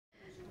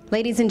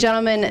Ladies and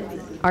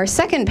gentlemen, our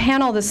second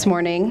panel this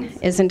morning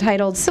is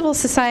entitled Civil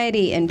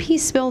Society and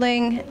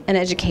Peacebuilding and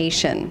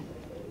Education.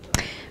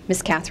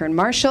 Ms. Katherine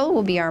Marshall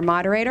will be our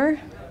moderator.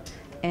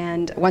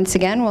 And once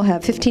again, we'll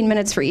have 15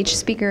 minutes for each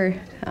speaker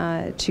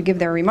to give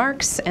their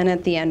remarks. And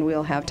at the end,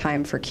 we'll have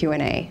time for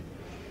Q&A.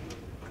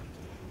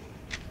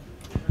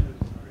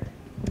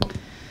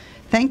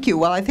 Thank you.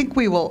 Well, I think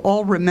we will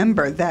all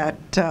remember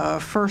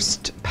that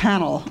first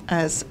panel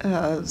as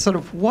sort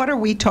of what are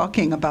we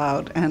talking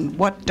about and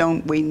what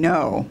don't we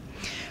know.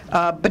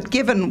 But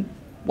given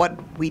what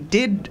we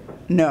did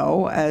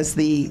know as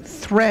the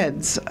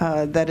threads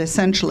that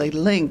essentially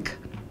link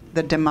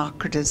the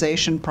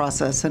democratization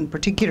process, and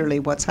particularly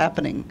what's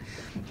happening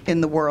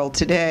in the world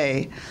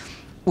today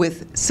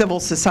with civil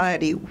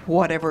society,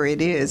 whatever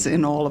it is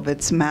in all of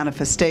its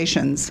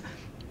manifestations,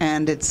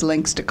 and its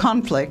links to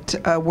conflict,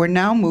 we're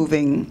now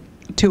moving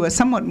to a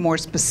somewhat more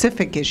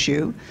specific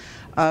issue,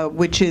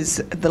 which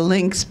is the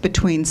links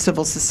between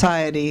civil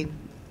society,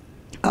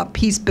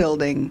 peace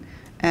building,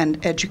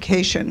 and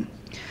education.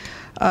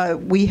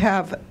 We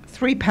have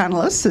three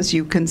panelists, as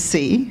you can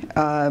see.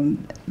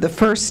 The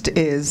first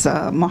is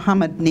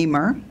Mohamed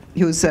Nimer,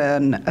 who's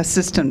an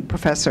assistant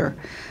professor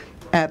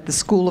at the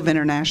School of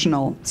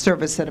International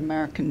Service at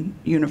American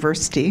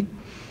University.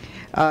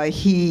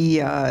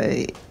 He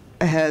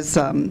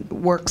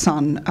works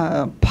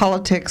on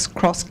politics,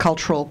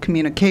 cross-cultural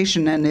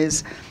communication, and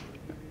is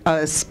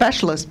a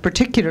specialist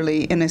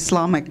particularly in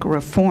Islamic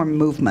reform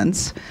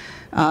movements.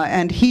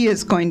 And he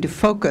is going to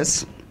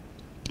focus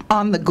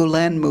on the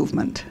Gulen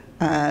movement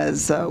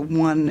as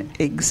one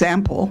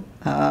example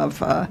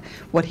of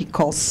what he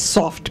calls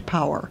soft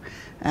power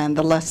and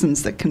the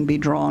lessons that can be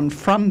drawn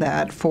from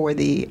that for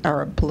the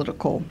Arab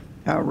political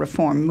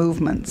reform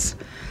movements.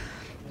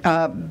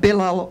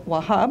 Bilal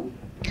Wahab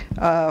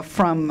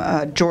from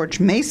George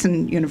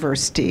Mason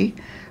University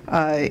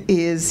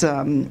is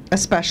a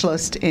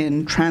specialist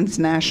in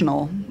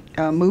transnational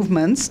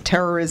movements,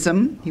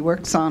 terrorism. He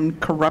works on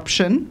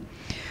corruption,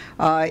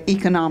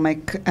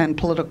 economic and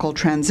political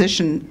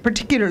transition,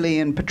 particularly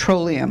in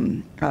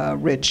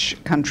petroleum-rich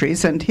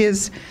countries. And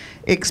his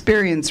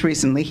experience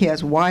recently, he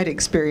has wide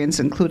experience,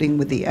 including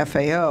with the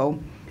FAO,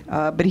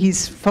 but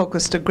he's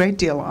focused a great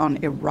deal on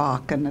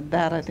Iraq, and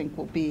that I think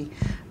will be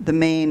the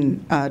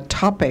main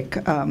topic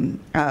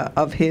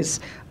of his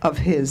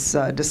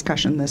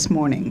discussion this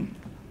morning.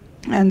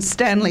 And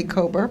Stanley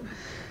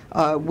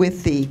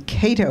with the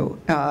Cato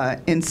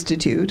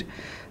Institute.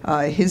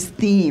 His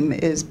theme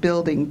is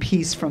building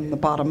peace from the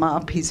bottom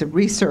up. He's a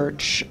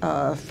research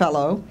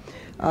fellow.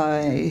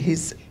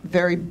 He's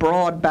very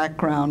broad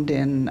background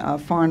in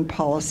foreign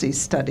policy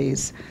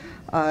studies,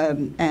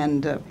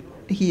 and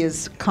he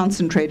has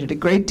concentrated a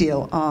great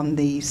deal on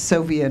the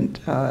Soviet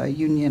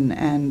Union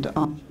and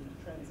on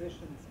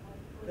transitions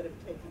that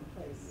have taken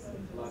place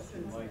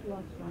since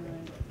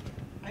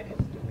I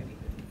didn't do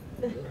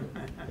anything.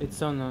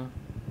 It's on.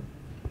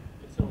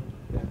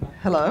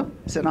 Hello?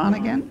 Is it on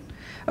again?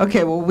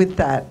 Okay, well, with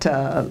that,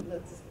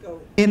 let's go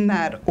in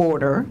that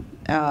order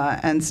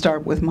and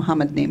start with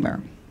Mohamed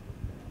Nimer.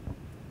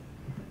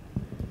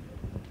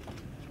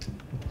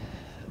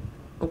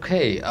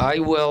 Okay, I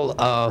will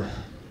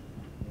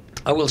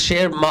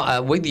share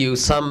with you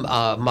some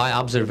my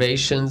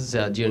observations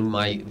during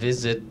my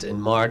visit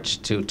in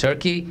March to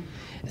Turkey,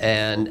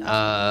 and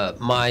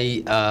my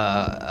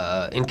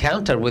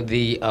encounter with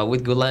the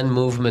Gulen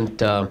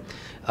movement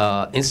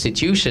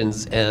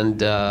institutions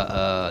and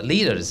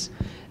leaders,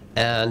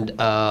 and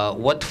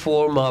what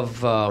form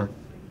of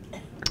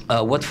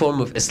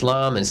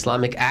Islam and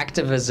Islamic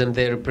activism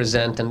they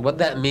represent, and what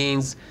that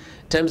means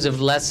in terms of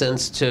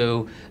lessons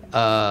to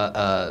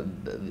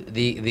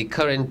the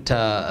current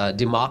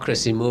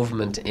democracy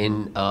movement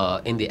in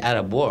the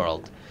Arab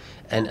world.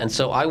 And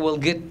so I will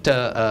get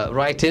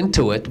right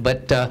into it.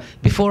 But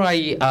before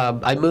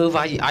I move,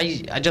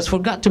 I just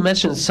forgot to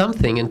mention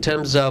something in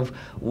terms of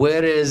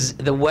where is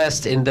the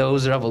West in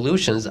those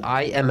revolutions.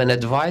 I am an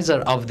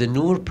advisor of the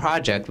Noor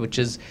Project, which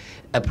is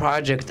a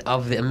project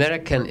of the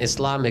American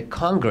Islamic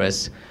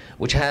Congress,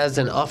 which has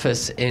an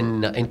office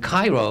in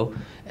Cairo,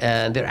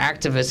 and their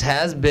activist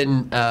has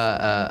been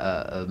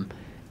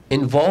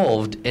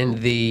involved in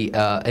the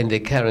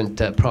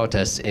current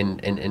protests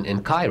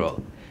in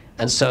Cairo.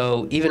 And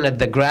so even at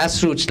the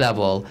grassroots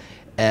level,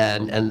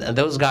 and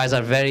those guys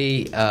are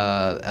very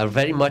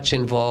much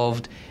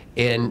involved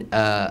in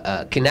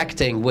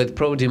connecting with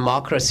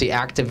pro-democracy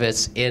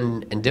activists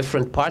in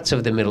different parts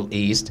of the Middle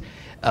East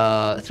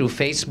through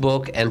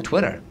Facebook and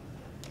Twitter.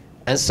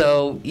 And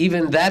so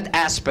even that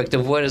aspect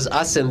of what is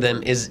us and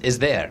them is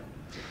there.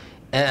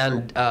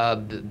 And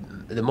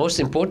the most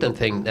important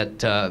thing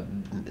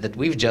that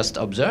we've just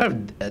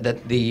observed,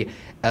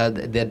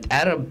 that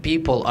Arab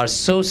people are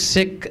so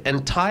sick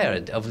and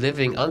tired of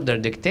living under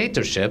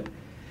dictatorship,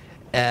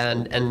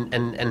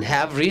 and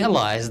have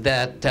realized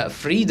that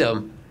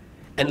freedom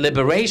and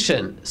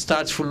liberation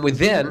starts from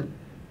within,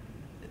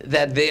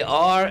 that they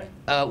are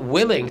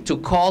willing to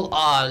call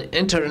on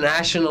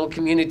international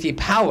community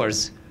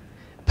powers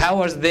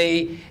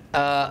they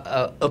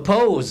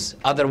oppose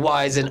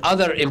otherwise in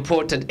other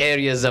important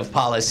areas of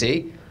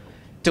policy,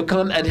 to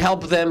come and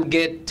help them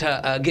get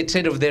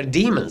rid of their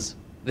demons,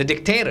 the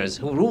dictators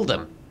who rule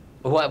them,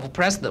 who have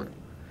oppressed them.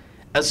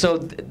 And so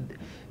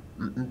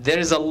there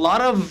is a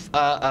lot of,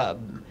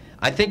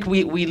 I think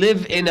we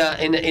live in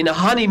a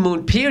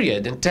honeymoon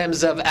period in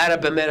terms of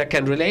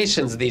Arab-American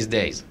relations these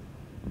days.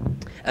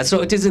 And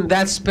so it is in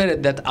that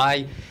spirit that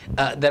I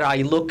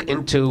look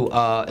into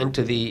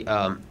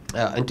the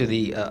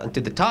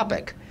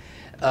topic.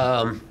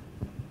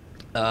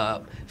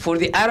 For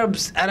the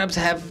Arabs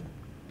have,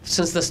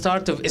 since the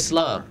start of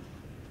Islam,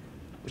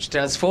 which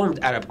transformed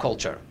Arab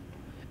culture,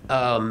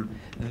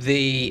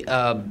 the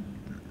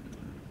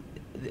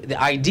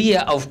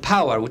idea of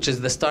power, which is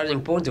the starting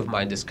point of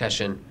my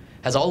discussion,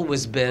 has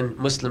always been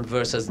Muslim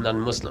versus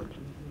non-Muslim.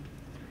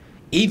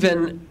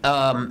 Even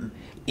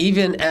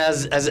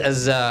as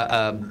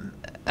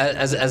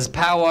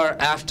power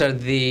after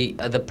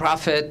the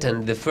Prophet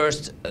and the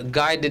first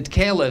guided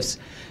caliphs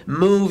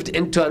moved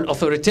into an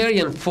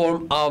authoritarian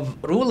form of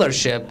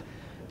rulership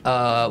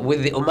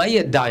with the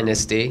Umayyad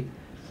dynasty,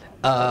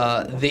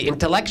 the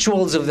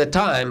intellectuals of the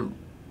time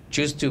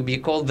choose to be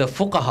called the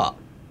fuqaha,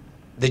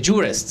 the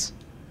jurists,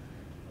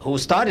 who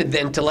started the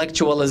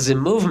intellectualism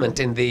movement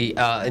in the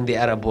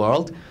Arab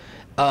world,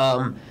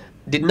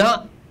 did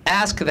not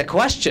ask the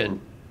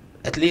question,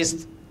 at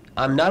least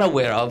I'm not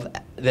aware of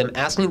them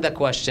asking the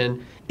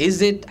question,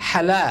 is it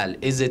halal,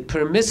 is it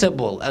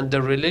permissible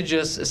under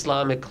religious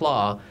Islamic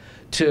law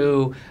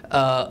to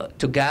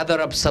gather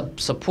up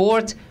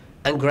support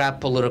and grab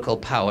political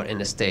power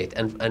in a state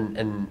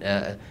and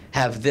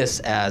have this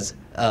as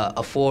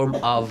a form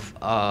of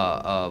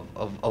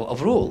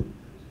rule?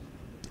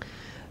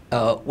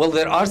 Well,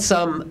 there are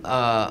some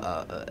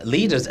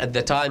leaders at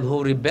the time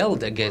who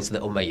rebelled against the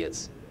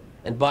Umayyads,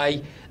 and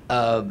by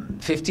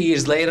 50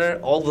 years later,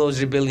 all those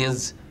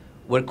rebellions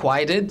were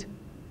quieted,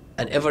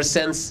 and ever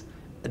since,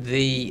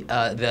 the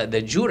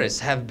jurists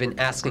have been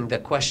asking the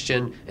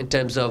question in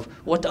terms of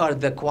what are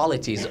the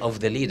qualities of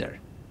the leader.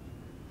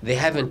 They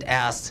haven't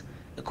asked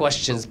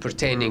questions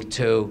pertaining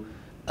to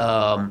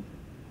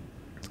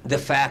the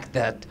fact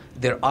that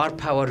there are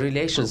power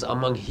relations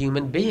among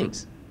human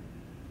beings.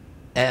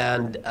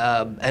 And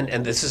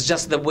this is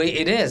just the way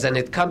it is, and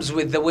it comes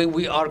with the way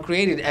we are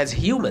created as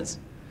humans.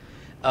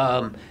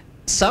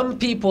 Some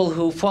people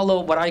who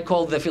follow what I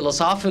call the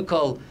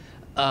philosophical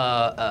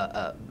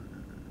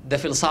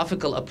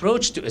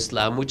approach to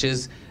Islam, which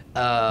is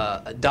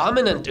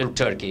dominant in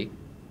Turkey,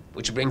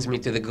 which brings me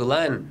to the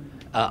Gulen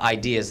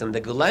ideas and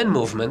the Gulen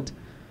movement,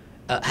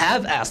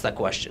 have asked that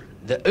question.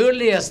 The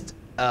earliest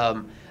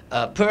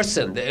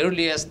person, the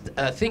earliest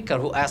thinker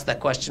who asked that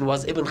question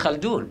was Ibn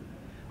Khaldun,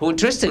 who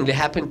interestingly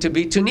happened to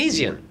be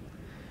Tunisian.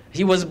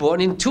 He was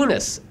born in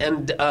Tunis,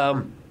 and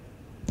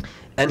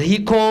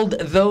he called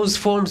those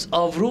forms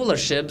of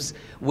rulerships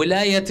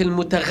wilayat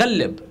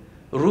al-mutaghallib,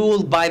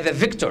 ruled by the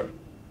victor,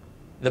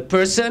 the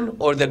person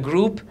or the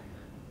group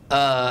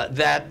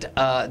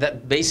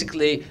that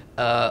basically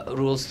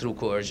rules through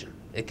coercion.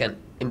 It can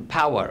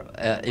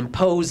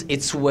impose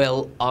its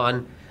will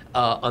on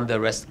the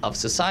rest of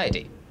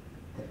society.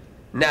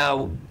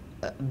 Now,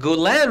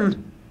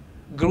 Gulen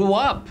grew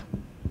up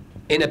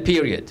in a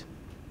period,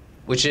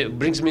 which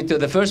brings me to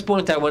the first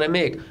point I want to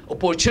make.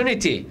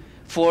 Opportunity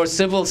for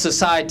civil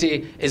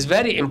society is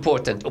very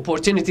important.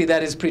 Opportunity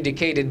that is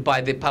predicated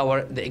by the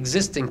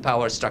existing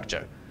power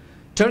structure.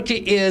 Turkey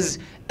is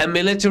a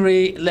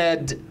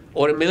military-led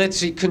or a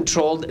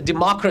military-controlled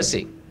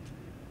democracy,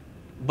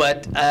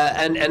 but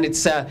and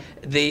it's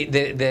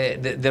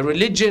the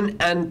religion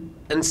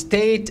and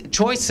state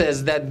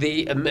choices that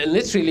the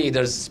military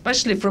leaders,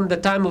 especially from the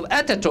time of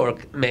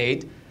Ataturk,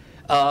 made.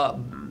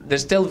 They're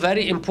still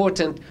very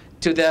important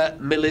to the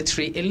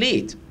military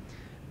elite.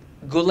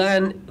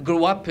 Gulen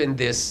grew up in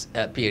this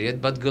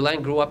period, but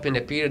Gulen grew up in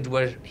a period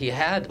where he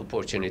had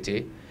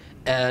opportunity,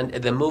 and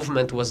the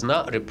movement was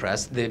not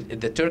repressed.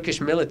 The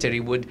Turkish military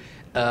would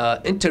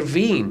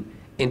intervene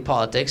in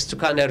politics to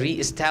kind of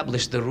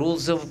re-establish the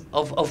rules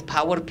of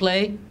power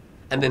play,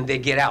 and then they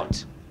get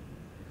out.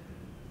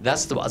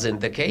 That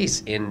wasn't the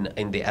case in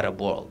the Arab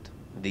world.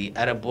 The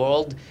Arab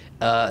world,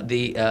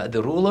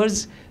 the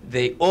rulers,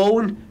 they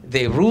own,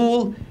 they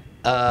rule,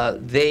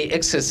 they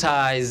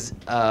exercise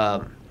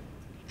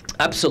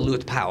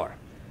absolute power.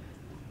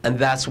 And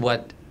that's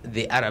what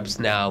the Arabs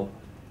now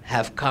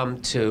have come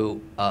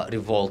to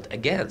revolt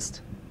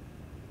against.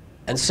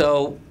 And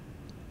so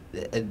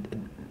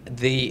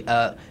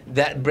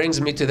that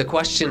brings me to the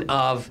question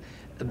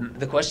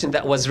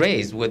that was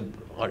raised with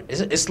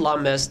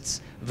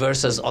Islamists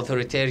versus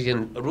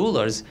authoritarian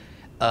rulers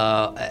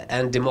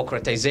and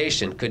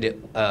democratization. Could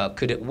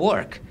it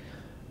work?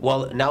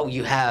 Well, now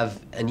you have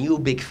a new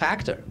big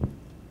factor.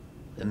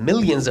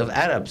 Millions of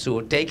Arabs who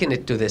are taking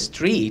it to the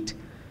street,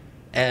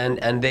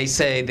 and they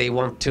say they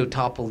want to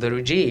topple the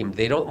regime.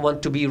 They don't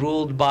want to be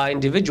ruled by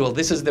individual.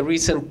 This is the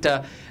recent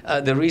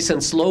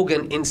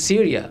slogan in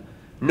Syria: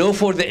 no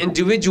for the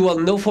individual,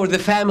 no for the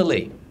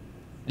family.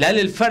 لا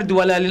للفرد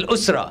ولا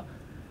للأسرة.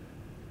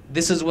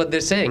 This is what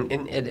they're saying.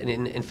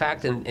 In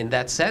fact, in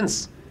that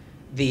sense,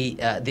 the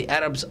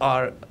Arabs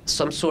are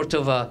some sort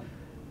of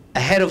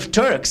ahead of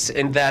Turks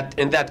in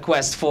that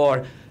quest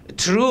for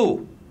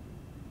true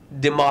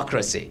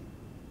democracy.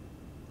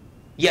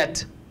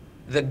 Yet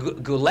the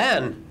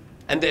Gulen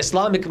and the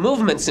Islamic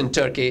movements in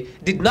Turkey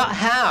did not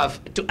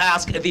have to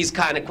ask these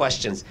kind of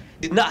questions,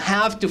 did not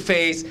have to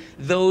face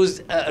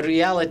those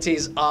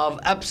realities of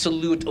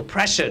absolute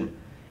oppression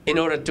in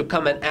order to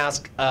come and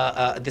ask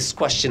this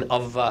question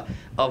of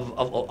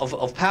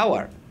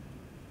power.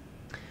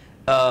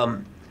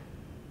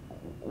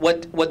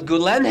 What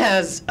Gulen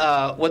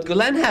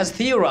has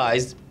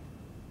theorized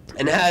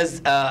and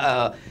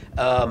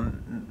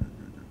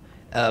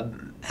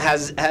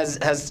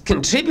has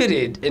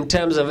contributed in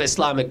terms of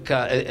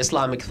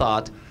Islamic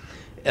thought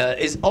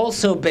is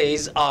also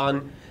based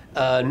on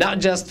not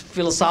just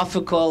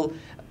philosophical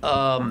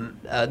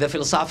the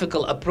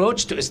philosophical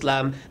approach to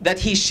Islam that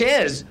he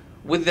shares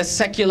with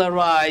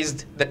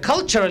the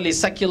culturally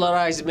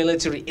secularized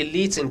military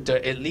elite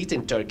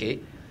in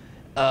Turkey,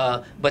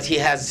 but he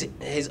has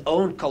his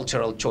own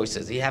cultural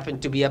choices. He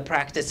happened to be a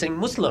practicing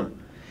Muslim,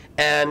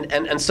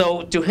 and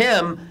so to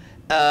him,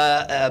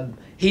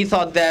 he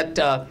thought that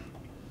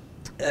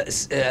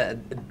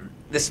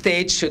the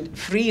state should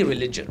free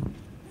religion.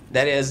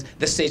 That is,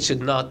 the state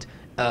should not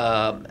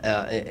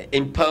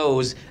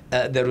impose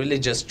the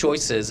religious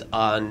choices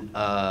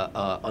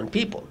on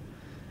people.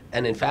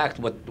 And in fact,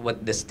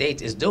 what the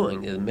state is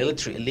doing, the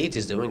military elite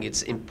is doing,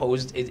 it's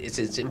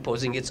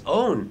imposing its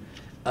own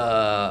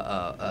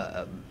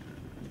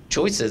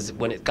choices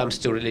when it comes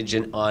to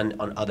religion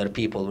on other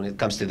people. When it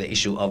comes to the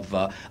issue of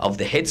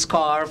the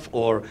headscarf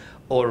or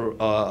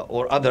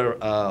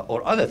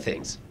other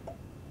things,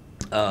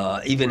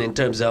 even in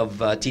terms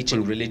of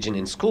teaching religion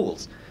in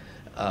schools.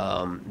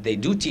 They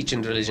do teach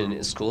in religion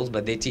in schools,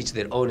 but they teach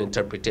their own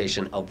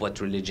interpretation of what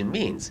religion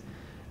means.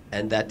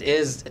 And that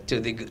is,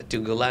 to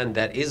Gulen,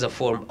 that is a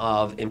form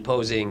of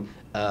imposing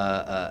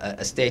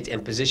a state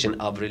imposition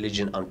of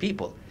religion on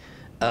people.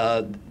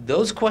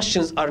 Those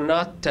questions are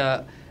not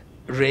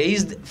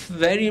raised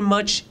very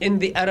much in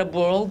the Arab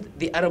world.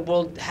 The Arab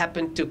world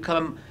happened to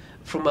come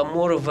from a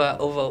more of a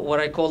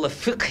what I call a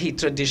fiqhi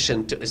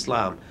tradition to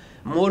Islam,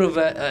 more of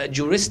a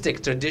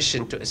juristic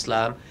tradition to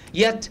Islam.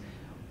 Yet,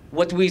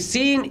 what we've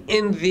seen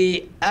in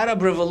the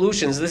Arab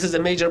revolutions, this is a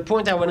major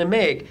point I want to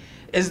make,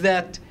 is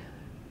that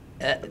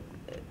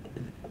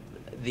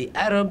the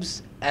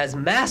Arabs as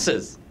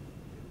masses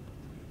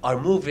are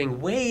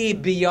moving way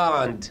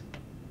beyond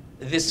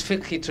this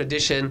fiqhi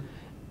tradition,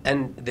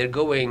 and they're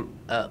going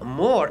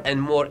more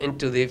and more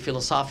into the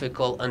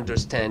philosophical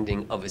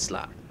understanding of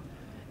Islam.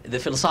 The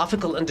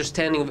philosophical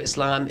understanding of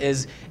Islam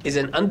is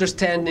an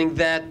understanding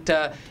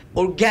that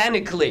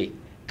organically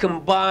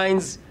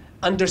combines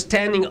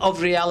understanding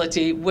of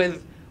reality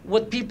with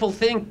what people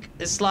think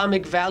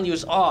Islamic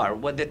values are,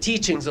 what the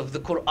teachings of the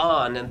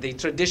Quran and the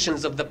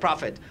traditions of the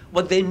Prophet,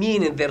 what they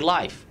mean in their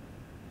life,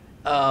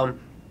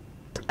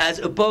 as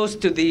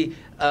opposed to the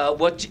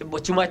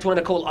what you might want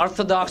to call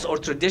orthodox or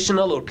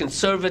traditional or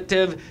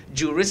conservative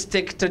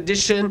juristic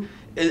tradition,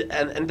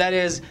 and that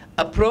is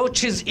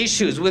approaches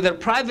issues, whether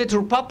private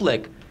or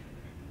public,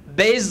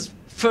 based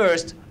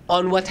first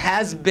on what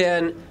has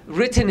been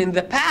written in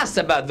the past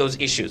about those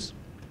issues.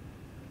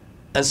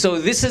 And so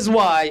this is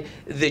why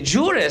the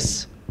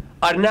jurists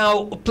are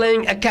now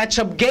playing a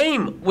catch-up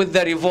game with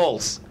the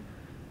revolts.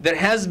 There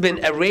has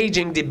been a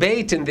raging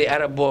debate in the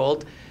Arab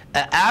world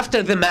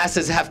after the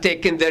masses have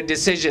taken their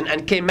decision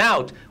and came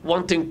out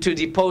wanting to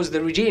depose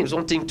the regimes,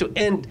 wanting to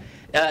end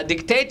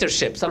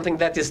dictatorship, something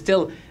that is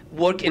still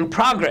work in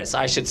progress,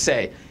 I should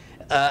say,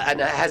 and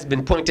has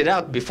been pointed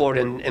out before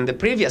in the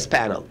previous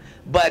panel.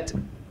 But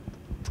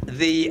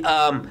the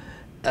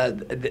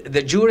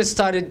jurists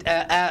started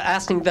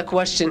asking the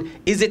question: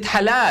 is it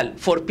halal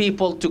for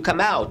people to come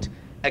out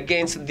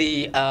against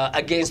the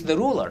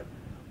ruler,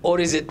 or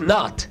is it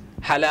not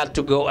halal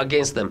to go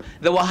against them?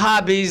 The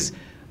Wahhabis,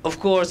 of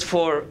course,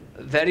 for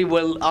very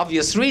well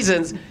obvious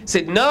reasons,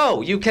 said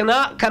no, you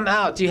cannot come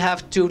out. You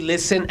have to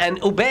listen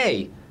and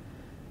obey.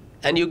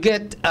 And you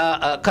get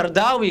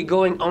Qaradawi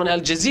going on Al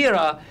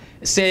Jazeera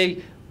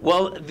say,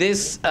 well,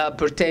 this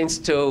pertains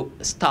to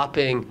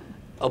stopping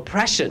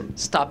oppression,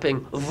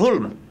 stopping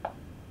dhulm,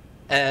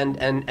 and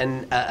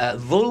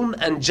dhulm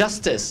and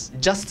justice,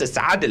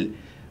 adl,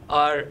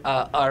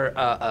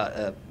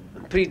 are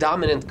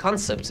predominant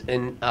concepts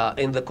in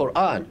the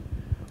Quran,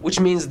 which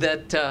means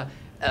that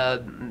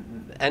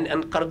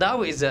and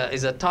Qaradawi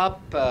is a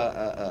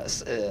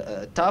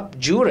top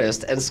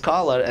jurist and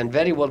scholar and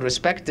very well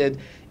respected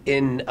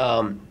in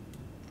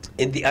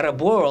the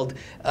Arab world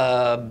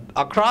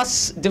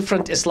across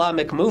different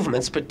Islamic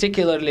movements,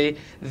 particularly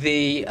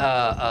the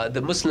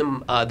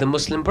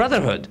Muslim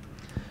Brotherhood.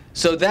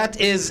 So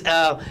that is,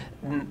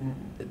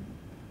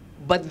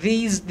 but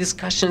these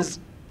discussions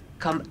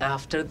come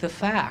after the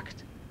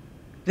fact.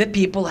 The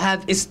people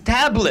have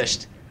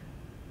established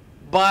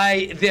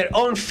by their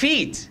own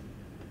feet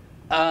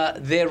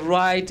their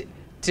right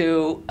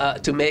to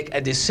make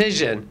a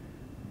decision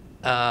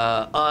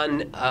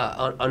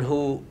on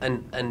who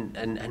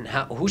and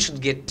how, who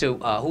should get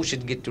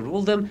to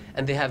rule them,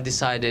 and they have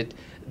decided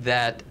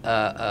that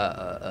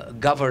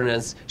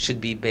governance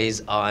should be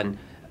based on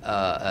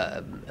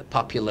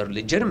popular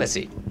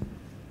legitimacy.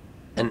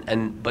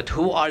 But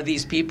who are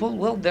these people?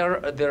 Well,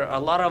 there are a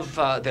lot of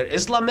they're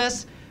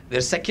Islamists,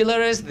 they're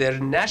secularists, they're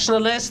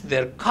nationalists,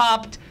 they're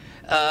Copt,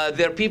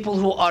 they're people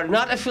who are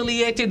not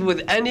affiliated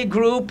with any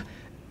group.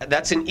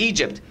 That's in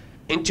Egypt.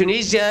 In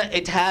Tunisia,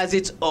 it has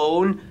its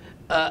own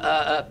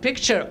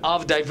picture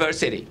of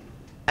diversity,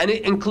 and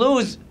it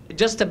includes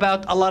just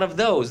about a lot of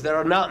those. There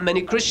are not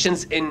many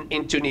Christians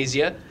in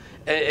Tunisia.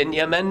 In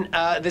Yemen,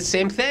 the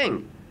same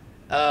thing,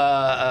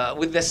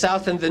 with the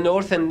south and the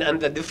north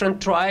and the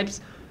different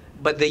tribes.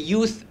 But the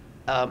youth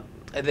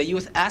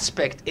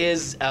aspect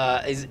is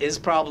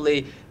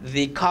probably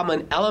the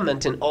common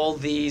element in all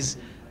these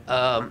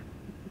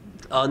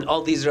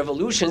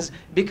revolutions,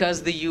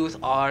 because the youth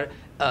are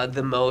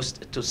the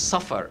most to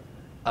suffer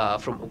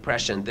from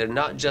oppression. They're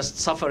not just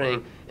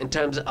suffering in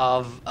terms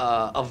of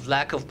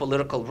lack of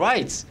political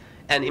rights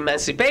and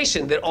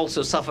emancipation. They're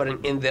also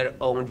suffering in their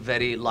own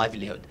very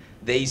livelihood.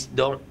 They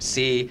don't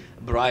see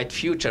a bright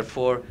future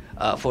for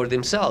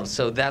themselves.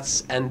 So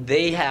and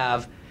they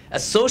have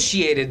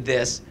associated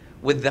this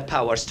with the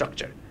power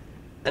structure,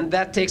 and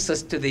that takes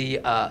us to the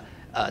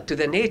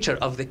nature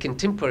of the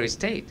contemporary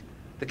state.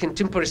 The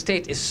contemporary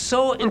state is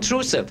so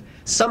intrusive,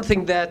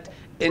 something that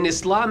in the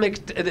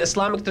Islamic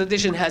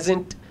tradition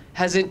hasn't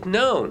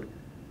known,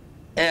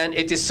 and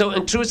it is so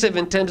intrusive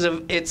in terms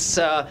of its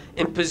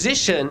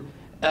imposition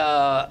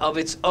of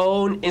its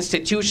own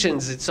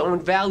institutions, its own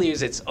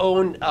values, its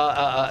own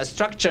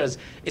structures,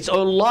 its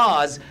own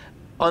laws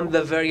on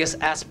the various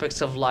aspects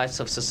of lives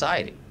of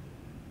society,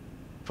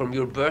 from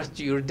your birth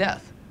to your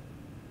death.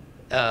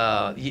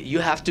 You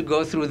have to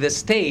go through the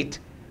state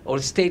or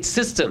state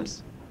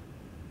systems,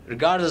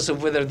 regardless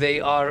of whether they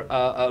are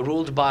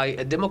ruled by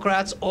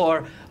Democrats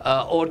or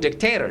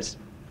dictators.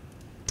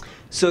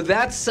 So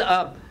that's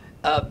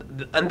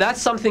and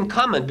that's something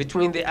common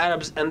between the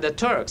Arabs and the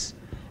Turks.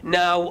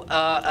 Now,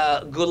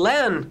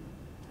 Gulen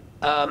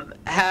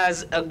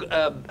has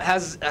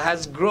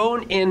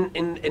grown in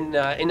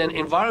an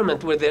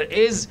environment where there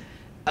is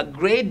a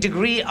great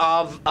degree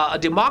of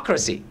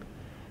democracy,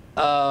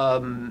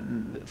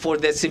 for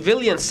the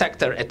civilian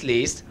sector at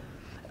least,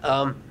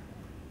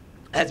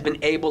 has been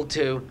able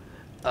to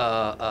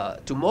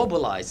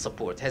mobilize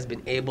support, has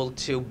been able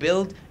to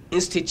build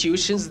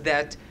institutions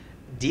that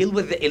deal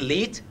with the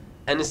elite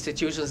and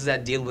institutions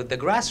that deal with the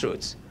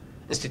grassroots.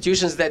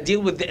 Institutions that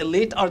deal with the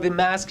elite are the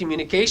mass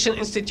communication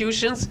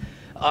institutions,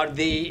 are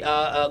the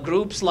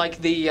groups like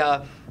the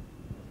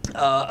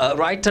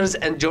Writers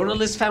and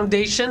Journalists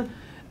Foundation,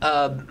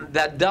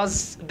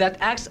 that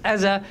acts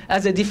as a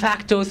de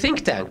facto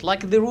think tank,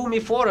 like the Rumi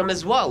Forum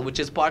as well, which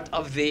is part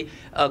of the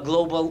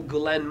global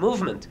Gulen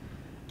movement.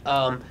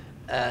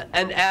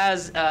 And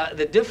as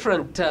the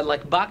different,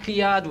 like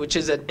Bakiyad, which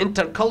is an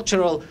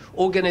intercultural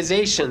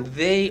organization,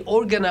 they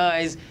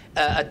organize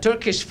a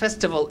Turkish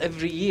festival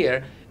every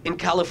year in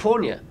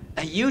California,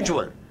 a huge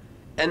one.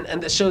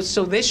 And so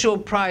they show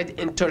pride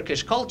in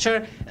Turkish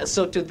culture, and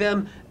so to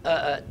them,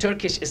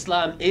 Turkish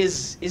Islam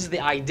is the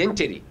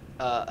identity.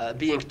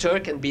 Being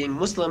Turk and being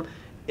Muslim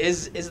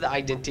is the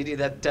identity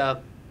that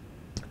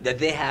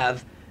they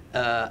have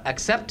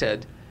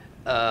accepted.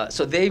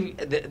 So the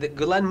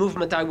Gulen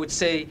movement, I would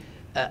say,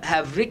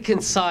 have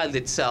reconciled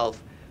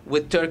itself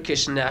with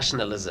Turkish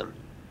nationalism.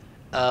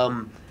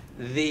 In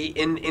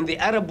the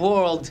Arab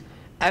world,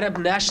 Arab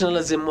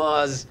nationalism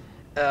was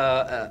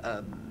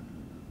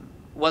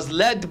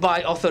led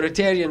by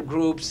authoritarian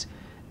groups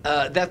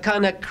that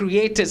kind of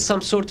created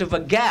some sort of a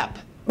gap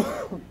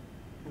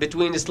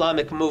between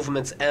Islamic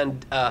movements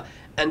and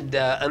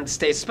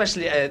states,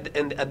 especially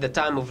at the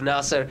time of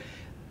Nasser,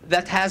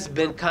 that has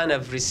been kind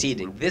of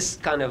receding. This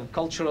kind of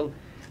cultural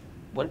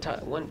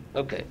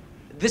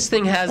this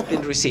thing has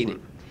been receding,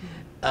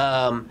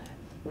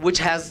 which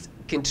has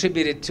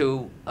contributed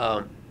to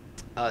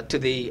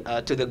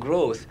the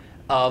growth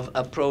of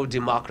a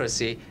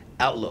pro-democracy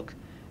outlook.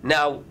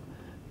 Now,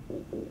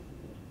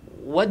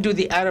 what do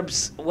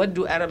Arabs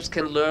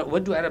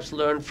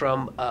learn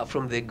from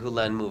the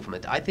Gulen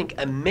movement? I think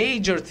a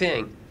major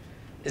thing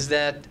is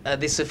that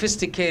the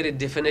sophisticated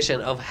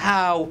definition of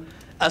how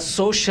a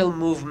social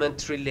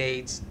movement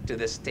relates to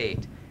the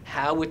state,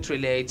 how it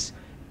relates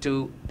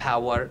to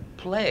power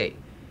play.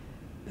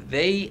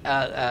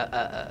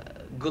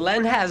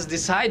 Gulen has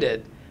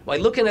decided, by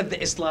looking at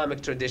the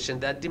Islamic tradition,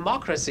 that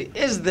democracy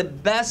is the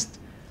best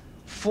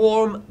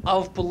form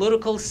of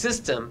political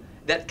system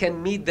that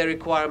can meet the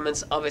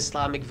requirements of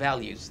Islamic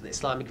values, the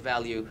Islamic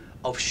value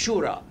of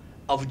shura,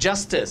 of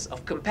justice,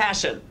 of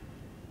compassion,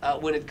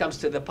 when it comes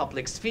to the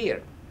public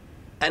sphere.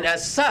 And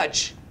as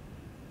such,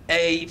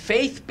 a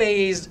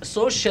faith-based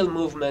social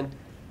movement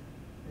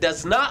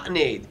does not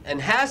need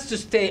and has to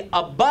stay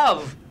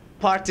above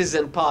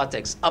partisan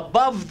politics,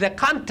 above the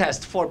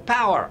contest for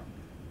power.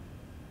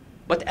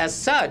 But as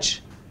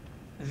such,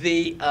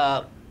 the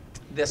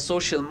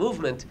social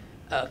movement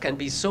can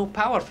be so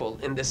powerful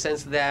in the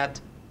sense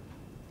that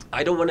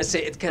I don't want to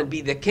say it can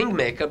be the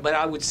kingmaker, but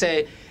I would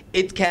say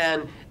it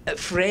can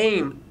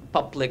frame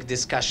public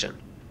discussion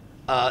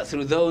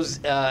through those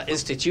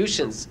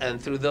institutions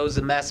and through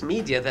those mass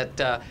media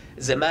that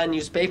Zaman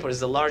newspaper is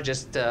the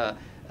largest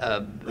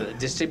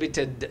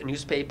distributed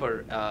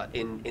newspaper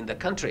in the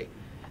country.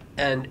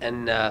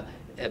 And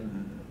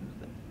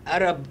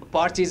Arab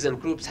parties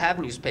and groups have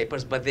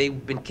newspapers, but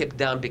they've been kept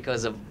down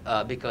because of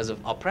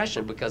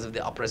oppression, because of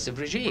the oppressive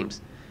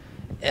regimes.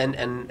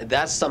 And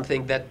that's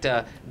something that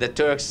the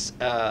Turks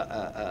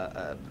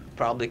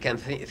probably can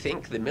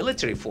thank the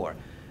military for.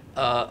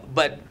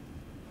 But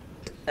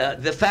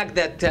the fact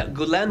that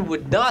Gulen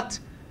would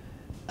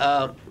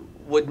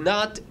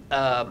not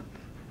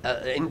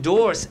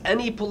endorse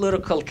any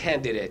political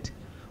candidate,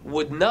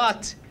 would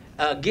not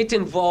get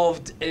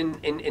involved in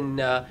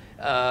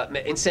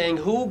saying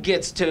who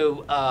gets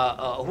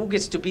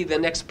to be the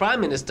next prime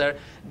minister,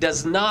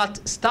 does not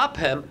stop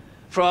him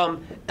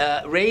from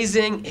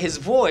raising his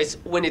voice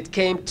when it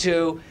came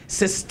to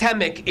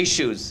systemic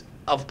issues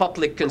of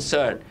public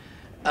concern.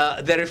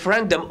 The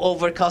referendum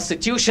over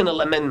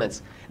constitutional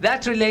amendments.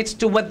 That relates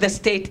to what the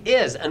state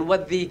is and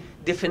what the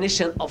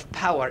definition of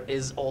power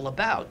is all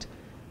about.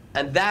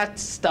 And that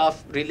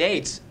stuff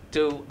relates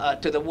to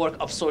the work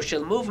of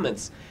social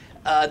movements.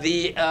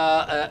 The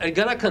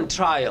Ergenekon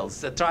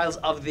trials, the trials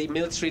of the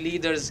military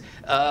leaders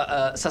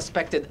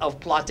suspected of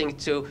plotting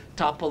to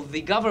topple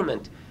the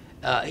government.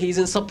 He's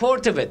in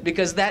support of it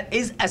because that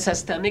is a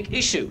systemic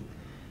issue.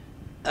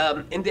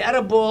 In the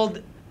Arab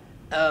world,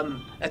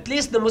 at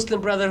least the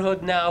Muslim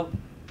Brotherhood now,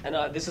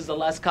 and this is the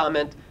last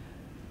comment,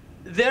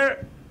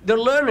 they're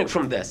learning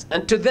from this.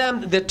 And to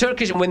them, the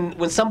Turkish,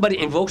 when somebody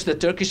invokes the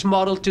Turkish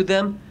model to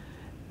them,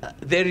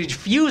 they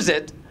refuse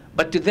it,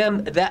 but to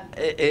them that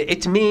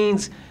it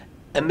means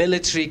a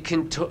military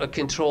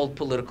controlled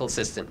political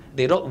system.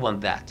 They don't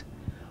want that.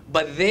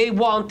 But they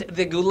want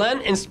the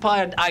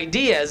Gulen-inspired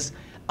ideas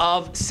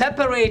of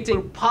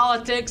separating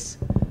politics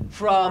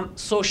from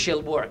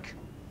social work.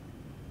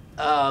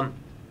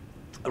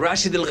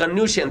 Rashid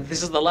al-Ghannouchi, and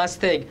this is the last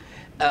thing,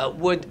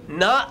 would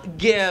not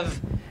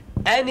give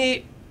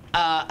any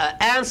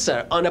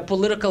answer on a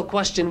political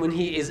question when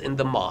he is in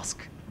the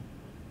mosque.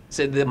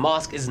 So the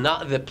mosque is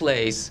not the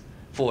place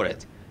for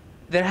it.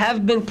 There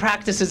have been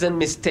practices and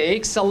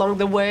mistakes along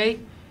the way.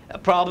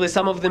 Probably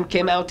some of them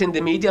came out in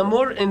the media,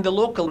 more in the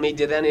local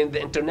media than in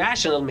the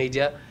international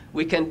media.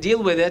 We can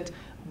deal with it,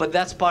 but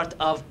that's part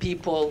of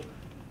people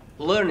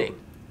learning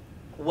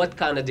what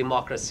kind of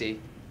democracy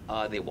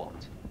they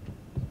want.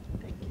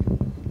 Thank you.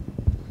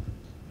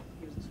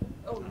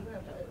 Oh, you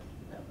have that.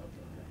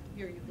 Okay.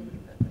 Here, you can.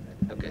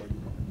 Okay.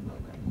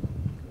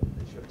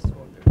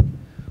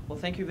 Well,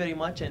 thank you very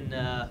much and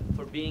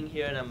for being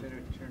here. And I'm.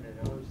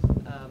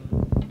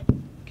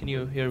 Can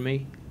you hear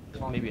me?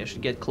 Maybe I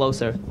should get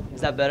closer.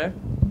 Is that better?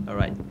 All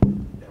right.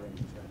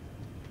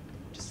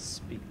 Just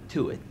speak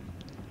to it.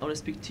 I want to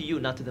speak to you,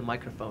 not to the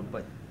microphone,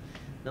 but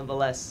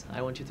nonetheless,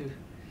 I want you to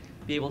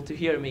be able to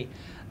hear me.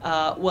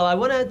 Well, I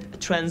want to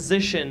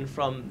transition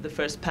from the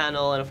first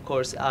panel and, of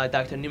course,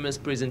 Dr. Nimer's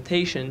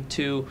presentation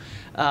to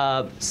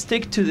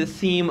stick to the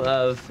theme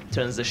of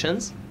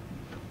transitions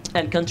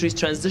and countries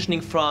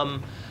transitioning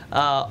from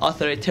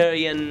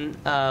authoritarian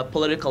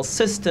political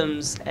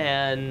systems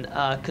and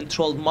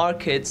controlled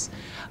markets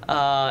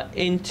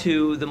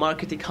into the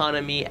market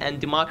economy and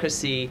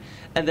democracy,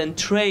 and then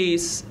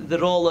trace the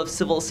role of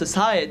civil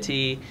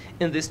society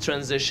in this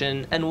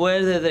transition and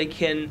whether they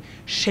can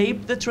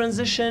shape the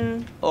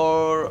transition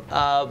or,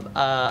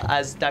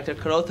 as Dr.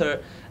 Cato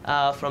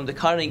from the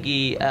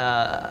Carnegie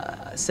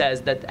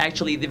says, that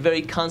actually the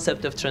very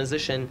concept of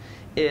transition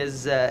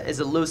is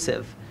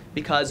elusive,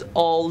 because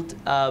old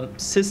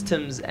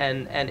systems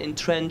and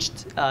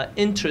entrenched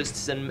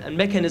interests and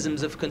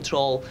mechanisms of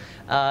control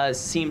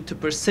seem to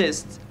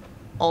persist,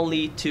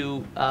 only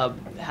to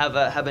have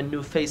a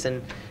new face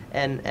and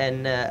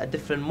a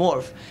different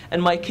morph.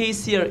 And my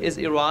case here is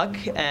Iraq,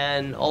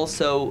 and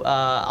also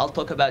I'll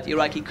talk about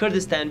Iraqi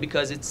Kurdistan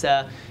because it's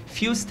a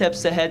few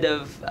steps ahead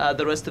of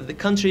the rest of the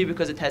country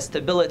because it has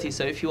stability.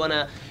 So if you want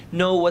to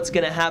know what's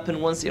going to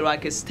happen once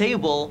Iraq is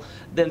stable,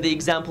 then the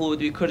example would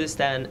be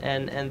Kurdistan,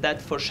 and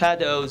that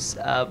foreshadows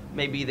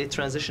maybe the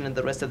transition in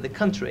the rest of the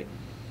country.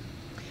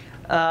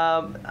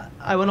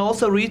 I want to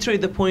also reiterate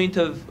the point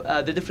of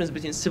the difference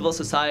between civil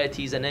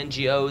societies and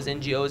NGOs,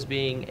 NGOs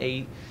being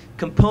a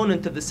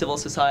component of the civil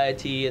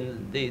society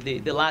and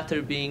the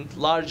latter being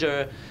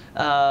larger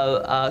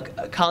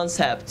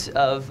concept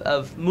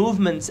of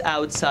movements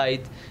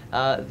outside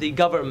the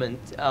government,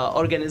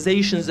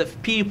 organizations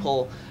of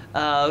people,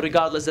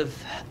 regardless of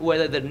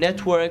whether they're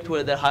networked,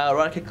 whether they're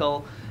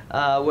hierarchical,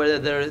 whether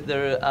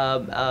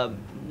they're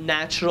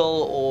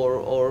natural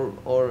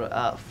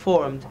or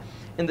formed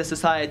in the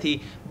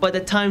society. But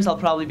at times I'll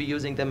probably be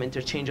using them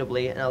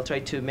interchangeably, and I'll try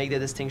to make the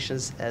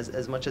distinctions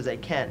as much as I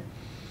can.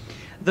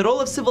 The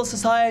role of civil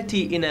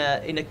society in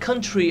a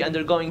country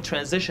undergoing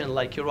transition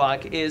like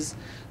Iraq is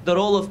the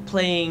role of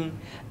playing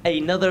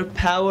another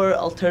power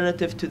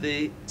alternative to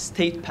the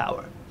state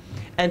power.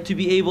 and to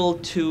be able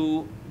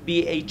to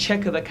be a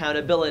check of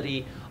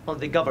accountability on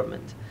the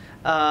government.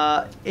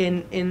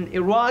 In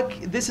Iraq,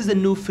 this is a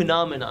new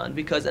phenomenon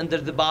because under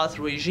the Ba'ath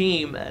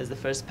regime, as the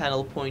first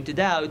panel pointed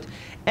out,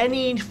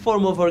 any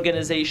form of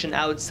organization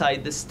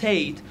outside the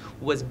state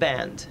was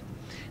banned.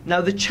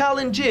 Now the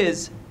challenge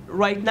is,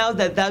 right now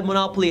that that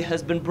monopoly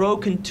has been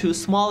broken to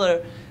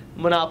smaller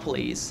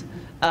monopolies,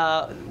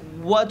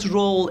 what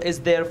role is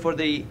there for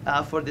the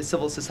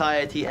civil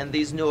society and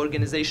these new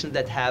organizations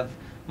that have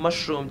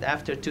mushroomed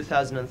after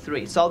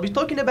 2003? So I'll be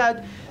talking about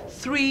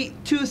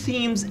two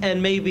themes,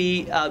 and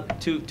maybe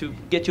to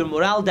get your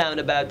morale down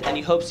about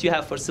any hopes you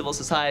have for civil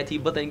society,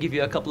 but then give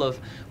you a couple of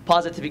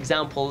positive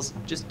examples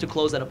just to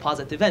close on a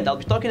positive end.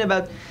 I'll be talking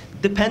about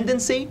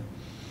dependency,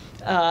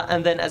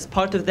 and then as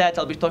part of that,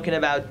 I'll be talking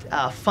about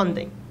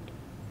funding.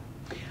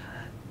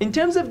 In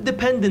terms of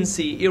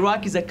dependency,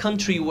 Iraq is a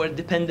country where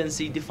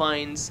dependency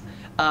defines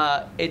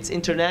its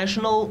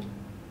international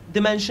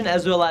dimension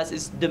as well as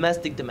its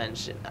domestic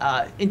dimension.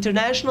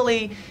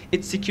 Internationally,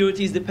 its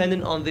security is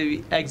dependent on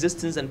the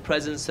existence and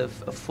presence of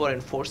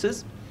foreign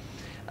forces.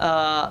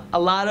 A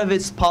lot of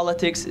its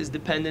politics is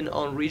dependent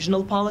on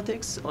regional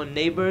politics, on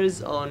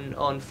neighbors,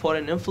 on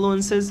foreign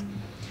influences.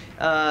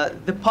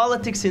 The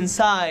politics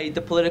inside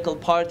the political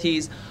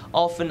parties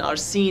often are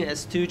seen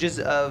as stooges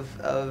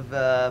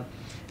of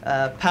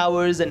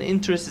powers and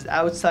interests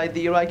outside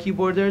the Iraqi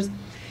borders.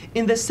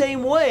 In the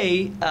same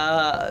way,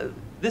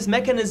 this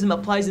mechanism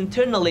applies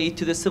internally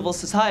to the civil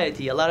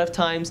society. A lot of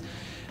times,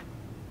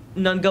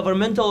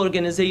 non-governmental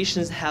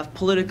organizations have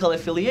political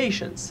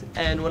affiliations.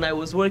 And when I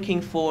was working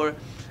for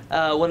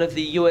one of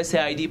the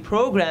USAID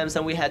programs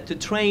and we had to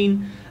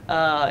train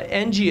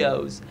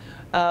NGOs,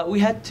 we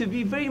had to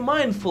be very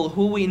mindful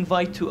who we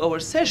invite to our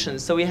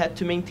sessions. So we had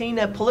to maintain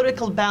a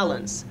political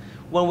balance.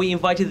 When we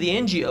invited the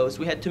NGOs,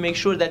 we had to make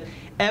sure that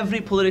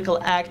every political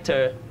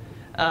actor,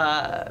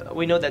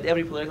 we know that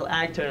every political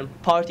actor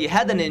and party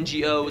had an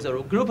NGOs or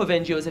a group of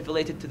NGOs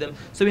affiliated to them.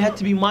 So we had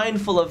to be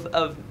mindful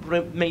of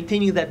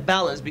maintaining that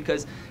balance,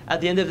 because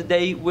at the end of the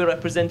day, we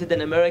represented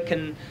an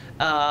American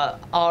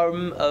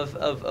arm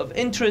of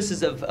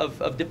interests,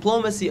 of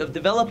diplomacy, of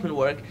development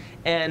work,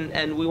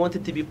 and we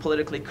wanted to be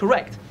politically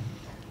correct.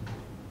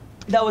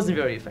 That wasn't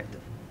very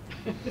effective.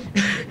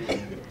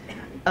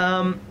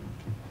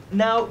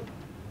 Now,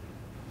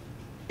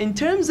 in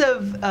terms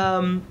of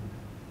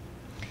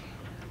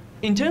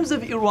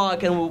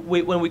Iraq, and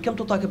when we come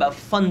to talk about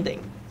funding,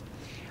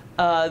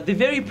 the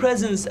very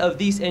presence of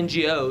these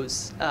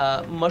NGOs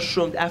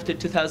mushroomed after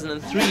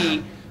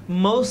 2003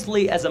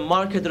 mostly as a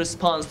market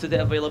response to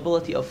the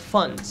availability of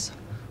funds,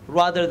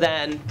 rather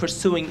than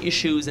pursuing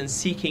issues and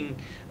seeking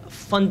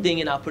funding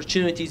and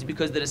opportunities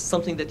because there is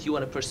something that you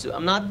want to pursue.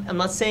 I'm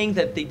not saying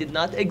that they did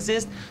not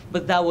exist,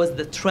 but that was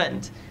the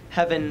trend.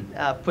 Having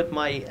put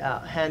my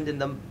hand in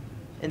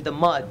the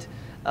mud,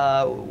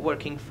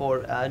 working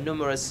for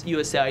numerous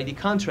USAID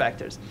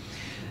contractors.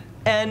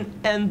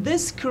 And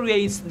this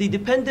creates the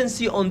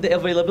dependency on the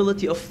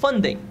availability of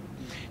funding.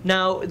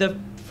 Now, the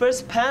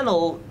first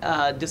panel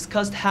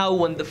discussed how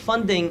when the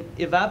funding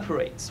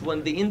evaporates,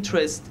 when the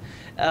interest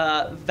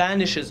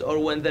vanishes, or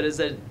when there is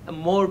a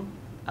more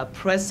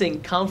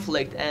pressing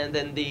conflict and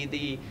then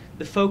the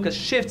focus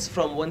shifts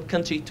from one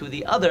country to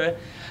the other,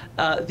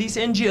 these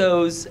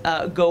NGOs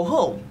go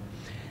home.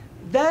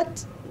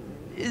 That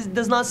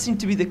does not seem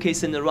to be the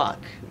case in Iraq,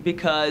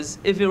 because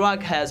if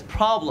Iraq has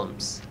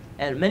problems,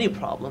 and many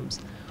problems,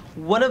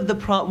 one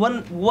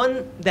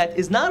that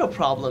is not a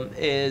problem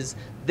is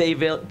the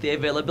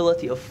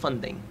availability of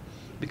funding,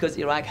 because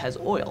Iraq has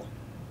oil.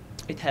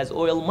 It has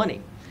oil money.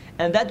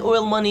 And that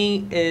oil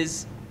money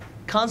is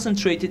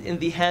concentrated in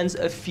the hands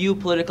of few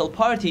political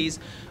parties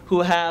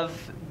who have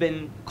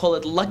been, call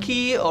it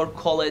lucky, or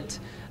call it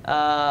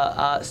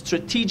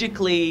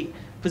strategically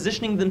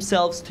positioning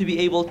themselves to be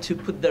able to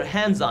put their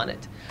hands on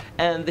it.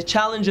 And the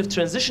challenge of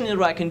transition in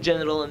Iraq in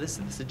general, and this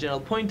is the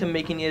general point I'm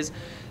making, is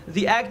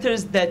the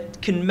actors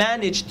that can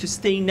manage to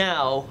stay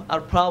now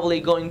are probably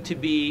going to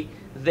be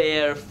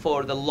there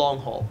for the long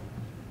haul.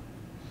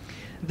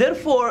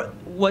 Therefore,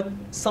 what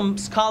some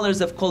scholars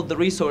have called the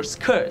resource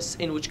curse,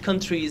 in which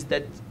countries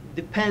that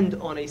depend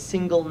on a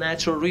single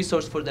natural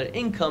resource for their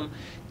income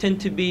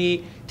tend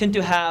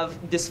to have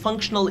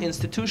dysfunctional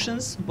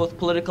institutions, both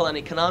political and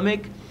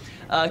economic,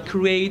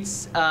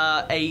 creates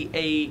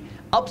a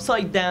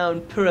upside down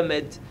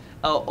pyramid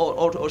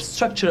or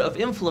structure of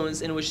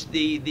influence in which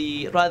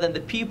rather than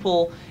the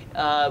people,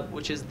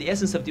 which is the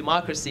essence of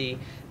democracy,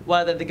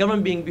 rather than the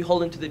government being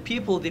beholden to the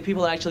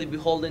people are actually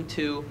beholden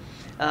to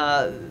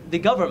the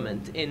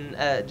government.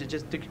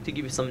 Just to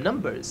give you some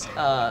numbers,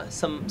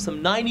 some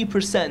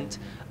 90%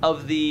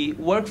 of the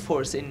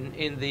workforce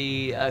in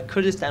the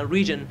Kurdistan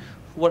region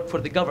work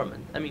for the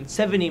government. I mean,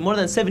 more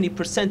than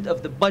 70%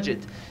 of the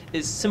budget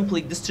is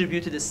simply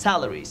distributed as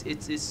salaries.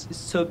 It's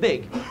so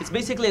big. It's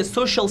basically a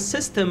social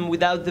system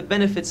without the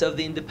benefits of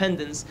the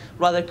independence,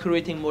 rather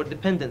creating more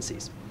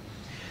dependencies.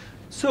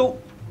 So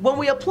when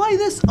we apply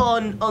this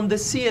on the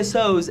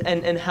CSOs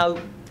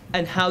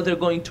and how they're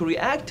going to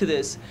react to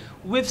this,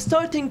 we're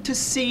starting to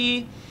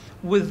see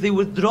with the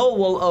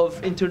withdrawal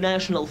of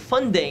international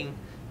funding,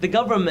 the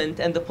government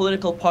and the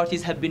political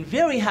parties have been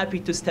very happy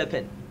to step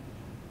in.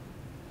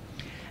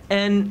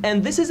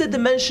 And this is a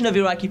dimension of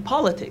Iraqi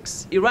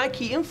politics.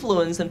 Iraqi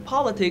influence and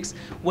politics,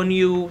 when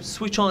you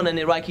switch on an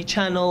Iraqi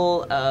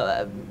channel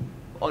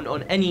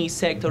on any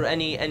sect or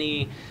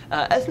any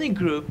ethnic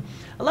group,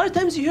 a lot of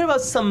times you hear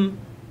about some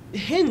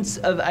hints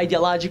of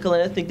ideological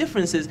and ethnic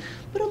differences,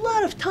 but a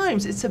lot of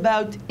times it's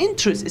about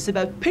interest, it's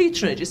about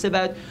patronage, it's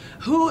about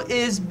who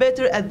is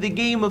better at the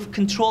game of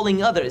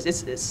controlling others.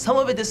 Some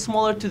of it is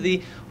smaller to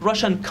the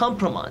Russian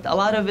compromise. A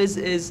lot of it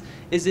is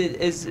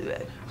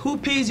who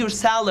pays your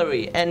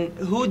salary and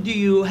who do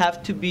you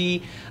have to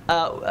be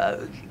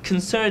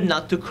concerned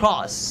not to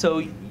cross,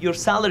 so your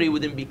salary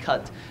wouldn't be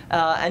cut.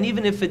 And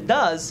even if it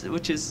does,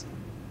 which is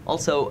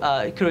also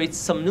creates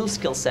some new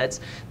skill sets,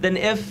 then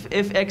if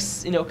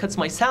X cuts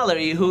my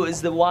salary, who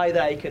is the Y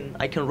that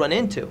I can run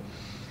into?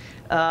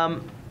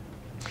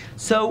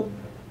 So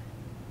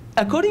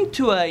according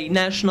to a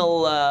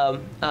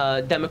National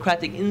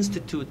Democratic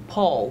Institute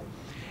poll,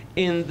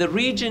 in the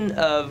region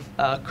of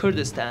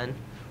Kurdistan,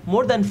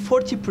 more than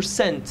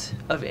 40%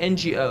 of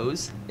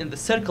NGOs in the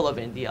circle of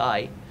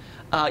NDI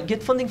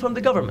get funding from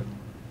the government.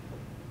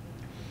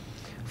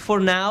 For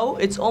now,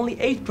 it's only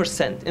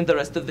 8% in the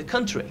rest of the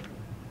country.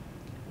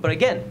 But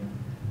again,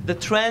 the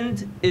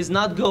trend is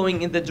not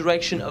going in the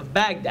direction of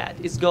Baghdad,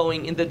 it's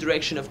going in the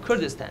direction of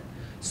Kurdistan.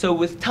 So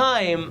with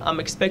time, I'm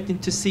expecting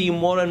to see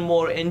more and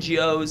more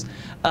NGOs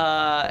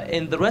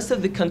in the rest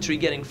of the country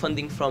getting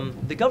funding from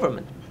the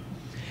government.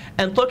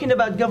 And talking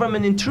about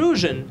government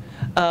intrusion,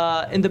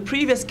 in the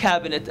previous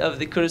cabinet of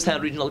the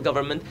Kurdistan Regional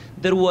Government,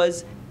 there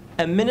was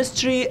a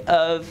Ministry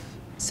of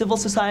Civil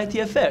Society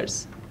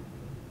Affairs.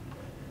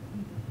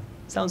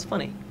 Sounds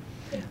funny.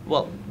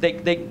 Well,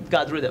 they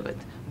got rid of it.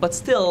 But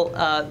still,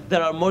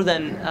 there are more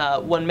than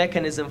one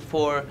mechanism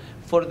for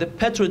the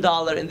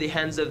petrodollar in the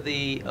hands of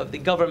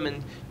the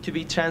government to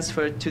be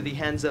transferred to the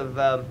hands of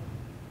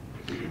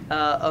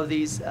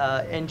these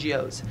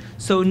NGOs.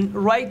 So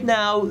right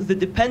now, the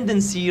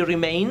dependency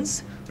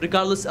remains,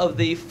 regardless of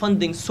the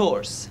funding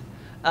source,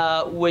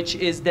 which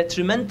is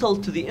detrimental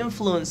to the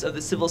influence of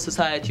the civil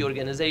society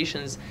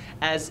organizations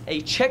as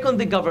a check on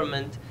the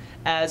government,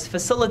 as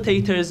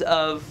facilitators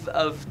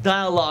of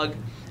dialogue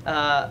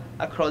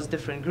across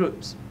different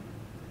groups.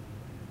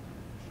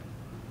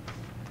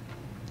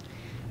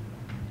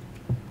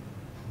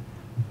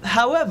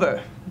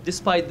 However,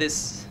 despite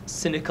this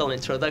cynical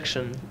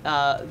introduction,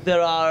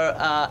 there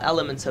are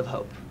elements of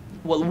hope.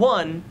 Well,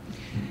 one,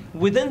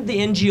 within the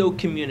NGO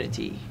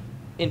community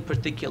in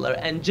particular,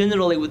 and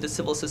generally with the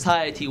civil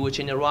society, which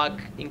in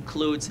Iraq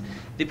includes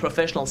the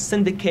professional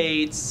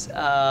syndicates,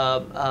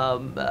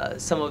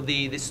 some of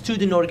the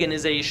student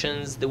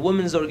organizations, the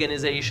women's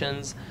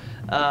organizations,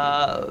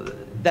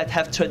 that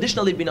have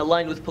traditionally been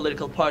aligned with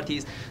political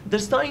parties, they're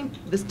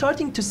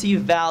starting to see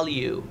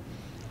value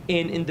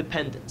in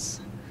independence.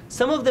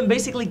 Some of them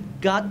basically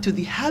got to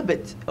the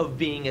habit of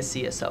being a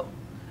CSO,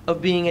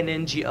 of being an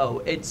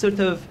NGO. It's sort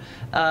of,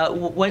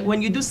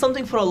 when you do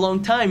something for a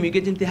long time, you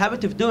get into the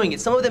habit of doing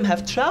it. Some of them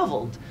have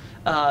traveled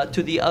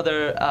to the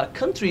other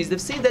countries.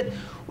 They've seen that,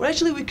 well,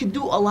 actually we could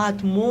do a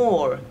lot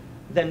more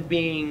than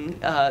being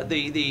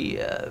the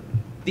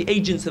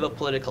agents of a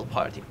political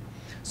party.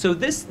 So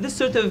this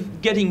sort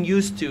of getting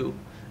used to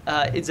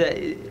is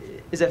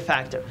a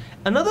factor.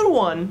 Another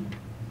one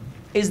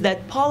is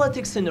that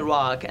politics in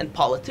Iraq and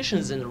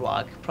politicians in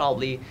Iraq,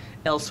 probably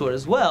elsewhere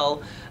as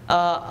well,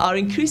 are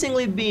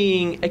increasingly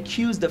being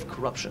accused of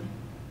corruption.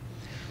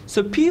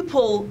 So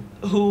people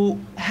who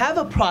have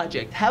a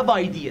project, have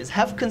ideas,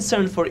 have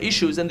concern for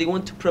issues, and they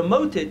want to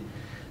promote it,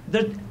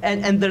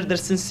 and they're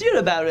sincere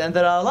about it, and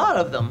there are a lot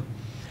of them,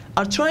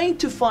 are trying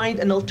to find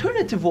an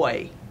alternative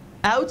way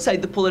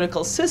outside the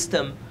political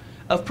system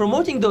of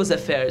promoting those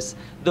affairs,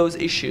 those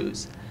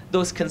issues,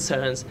 those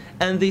concerns.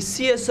 And the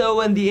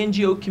CSO and the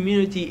NGO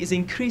community is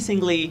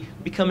increasingly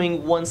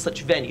becoming one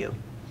such venue.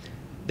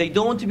 They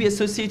don't want to be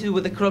associated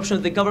with the corruption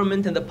of the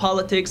government and the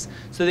politics,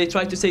 so they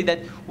try to say that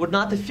we're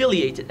not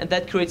affiliated, and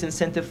that creates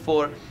incentive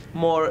for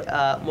more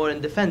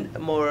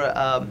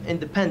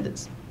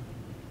independence.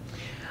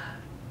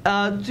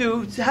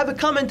 To have a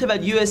comment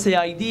about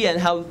USAID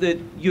and how the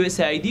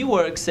USAID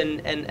works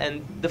and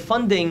the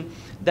funding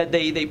that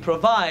they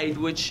provide,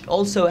 which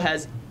also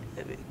has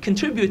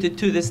contributed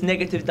to this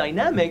negative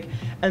dynamic,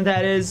 and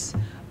that is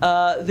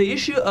the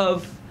issue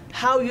of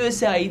how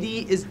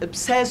USAID is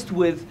obsessed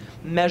with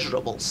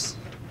measurables.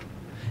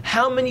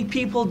 How many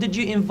people did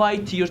you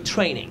invite to your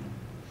training?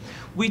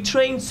 We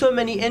trained so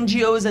many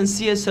NGOs and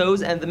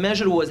CSOs, and the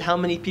measure was how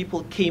many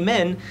people came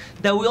in,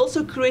 that we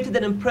also created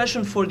an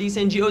impression for these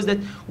NGOs that,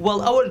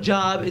 well, our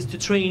job is to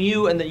train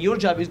you, and then your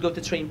job is go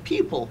to train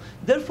people.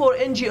 Therefore,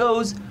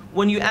 NGOs,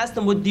 when you ask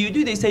them, what do you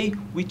do? They say,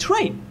 we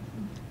train.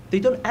 They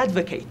don't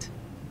advocate.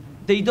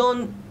 They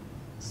don't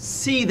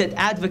see that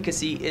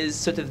advocacy is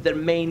sort of their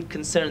main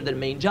concern, their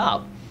main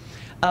job.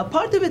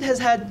 Part of it has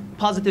had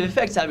positive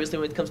effects, obviously,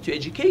 when it comes to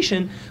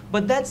education,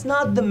 but that's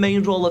not the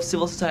main role of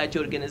civil society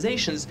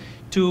organizations,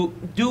 to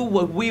do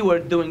what we were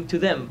doing to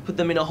them, put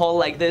them in a hall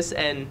like this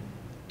and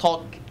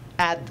talk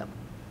at them.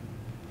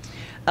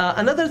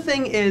 Another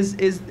thing is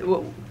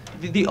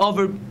the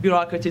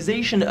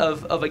over-bureaucratization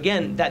of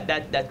again,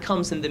 that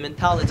comes in the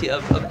mentality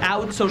of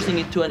outsourcing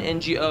it to an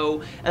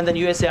NGO, and then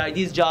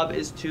USAID's job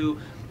is to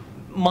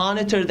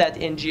monitor that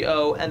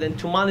NGO, and then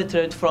to monitor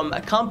it from a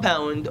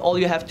compound, all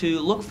you have to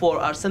look for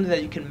are something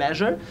that you can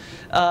measure.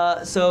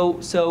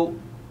 So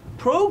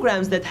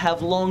programs that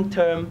have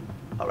long-term,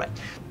 all right,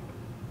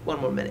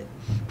 one more minute.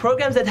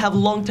 Programs that have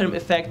long-term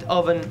effect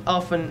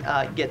often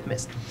get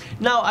missed.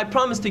 Now, I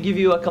promised to give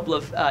you a couple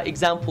of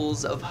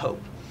examples of hope.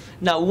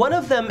 Now, one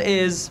of them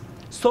is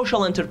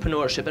social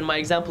entrepreneurship, and my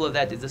example of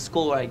that is the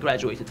school where I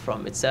graduated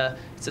from. It's a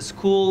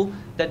school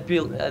that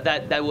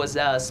was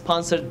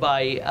sponsored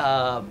by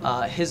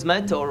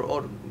Hizmet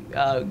or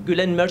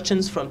Gülen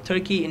merchants from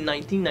Turkey in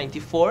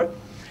 1994.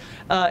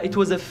 It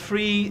was a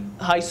free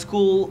high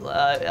school,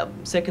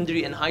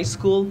 secondary and high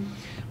school,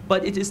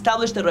 but it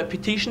established a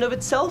reputation of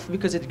itself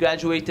because it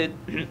graduated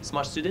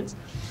smart students.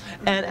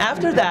 And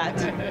after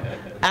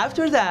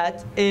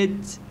that,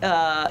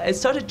 it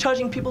started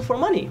charging people for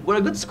money. We're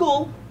a good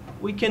school.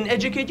 We can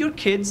educate your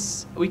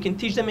kids. We can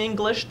teach them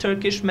English,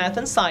 Turkish, math,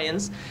 and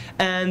science.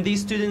 And these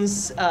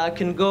students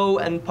can go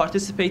and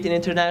participate in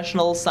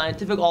international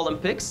scientific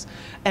Olympics.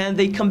 And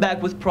they come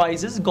back with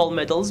prizes, gold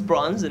medals,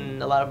 bronze,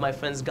 and a lot of my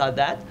friends got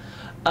that.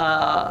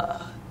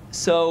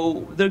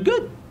 So they're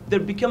good. They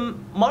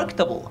become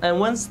marketable. And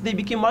once they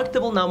became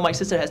marketable, now my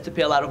sister has to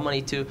pay a lot of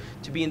money to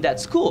be in that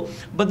school.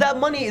 But that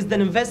money is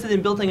then invested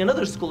in building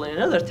another school in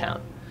another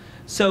town.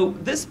 So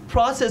this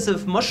process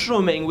of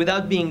mushrooming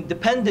without being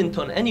dependent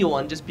on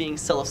anyone, just being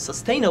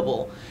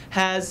self-sustainable,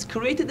 has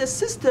created a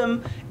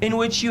system in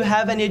which you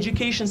have an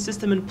education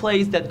system in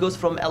place that goes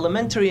from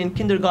elementary and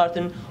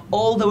kindergarten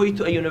all the way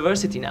to a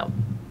university now.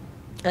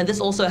 And this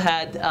also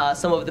had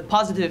some of the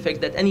positive effects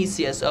that any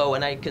CSO,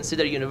 and I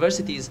consider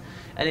universities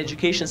and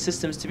education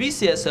systems to be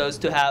CSOs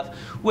to have,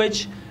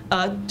 which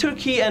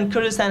Turkey and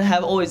Kurdistan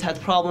have always had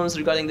problems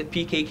regarding the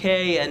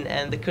PKK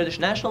and the Kurdish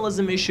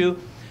nationalism issue.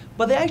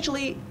 But they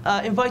actually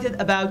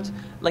invited about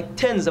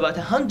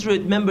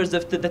 100 members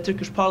of the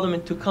Turkish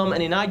parliament to come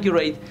and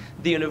inaugurate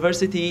the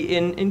university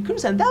in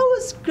Kurdistan. That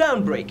was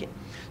groundbreaking.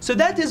 So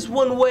that is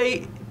one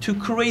way to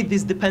create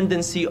this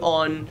dependency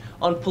on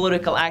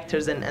political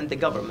actors and the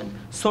government,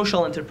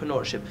 social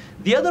entrepreneurship.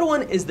 The other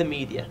one is the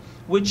media,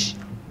 which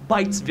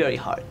bites very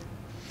hard.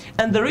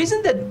 And the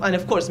reason that, and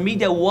of course,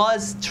 media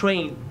was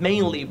trained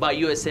mainly by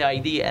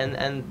USAID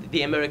and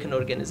the American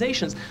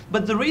organizations,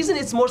 but the reason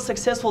it's more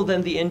successful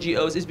than the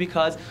NGOs is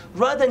because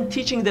rather than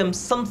teaching them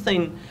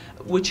something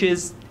which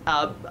is,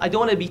 I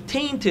don't want to be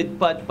tainted,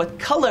 but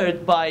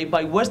colored by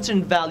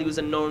Western values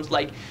and norms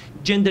like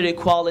gender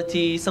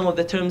equality, some of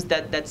the terms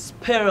that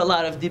spare a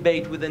lot of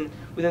debate within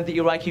the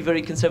Iraqi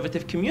very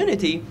conservative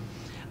community,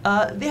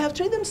 they have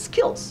trained them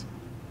skills.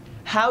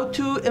 How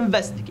to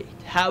investigate,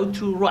 how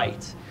to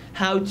write,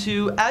 how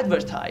to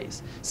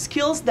advertise,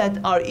 skills that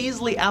are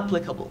easily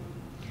applicable.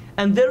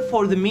 And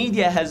therefore, the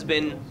media has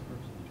been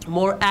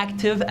more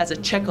active as a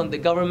check on the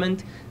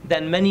government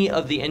than many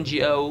of the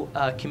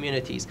NGO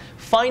communities.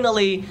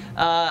 Finally,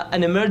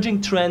 an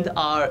emerging trend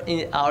are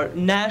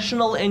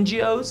national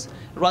NGOs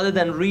rather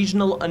than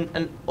regional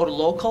or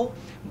local,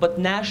 but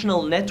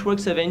national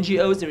networks of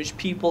NGOs in which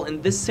people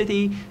in this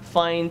city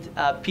find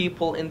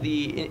people in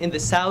the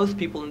south,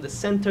 people in the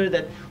center,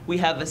 that we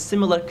have a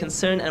similar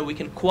concern and we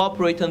can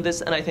cooperate on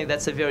this, and I think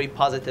that's a very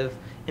positive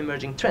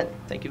emerging trend.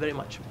 Thank you very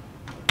much.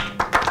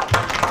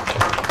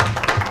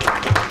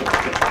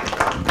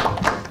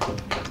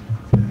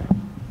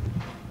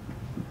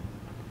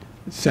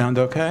 Sound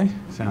okay?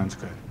 Sounds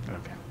good.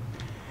 Okay.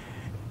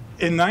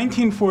 In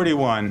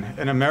 1941,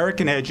 an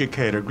American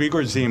educator,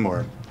 Grigor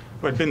Zimor,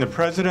 who had been the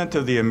president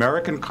of the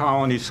American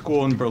Colony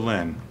School in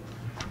Berlin,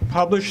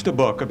 published a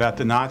book about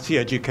the Nazi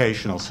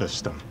educational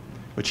system,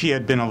 which he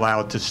had been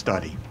allowed to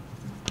study.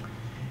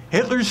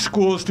 Hitler's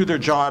schools do their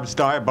jobs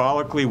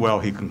diabolically well,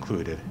 he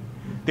concluded.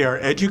 They are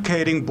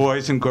educating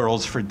boys and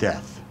girls for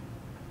death.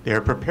 They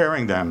are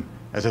preparing them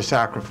as a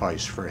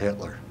sacrifice for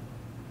Hitler.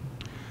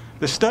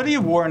 The study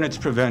of war and its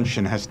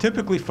prevention has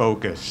typically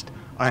focused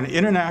on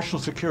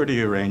international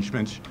security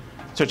arrangements,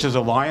 such as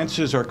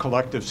alliances or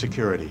collective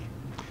security.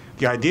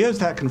 The idea is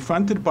that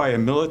confronted by a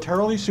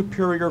militarily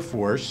superior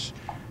force,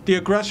 the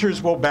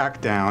aggressors will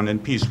back down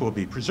and peace will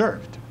be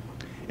preserved.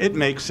 It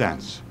makes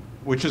sense,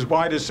 which is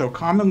why it is so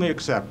commonly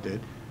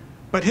accepted,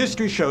 but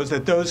history shows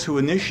that those who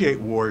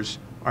initiate wars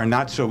are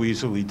not so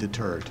easily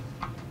deterred.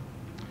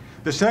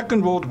 The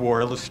Second World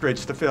War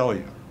illustrates the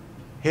failure.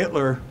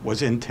 Hitler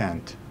was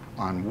intent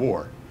on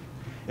war.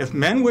 If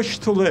men wish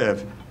to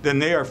live, then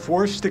they are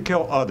forced to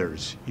kill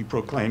others, he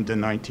proclaimed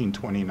in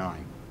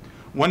 1929.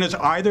 One is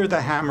either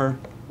the hammer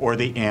or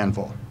the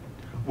anvil.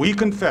 We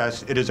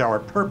confess it is our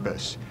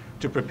purpose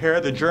to prepare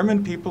the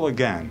German people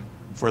again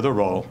for the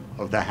role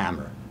of the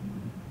hammer.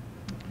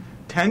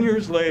 10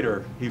 years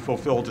later, he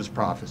fulfilled his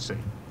prophecy.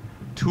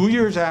 2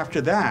 years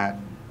after that,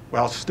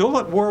 while still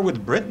at war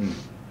with Britain,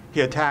 he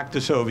attacked the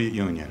Soviet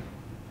Union.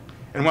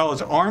 And while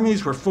his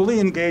armies were fully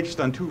engaged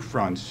on two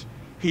fronts,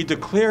 he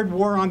declared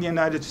war on the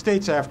United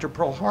States after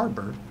Pearl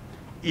Harbor,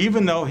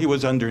 even though he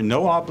was under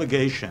no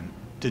obligation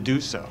to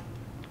do so.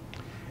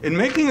 In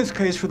making his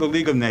case for the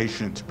League of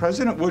Nations,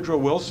 President Woodrow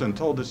Wilson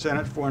told the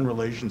Senate Foreign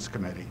Relations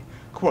Committee,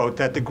 quote,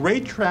 that the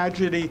great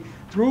tragedy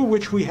through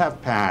which we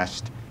have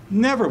passed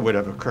never would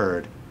have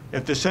occurred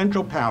if the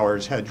Central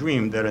Powers had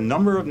dreamed that a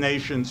number of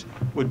nations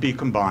would be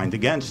combined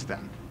against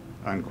them,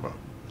 unquote.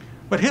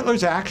 But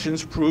Hitler's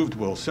actions proved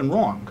Wilson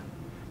wrong,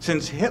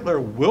 since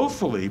Hitler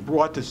willfully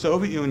brought the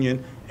Soviet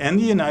Union and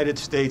the United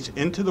States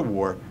into the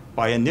war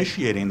by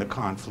initiating the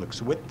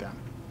conflicts with them.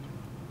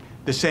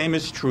 The same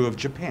is true of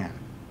Japan.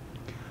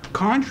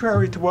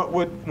 Contrary to what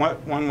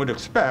one would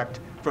expect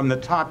from the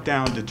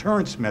top-down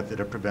deterrence method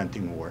of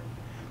preventing war,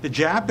 the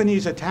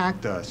Japanese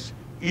attacked us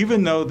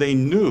even though they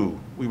knew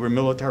we were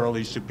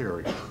militarily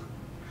superior.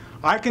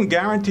 I can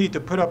guarantee to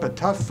put up a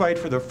tough fight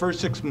for the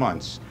first 6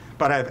 months,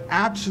 but I have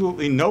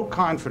absolutely no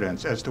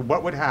confidence as to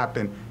what would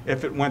happen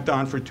if it went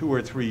on for 2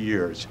 or 3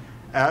 years.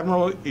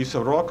 Admiral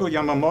Isoroku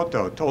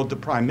Yamamoto told the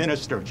Prime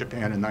Minister of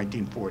Japan in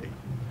 1940,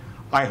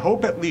 "I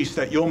hope at least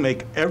that you'll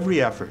make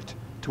every effort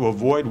to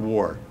avoid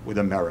war with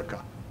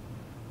America."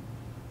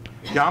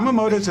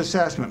 Yamamoto's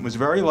assessment was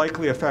very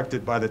likely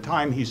affected by the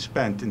time he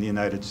spent in the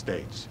United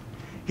States.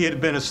 He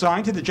had been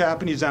assigned to the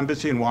Japanese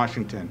embassy in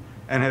Washington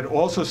and had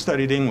also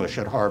studied English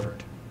at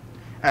Harvard.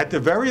 At the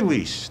very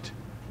least,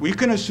 we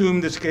can assume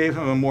this gave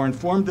him a more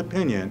informed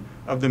opinion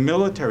of the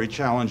military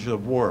challenges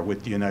of war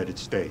with the United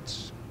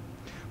States.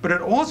 But it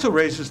also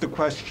raises the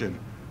question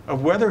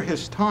of whether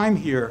his time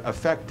here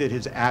affected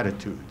his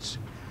attitudes.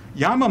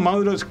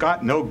 Yamamoto's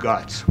got no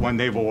guts, one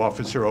naval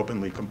officer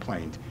openly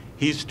complained.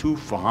 He's too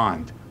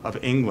fond of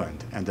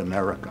England and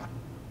America.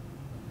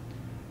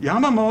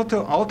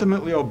 Yamamoto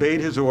ultimately obeyed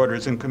his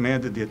orders and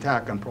commanded the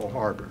attack on Pearl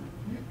Harbor.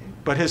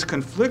 But his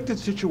conflicted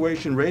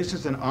situation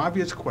raises an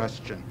obvious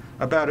question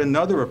about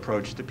another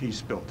approach to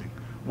peace building,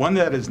 one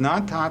that is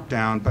not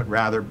top-down but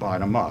rather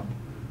bottom-up,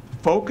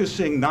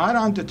 focusing not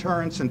on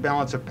deterrence and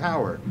balance of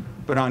power,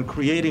 but on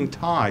creating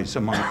ties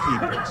among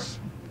peoples.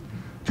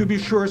 To be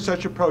sure,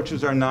 such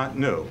approaches are not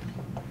new.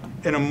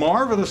 In a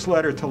marvelous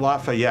letter to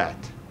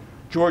Lafayette,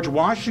 George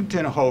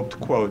Washington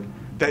hoped, quote,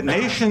 that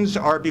nations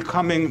are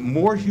becoming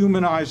more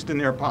humanized in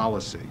their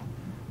policy,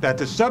 that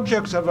the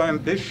subjects of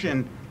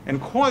ambition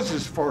and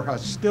causes for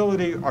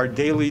hostility are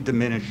daily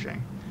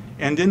diminishing,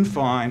 and in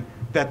fine,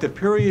 that the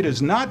period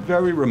is not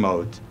very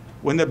remote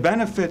when the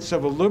benefits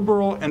of a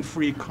liberal and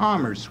free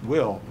commerce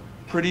will,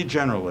 pretty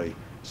generally,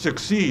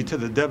 succeed to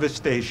the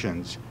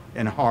devastations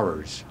and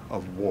horrors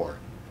of war.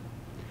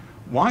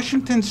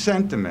 Washington's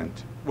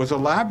sentiment was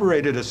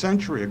elaborated a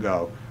century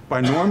ago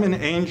by Norman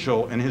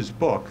Angell in his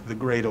book, The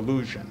Great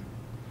Illusion.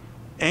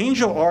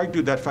 Angell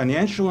argued that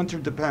financial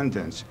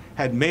interdependence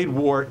had made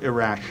war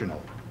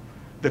irrational.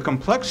 The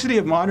complexity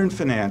of modern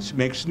finance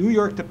makes New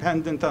York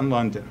dependent on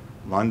London,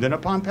 London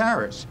upon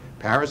Paris,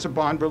 Paris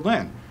upon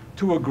Berlin,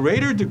 to a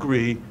greater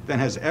degree than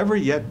has ever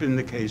yet been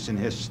the case in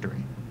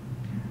history.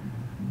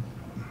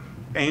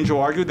 Angell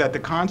argued that the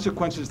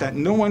consequence is that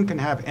no one can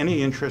have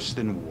any interest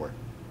in war.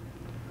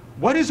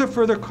 What is a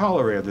further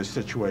corollary of this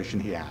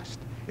situation, he asked.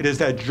 It is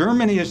that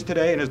Germany is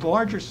today, in a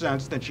larger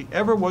sense than she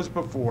ever was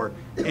before,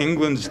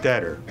 England's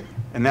debtor,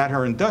 and that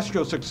her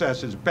industrial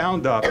success is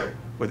bound up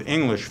with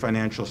English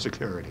financial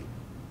security.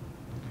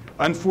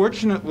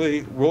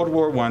 Unfortunately, World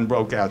War I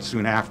broke out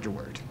soon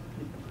afterward.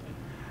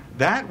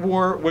 That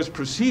war was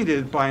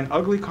preceded by an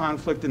ugly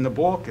conflict in the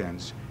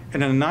Balkans,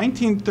 and in a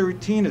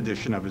 1913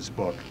 edition of his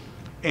book,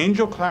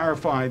 Angell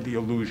clarified the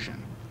illusion.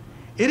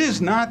 It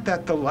is not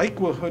the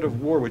likelihood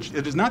of war which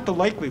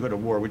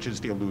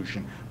is the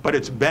illusion, but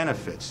its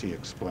benefits, he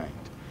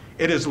explained.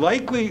 It is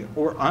likely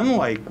or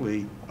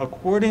unlikely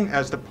according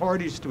as the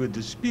parties to a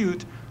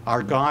dispute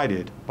are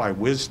guided by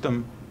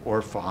wisdom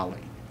or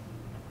folly.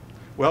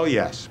 Well,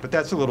 yes, but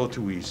that's a little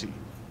too easy.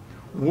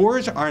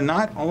 Wars are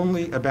not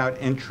only about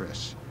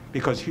interests,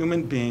 because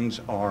human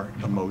beings are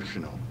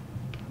emotional.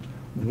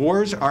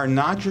 Wars are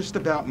not just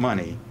about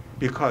money,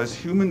 because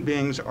human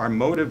beings are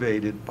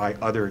motivated by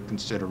other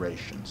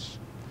considerations.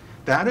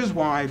 That is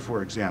why,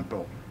 for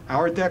example,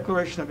 our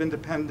Declaration of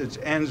Independence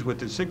ends with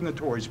the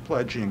signatories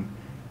pledging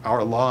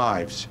our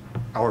lives,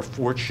 our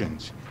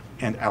fortunes,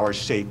 and our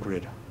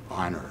sacred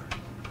honor.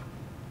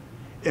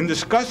 In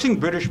discussing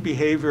British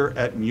behavior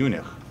at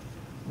Munich,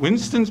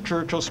 Winston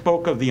Churchill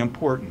spoke of the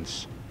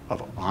importance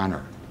of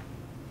honor.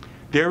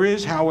 There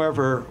is,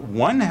 however,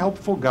 one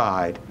helpful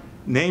guide,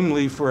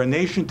 namely for a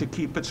nation to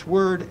keep its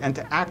word and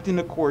to act in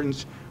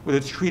accordance with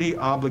its treaty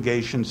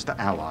obligations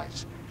to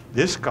allies.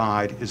 This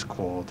guide is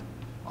called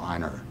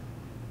honor.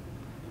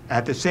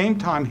 At the same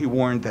time, he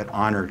warned that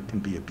honor can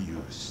be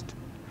abused.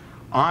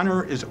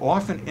 Honor is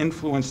often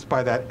influenced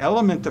by that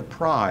element of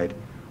pride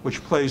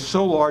which plays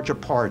so large a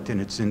part in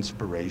its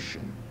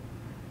inspiration.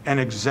 An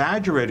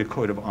exaggerated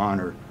code of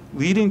honor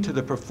leading to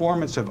the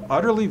performance of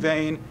utterly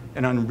vain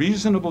and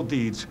unreasonable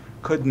deeds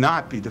could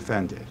not be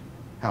defended,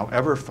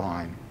 however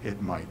fine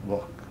it might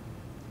look.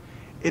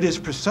 It is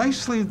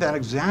precisely that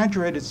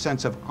exaggerated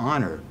sense of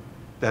honor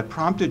that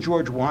prompted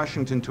George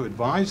Washington to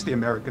advise the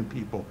American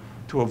people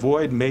to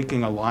avoid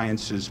making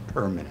alliances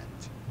permanent.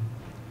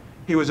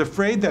 He was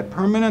afraid that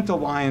permanent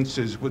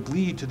alliances would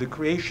lead to the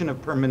creation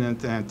of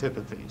permanent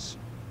antipathies,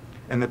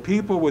 and the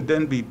people would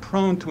then be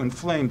prone to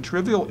inflame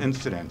trivial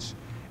incidents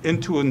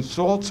into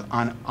insults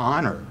on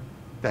honor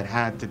that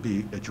had to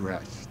be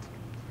addressed.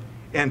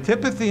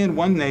 Antipathy in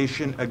one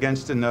nation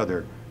against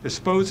another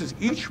disposes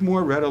each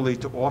more readily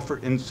to offer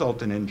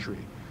insult and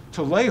injury,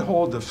 to lay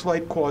hold of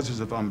slight causes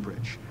of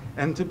umbrage,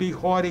 and to be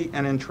haughty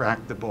and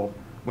intractable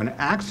when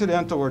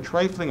accidental or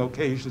trifling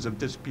occasions of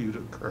dispute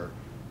occur,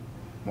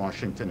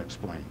 Washington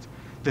explains.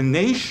 The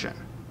nation,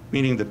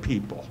 meaning the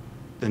people,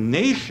 the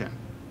nation,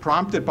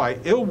 prompted by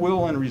ill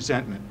will and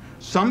resentment,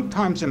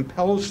 sometimes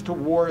impels to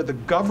war the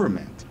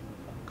government,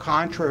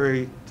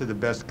 contrary to the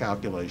best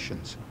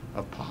calculations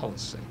of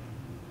policy.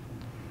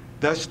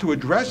 Thus, to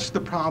address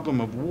the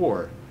problem of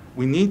war,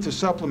 we need to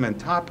supplement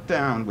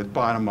top-down with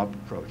bottom-up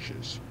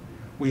approaches.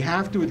 We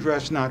have to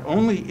address not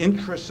only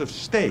interests of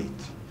state,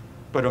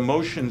 but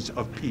emotions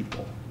of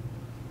people.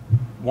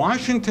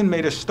 Washington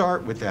made a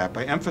start with that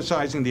by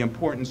emphasizing the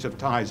importance of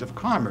ties of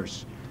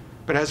commerce,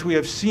 but as we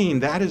have seen,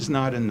 that is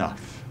not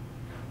enough.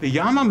 The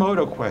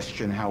Yamamoto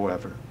question,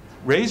 however,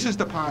 raises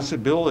the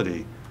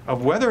possibility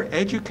of whether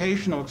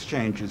educational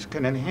exchanges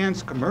can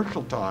enhance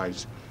commercial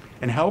ties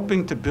in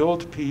helping to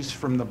build peace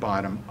from the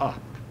bottom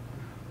up.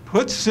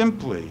 Put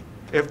simply,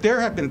 if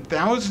there have been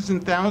thousands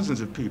and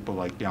thousands of people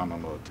like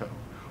Yamamoto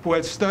who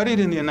had studied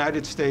in the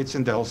United States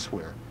and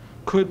elsewhere,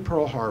 could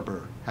Pearl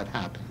Harbor have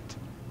happened?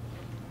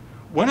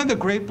 One of the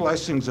great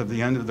blessings of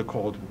the end of the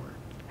Cold War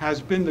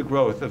has been the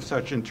growth of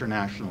such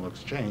international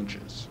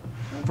exchanges.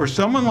 For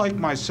someone like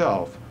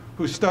myself,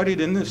 who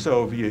studied in the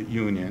Soviet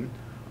Union,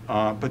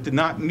 but did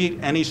not meet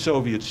any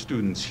Soviet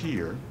students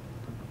here,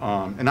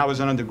 and I was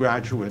an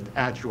undergraduate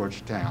at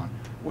Georgetown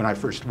when I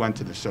first went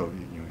to the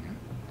Soviet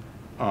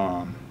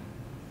Union,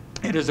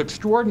 it is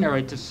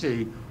extraordinary to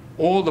see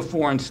all the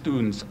foreign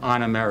students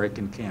on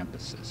American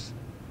campuses.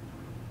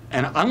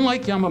 And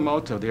unlike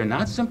Yamamoto, they're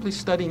not simply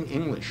studying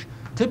English.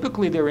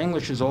 Typically, their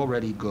English is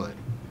already good.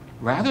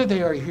 Rather,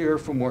 they are here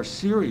for more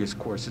serious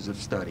courses of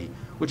study,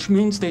 which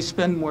means they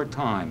spend more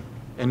time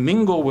and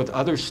mingle with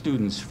other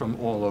students from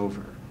all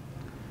over.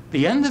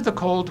 The end of the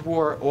Cold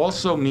War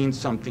also means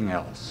something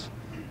else.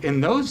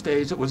 In those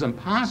days, it was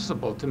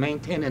impossible to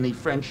maintain any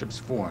friendships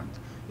formed.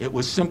 It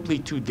was simply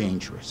too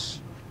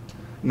dangerous.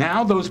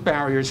 Now those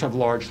barriers have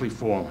largely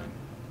fallen.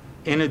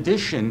 In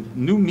addition,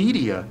 new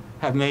media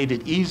have made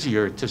it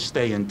easier to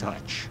stay in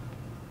touch.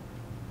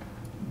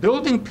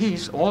 Building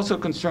peace also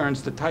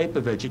concerns the type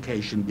of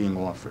education being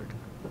offered.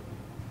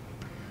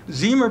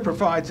 Nimer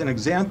provides an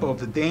example of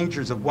the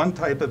dangers of one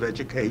type of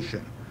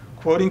education,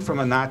 quoting from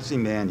a Nazi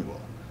manual.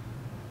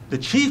 The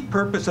chief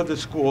purpose of the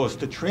school is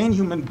to train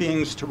human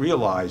beings to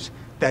realize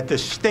that the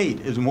state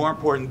is more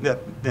important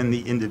than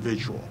the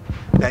individual,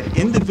 that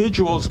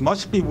individuals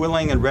must be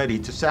willing and ready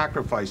to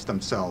sacrifice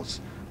themselves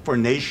for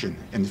nation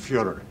and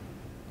Führer.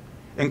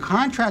 In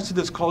contrast to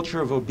this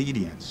culture of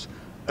obedience,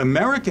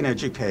 American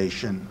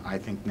education, I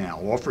think now,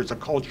 offers a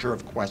culture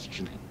of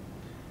questioning.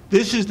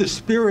 This is the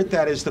spirit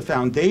that is the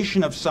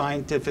foundation of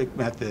scientific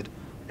method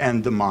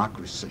and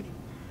democracy.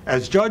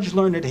 As Judge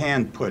Learned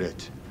Hand put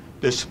it,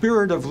 the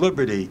spirit of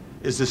liberty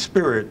is the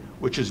spirit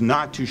which is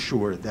not too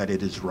sure that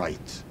it is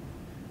right.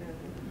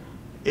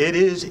 It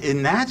is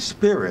in that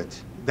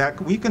spirit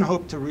that we can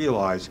hope to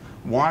realize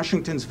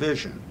Washington's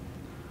vision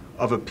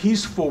of a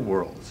peaceful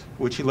world,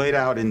 which he laid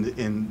out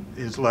in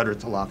his letter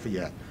to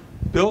Lafayette,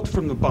 built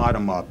from the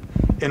bottom up,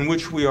 in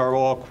which we are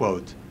all,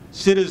 quote,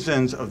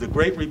 citizens of the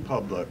great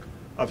republic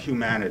of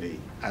humanity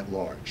at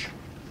large.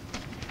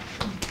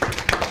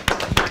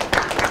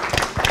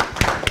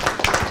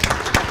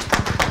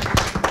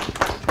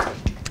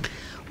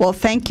 Well,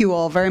 thank you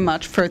all very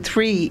much for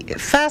three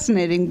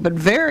fascinating but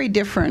very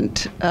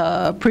different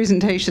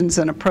presentations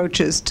and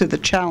approaches to the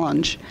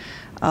challenge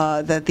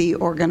that the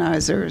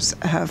organizers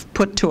have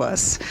put to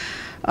us.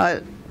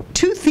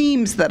 Two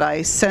themes that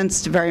I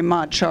sensed very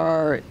much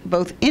are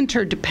both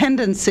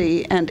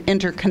interdependency and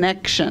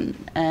interconnection,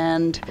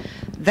 and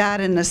that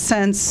in a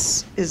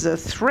sense is a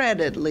thread,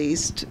 at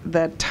least,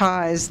 that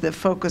ties the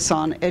focus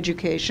on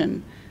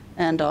education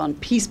and on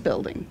peace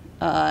building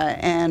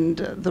and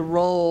the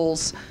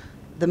roles,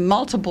 the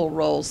multiple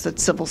roles that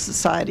civil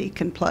society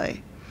can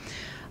play.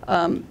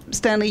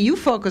 Stanley, you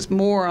focus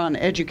more on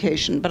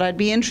education, but I'd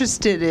be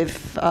interested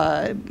if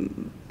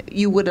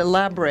you would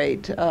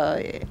elaborate,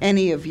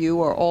 any of you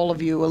or all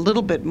of you, a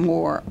little bit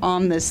more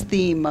on this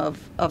theme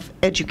of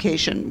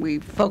education. We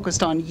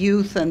focused on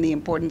youth and the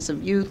importance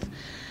of youth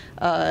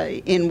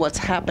in what's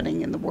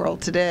happening in the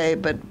world today,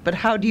 but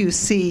how do you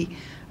see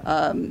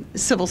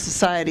civil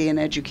society and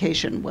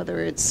education, whether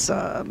it's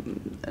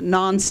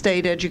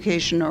non-state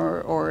education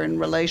or in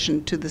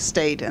relation to the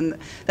state. And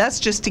that's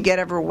just to get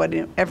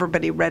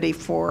everybody ready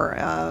for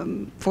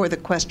the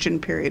question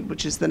period,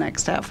 which is the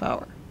next half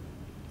hour.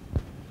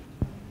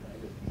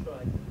 Sure,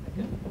 I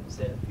can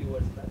say a few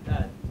words about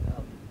that.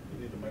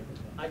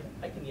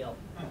 I can yell.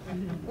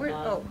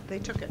 Oh, they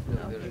took it.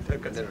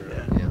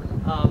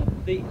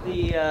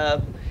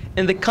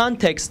 In the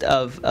context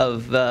of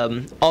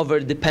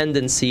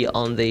over-dependency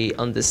on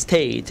the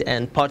state,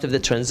 and part of the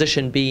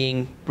transition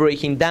being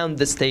breaking down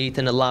the state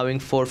and allowing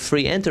for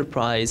free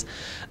enterprise,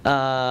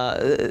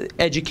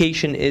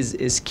 education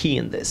is key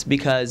in this.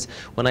 Because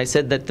when I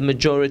said that the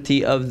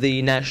majority of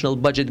the national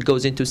budget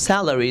goes into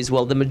salaries,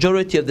 well, the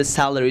majority of the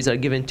salaries are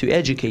given to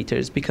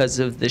educators because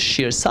of the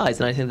sheer size,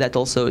 and I think that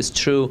also is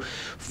true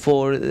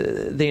for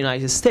the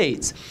United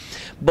States.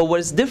 But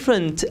what's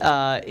different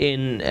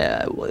in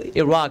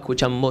Iraq,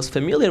 which I'm most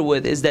familiar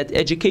with, is that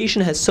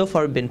education has so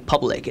far been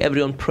public.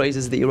 Everyone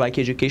praises the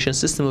Iraqi education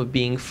system of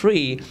being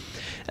free.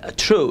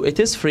 True, it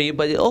is free,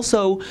 but it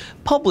also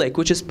public,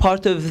 which is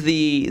part of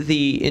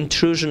the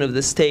intrusion of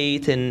the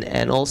state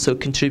and also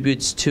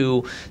contributes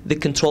to the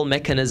control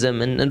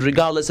mechanism. And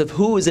regardless of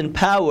who is in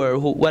power,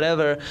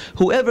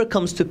 whoever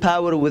comes to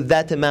power with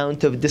that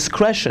amount of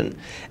discretion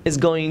is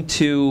going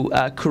to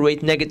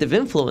create negative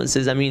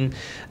influences. I mean,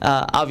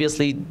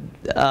 obviously,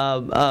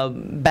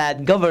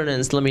 bad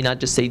governance, let me not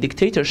just say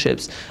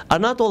dictatorships, are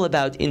not all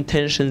about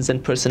intentions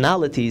and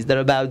personalities. They're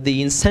about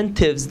the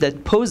incentives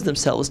that pose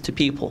themselves to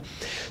people.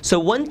 So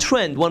one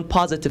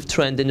positive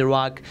trend in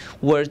Iraq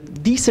where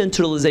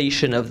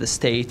decentralization of the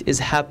state is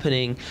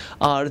happening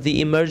are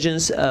the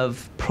emergence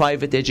of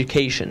private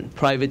education,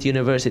 private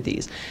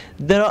universities.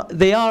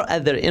 They are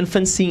at their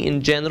infancy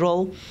in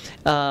general.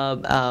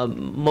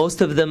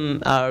 Most of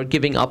them are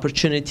giving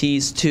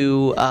opportunities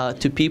to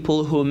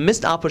people who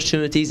missed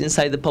opportunities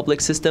inside the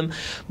public system,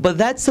 but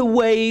that's a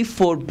way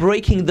for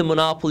breaking the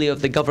monopoly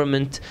of the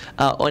government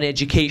on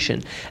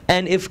education.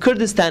 And if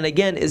Kurdistan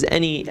again is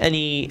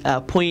any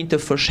point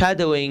of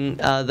foreshadowing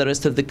the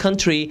rest of the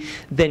country,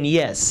 then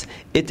yes,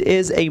 it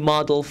is a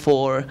model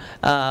for,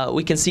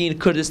 we can see in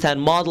Kurdistan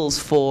models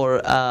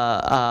for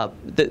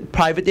the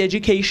private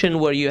education,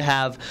 where you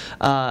have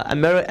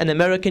an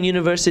American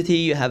university,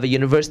 you have a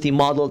university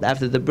modeled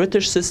after the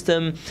British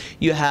system,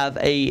 you have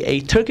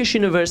a Turkish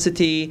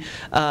university,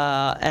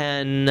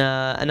 and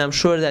I'm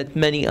sure that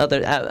many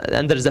other,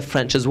 and there's a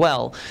French as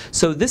well.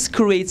 So this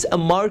creates a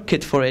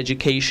market for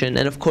education,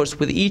 and of course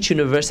with each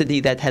university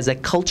that has a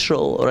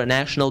cultural or a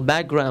national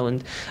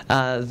background,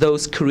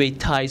 those create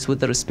ties with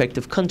the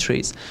respective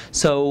countries.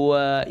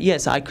 So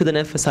yes, I couldn't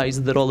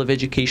emphasize the role of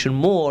education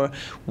more,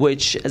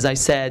 which, as I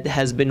said,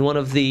 has been one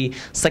of the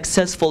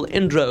successful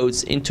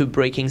inroads into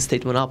breaking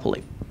state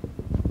monopoly.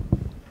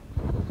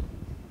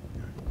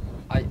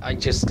 I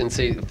just can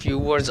say a few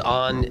words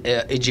on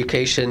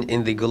education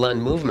in the Gulen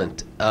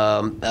movement.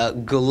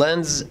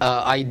 Gulen's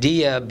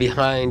idea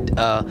behind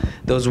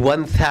those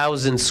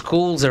 1,000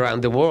 schools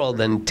around the world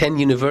and 10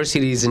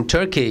 universities in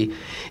Turkey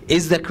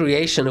is the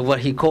creation of what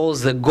he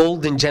calls the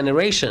golden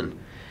generation.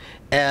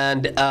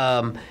 And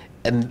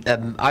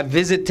I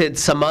visited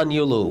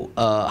Samanyolu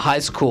High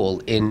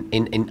School in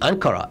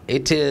Ankara.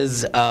 It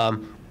is,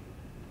 and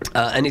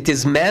it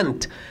is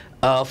meant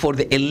for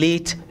the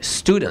elite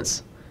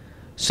students.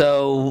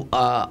 So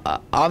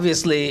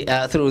obviously,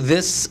 through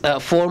this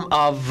form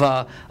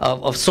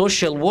of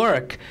social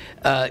work,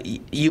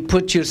 you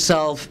put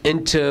yourself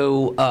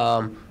into.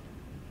 I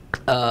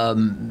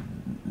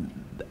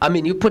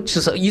mean,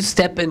 you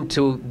step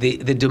into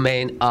the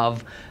domain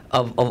of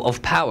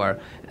power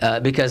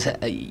because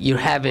you're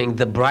having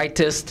the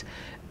brightest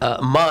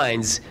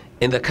minds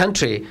in the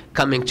country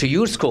coming to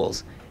your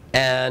schools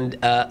and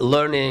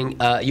learning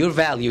your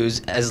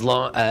values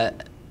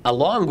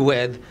along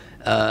with.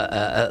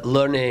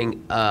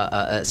 Learning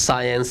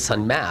science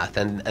and math,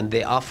 and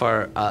they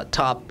offer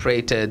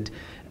top-rated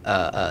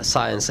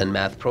science and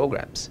math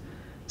programs.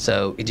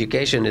 So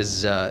education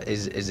is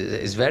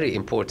very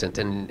important,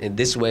 and in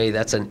this way,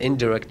 that's an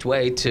indirect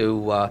way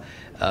to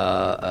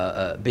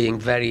being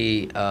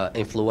very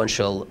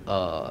influential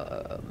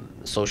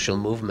social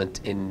movement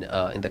in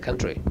the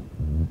country. Do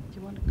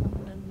you want to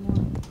comment more?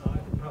 I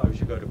probably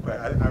should go to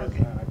questions.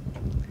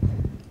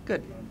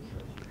 Good.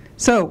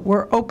 So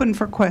we're open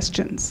for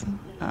questions.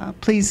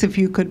 Please, if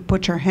you could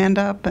put your hand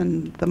up,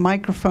 and the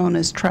microphone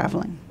is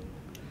traveling.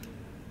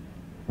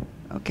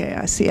 Okay,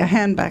 I see a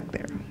hand back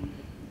there.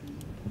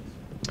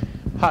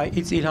 Hi,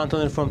 it's İlhan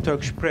Taner from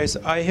Turkish Press.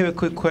 I have a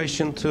quick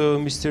question to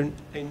Mr.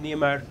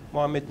 Nimer,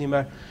 Mohamed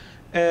Nimer.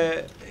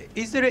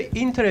 Is there an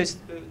interest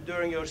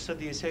during your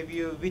studies? Have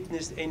you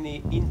witnessed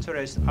any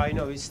interest? I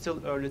know it's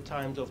still early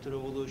times of the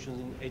revolutions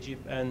in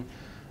Egypt and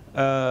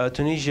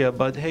Tunisia,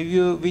 but have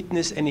you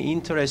witnessed any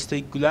interest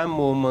in Gulen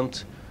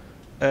movement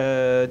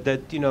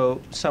that, you know,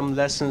 some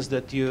lessons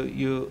that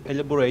you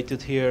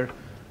elaborated here,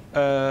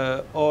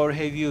 or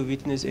have you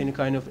witnessed any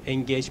kind of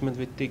engagement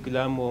with the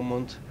Gulen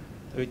movement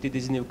with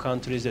these new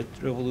countries that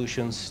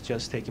revolutions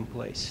just taking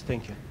place?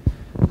 Thank you.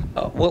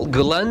 Well,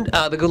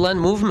 the Gulen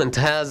movement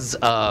has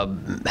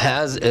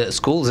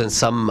schools in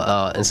some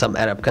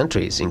Arab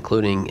countries,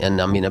 including,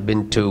 and I mean, I've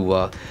been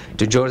to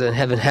Jordan.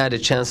 Haven't had a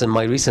chance in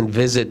my recent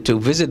visit to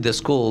visit the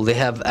school. They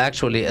have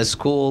actually a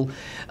school.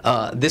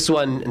 This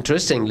one,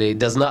 interestingly,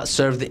 does not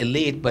serve the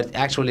elite, but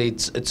actually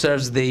it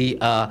serves the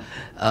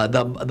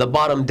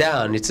bottom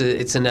down.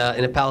 It's in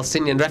a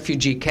Palestinian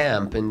refugee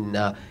camp in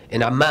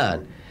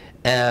Amman,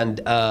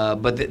 and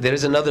but there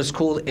is another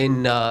school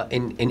in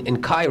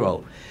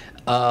Cairo.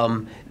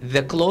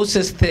 The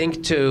closest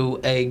thing to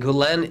a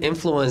Gulen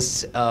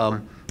influence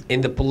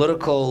in the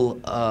political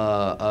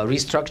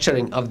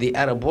restructuring of the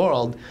Arab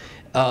world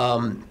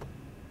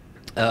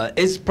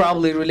is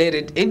probably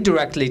related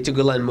indirectly to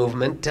Gulen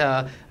movement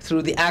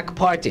through the AK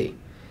party.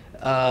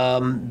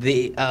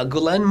 The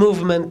Gulen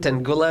movement,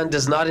 and Gulen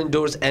does not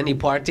endorse any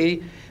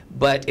party,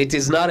 but it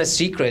is not a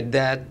secret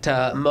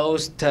that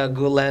most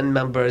Gulen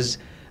members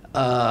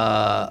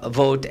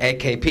vote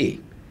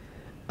AKP.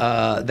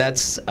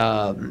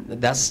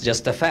 That's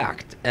just a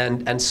fact,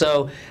 and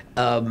so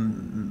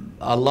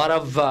a lot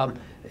of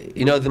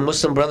the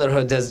Muslim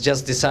Brotherhood has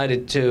just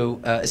decided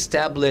to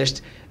establish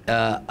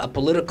a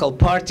political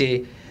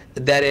party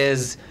that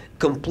is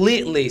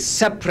completely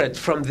separate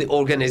from the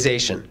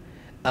organization,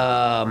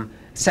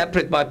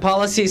 separate by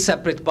policy,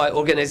 separate by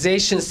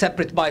organization,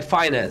 separate by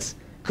finance,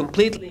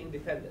 completely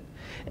independent.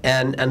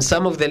 And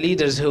some of the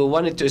leaders who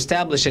wanted to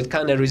establish it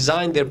kind of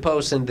resigned their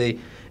posts in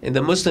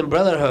the Muslim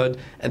Brotherhood,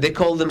 and they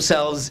call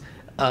themselves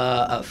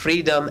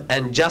Freedom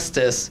and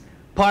Justice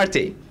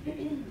Party.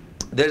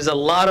 There's a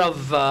lot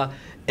of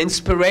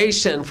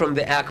inspiration from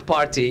the AK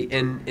party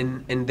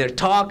in their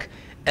talk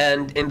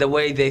and in the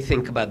way they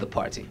think about the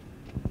party.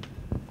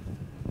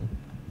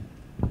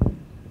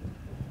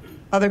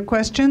 Other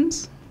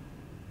questions?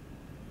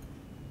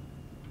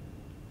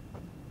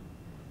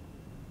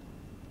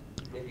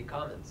 Maybe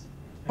comments.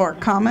 Or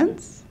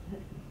comments?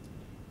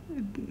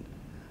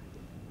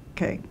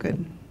 Okay,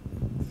 good.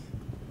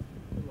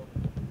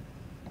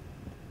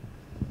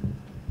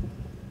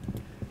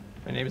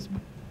 My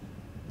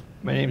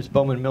name is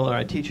Bowman Miller.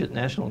 I teach at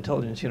National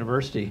Intelligence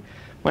University.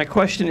 My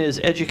question is,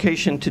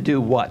 education to do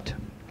what?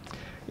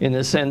 In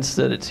the sense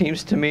that it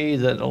seems to me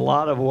that a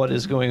lot of what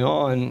is going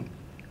on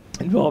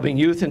involving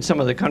youth in some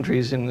of the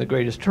countries in the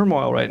greatest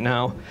turmoil right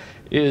now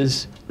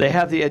is they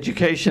have the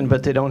education,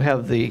 but they don't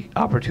have the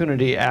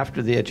opportunity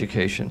after the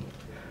education.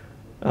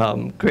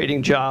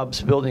 Creating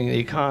jobs, building the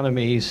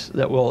economies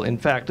that will, in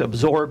fact,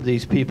 absorb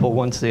these people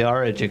once they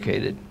are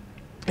educated.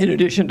 In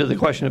addition to the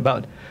question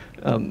about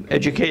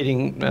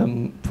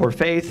educating for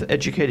faith,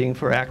 educating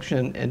for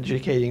action,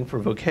 educating for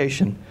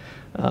vocation.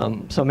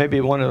 So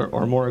maybe one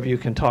or more of you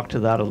can talk to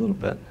that a little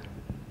bit.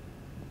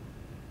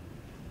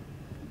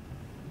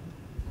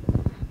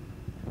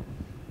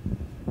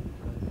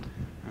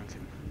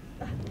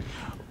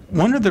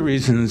 One of the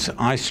reasons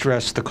I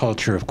stress the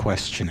culture of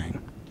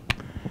questioning,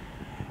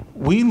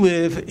 we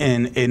live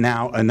in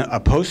a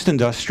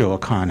post-industrial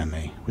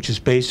economy, which is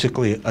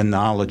basically a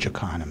knowledge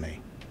economy,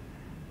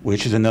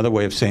 which is another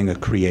way of saying a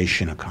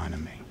creation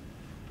economy.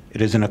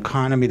 It is an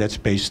economy that's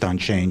based on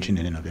change and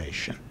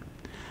innovation.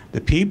 The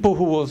people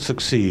who will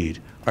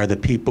succeed are the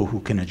people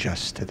who can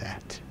adjust to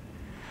that.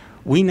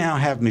 We now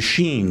have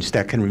machines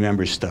that can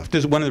remember stuff. This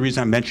is one of the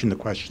reasons I mentioned the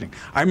questioning.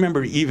 I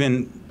remember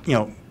even,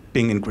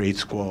 being in grade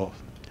school,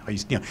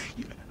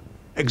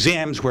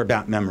 exams were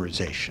about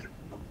memorization,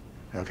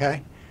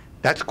 okay?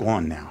 That's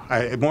gone now.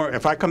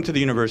 If I come to the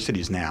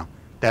universities now,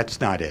 that's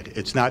not it.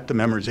 It's not the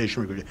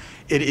memorization.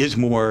 It is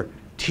more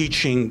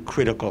teaching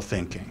critical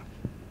thinking.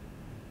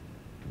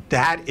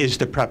 That is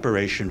the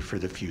preparation for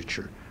the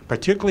future,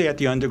 particularly at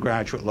the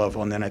undergraduate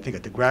level, and then I think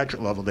at the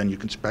graduate level, then you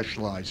can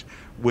specialize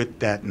with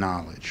that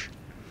knowledge.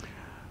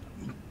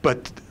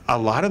 But a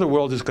lot of the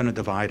world is going to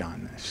divide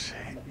on this.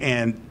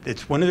 And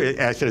it's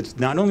I said, it's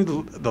not only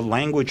the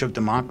language of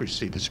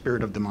democracy, the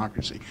spirit of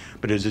democracy,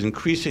 but it is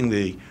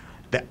increasingly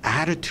the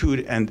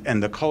attitude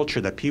and the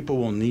culture that people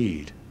will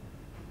need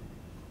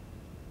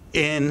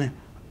in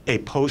a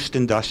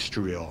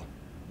post-industrial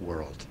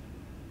world.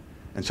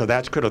 And so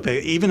that's critical.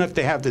 Even if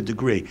they have the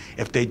degree,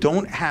 if they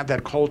don't have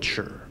that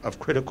culture of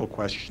critical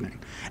questioning,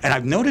 and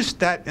I've noticed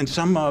that in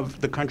some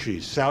of the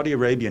countries, Saudi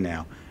Arabia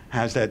now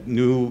has that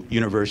new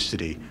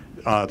university,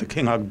 the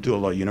King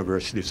Abdullah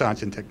University of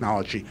Science and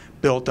Technology,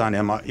 built on,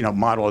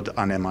 modeled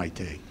on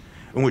MIT,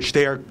 in which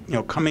they are,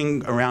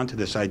 coming around to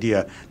this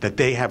idea that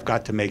they have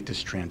got to make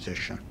this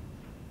transition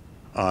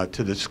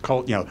to this,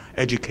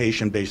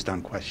 education based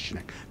on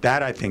questioning.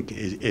 That, I think,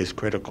 is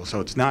critical. So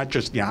it's not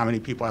just, how many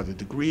people have the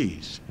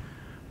degrees,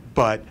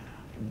 but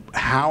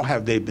how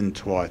have they been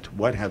taught?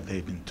 What have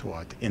they been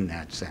taught in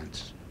that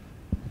sense?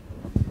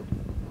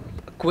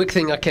 A quick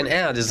thing I can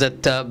add is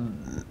that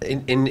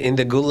in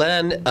the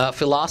Gulen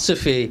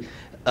philosophy,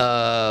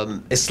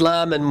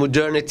 Islam and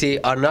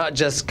modernity are not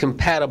just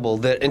compatible,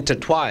 they're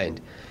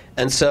intertwined.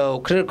 And so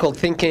critical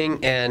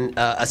thinking and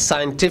a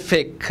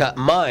scientific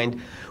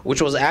mind,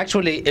 which was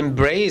actually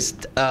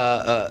embraced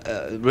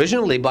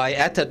originally by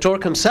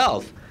Ataturk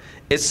himself,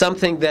 it's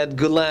something that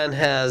Gulen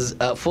has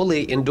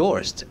fully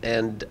endorsed,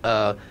 and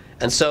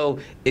so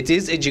it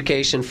is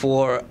education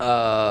for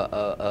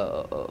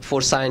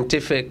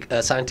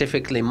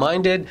scientifically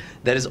minded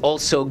that is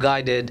also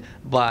guided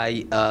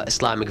by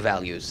Islamic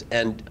values,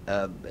 and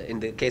in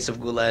the case of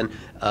Gulen,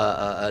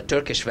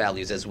 Turkish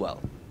values as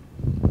well.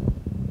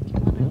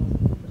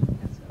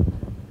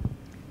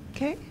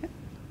 Okay,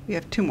 we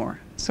have two more,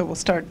 so we'll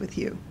start with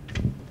you.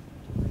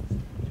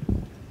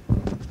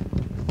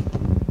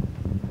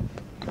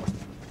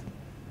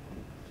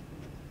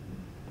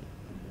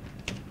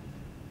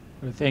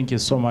 Well, thank you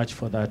so much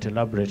for that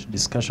elaborate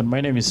discussion. My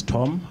name is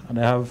Tom, and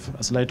I have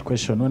a slight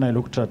question. When I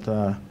looked at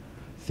the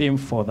theme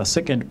for the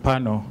second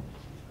panel,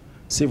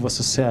 civil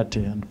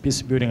society and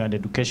peace building and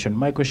education,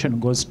 my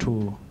question goes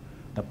to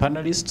the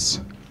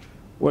panelists.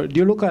 Well, do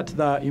you look at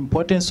the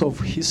importance of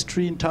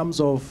history in terms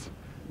of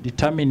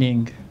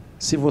determining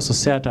civil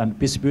society and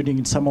peace building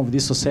in some of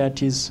these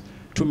societies?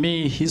 To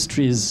me,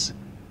 history is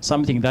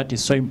something that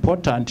is so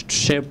important to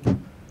shape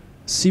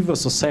civil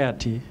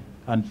society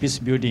and peace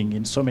building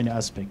in so many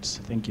aspects.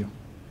 Thank you.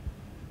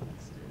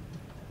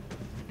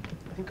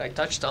 I think I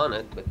touched on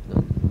it, but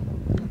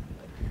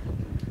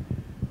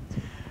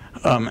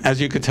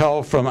as you could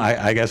tell from,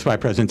 I guess, my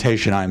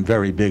presentation, I'm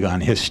very big on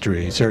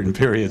history, certain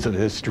periods of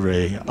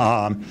history.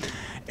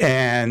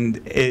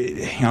 And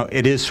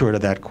it is sort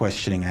of that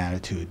questioning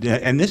attitude.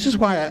 And this is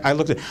why I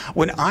looked at,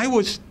 when I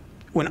was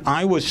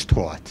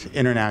taught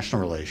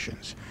international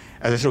relations,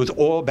 as I said, it was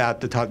all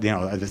about as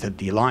I said,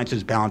 the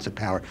alliances, balance of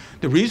power.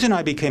 The reason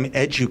I became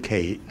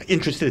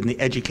interested in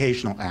the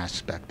educational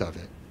aspect of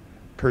it,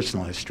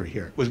 personal history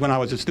here, was when I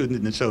was a student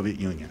in the Soviet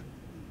Union.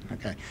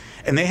 Okay,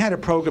 and they had a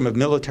program of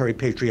military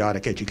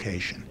patriotic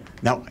education.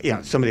 Now,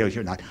 somebody else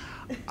here not.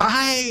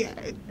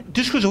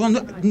 This was all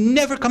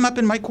never come up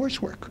in my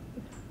coursework.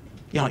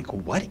 Like,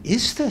 what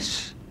is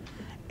this?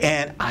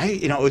 And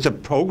it was a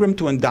program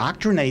to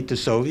indoctrinate the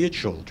Soviet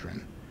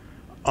children.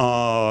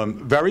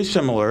 Very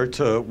similar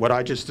to what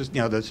I just,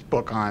 this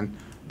book on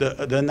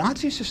the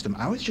Nazi system.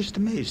 I was just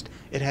amazed.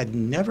 It had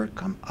never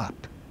come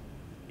up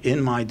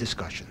in my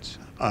discussions,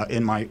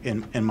 in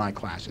my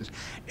classes.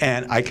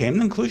 And I came to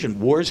the conclusion,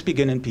 wars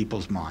begin in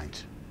people's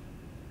minds.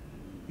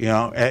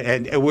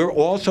 And we're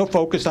also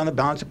focused on the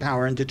balance of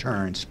power and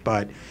deterrence.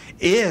 But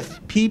if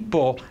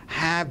people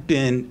have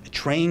been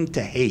trained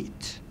to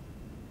hate,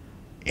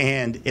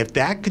 and if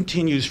that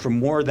continues for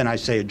more than, I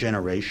say, a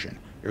generation,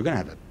 you're going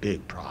to have a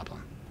big problem.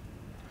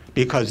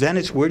 Because then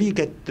it's, where do you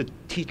get the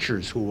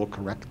teachers who will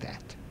correct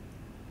that?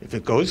 If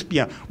it goes,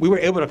 we were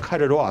able to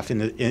cut it off in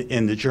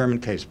the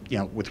German case,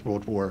 with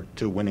World War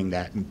II winning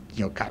that, and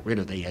got rid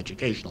of the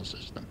educational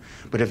system.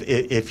 But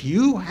if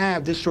you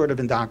have this sort of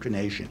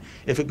indoctrination,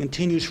 if it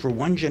continues for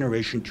one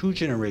generation, two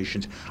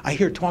generations, I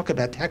hear talk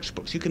about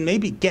textbooks. You can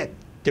maybe get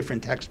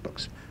different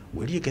textbooks.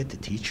 Where do you get the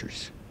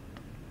teachers?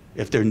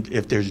 If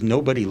there's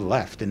nobody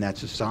left in that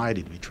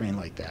society to be trained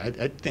like that,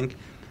 I think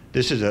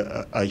this is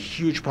a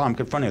huge problem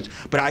confronting us.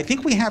 But I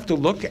think we have to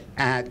look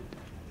at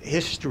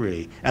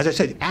history. As I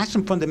said, ask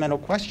some fundamental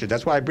questions.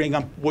 That's why I bring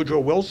up Woodrow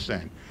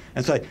Wilson. And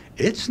it's like,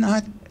 it's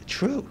not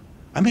true.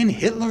 I mean,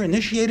 Hitler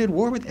initiated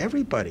war with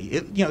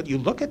everybody. You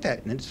look at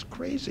that and it's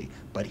crazy,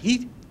 but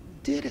he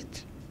did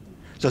it.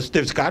 So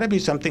there's got to be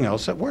something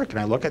else at work. And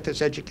I look at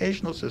this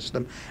educational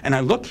system, and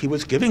he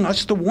was giving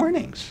us the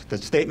warnings, the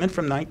statement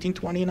from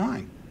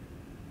 1929.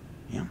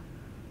 Yeah.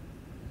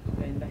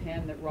 And the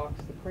hand that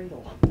rocks the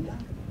cradle.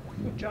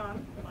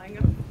 John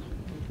Langen.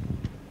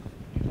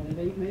 And an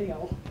 8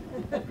 male.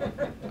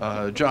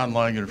 John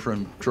Langen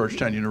from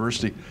Georgetown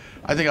University.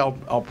 I think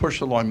I'll push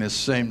along this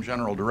same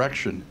general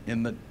direction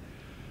in that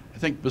I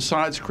think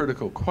besides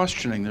critical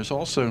questioning, there's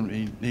also a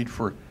need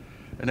for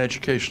an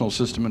educational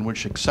system in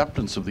which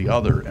acceptance of the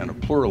other and a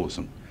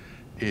pluralism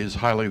is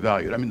highly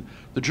valued. I mean,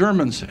 the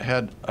Germans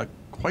had a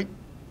quite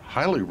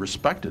highly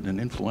respected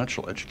and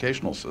influential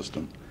educational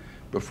system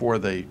before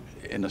they,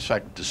 in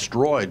effect,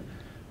 destroyed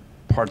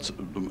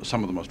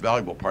some of the most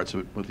valuable parts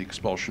of it with the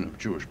expulsion of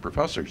Jewish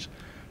professors.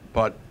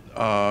 But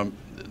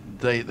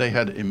they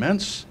had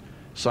immense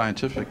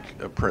scientific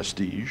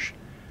prestige,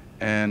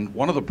 and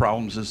one of the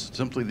problems is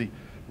simply the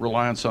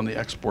reliance on the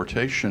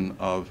exportation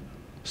of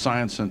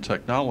science and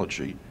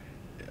technology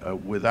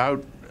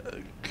without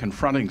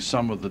confronting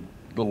some of the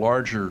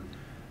larger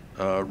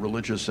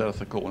religious,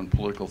 ethical, and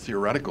political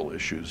theoretical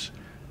issues.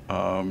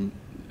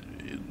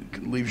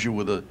 It leaves you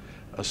with a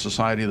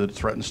society that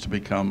threatens to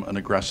become an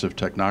aggressive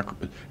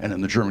technocracy, and in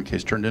the German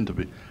case turned into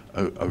be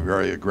a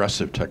very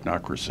aggressive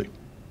technocracy.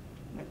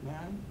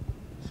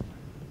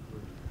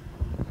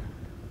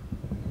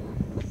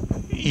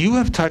 You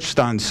have touched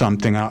on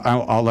something,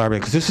 I'll elaborate,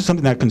 because this is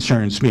something that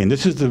concerns me, and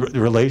this is the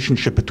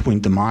relationship between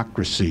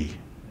democracy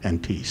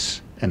and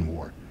peace and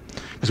war.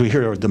 Because we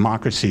hear of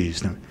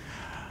democracies.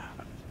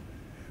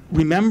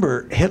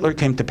 Remember, Hitler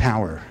came to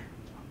power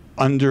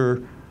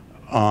under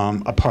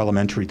a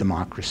parliamentary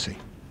democracy,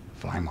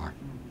 Weimar.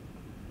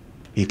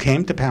 He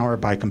came to power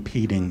by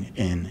competing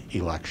in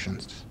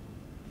elections.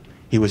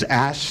 He was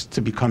asked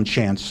to become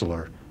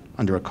chancellor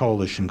under a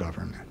coalition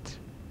government.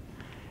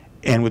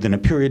 And within a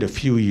period of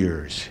few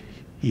years,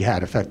 he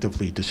had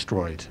effectively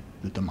destroyed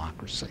the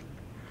democracy.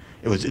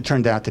 It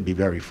turned out to be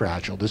very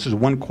fragile. This is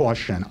one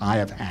caution I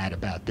have had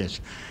about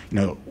this.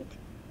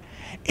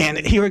 And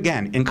here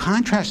again, in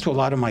contrast to a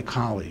lot of my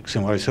colleagues,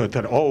 and what I sort of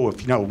thought, oh,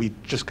 if we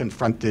just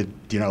confronted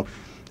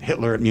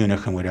Hitler at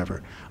Munich and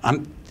whatever.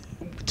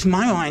 To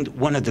my mind,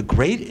 one of the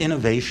great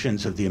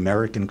innovations of the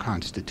American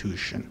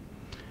Constitution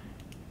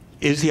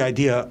is the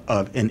idea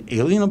of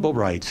inalienable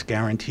rights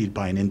guaranteed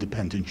by an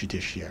independent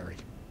judiciary.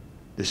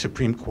 The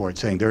Supreme Court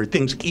saying there are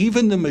things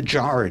even the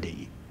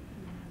majority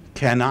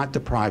cannot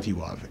deprive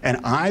you of. And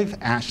I've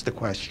asked the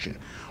question,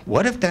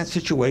 what if that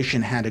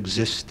situation had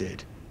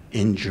existed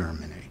in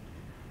Germany?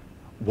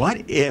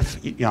 What if,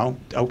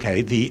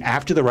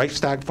 after the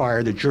Reichstag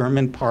fire, the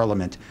German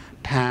parliament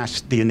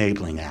passed the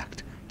Enabling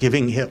Act,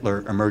 giving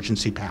Hitler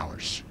emergency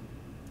powers,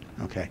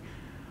 okay?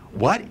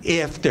 What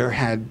if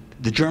the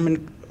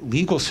German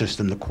legal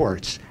system, the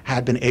courts,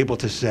 had been able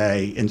to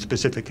say in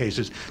specific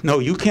cases, no,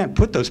 you can't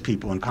put those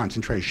people in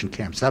concentration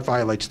camps, that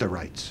violates their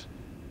rights.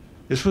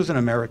 This was an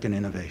American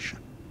innovation.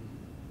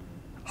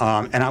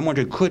 And I'm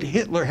wondering, could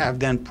Hitler have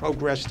then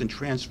progressed in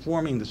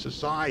transforming the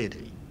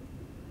society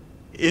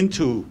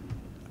into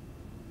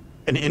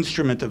an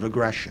instrument of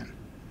aggression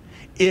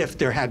if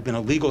there had been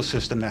a legal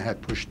system that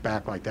had pushed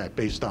back like that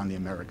based on the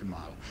American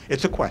model?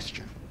 It's a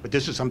question, but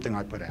this is something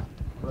I put out.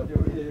 Well, there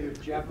were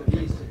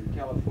Japanese in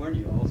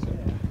California also.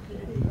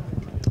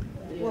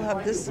 We'll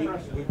have this. If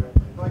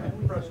I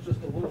can press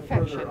just a little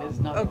further on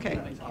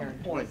the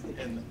point,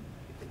 and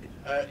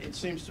it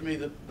seems to me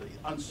that the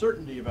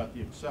uncertainty about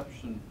the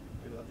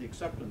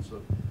acceptance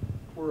of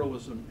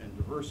pluralism and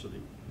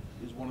diversity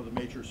is one of the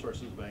major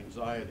sources of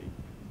anxiety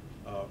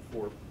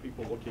for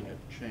people looking at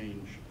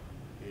change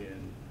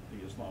in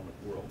the Islamic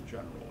world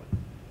generally.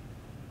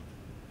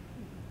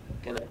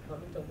 Can I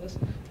comment on this?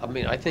 I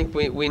mean, I think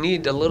we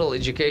need a little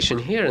education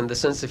here, in the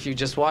sense, if you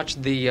just watch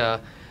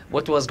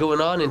what was going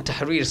on in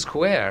Tahrir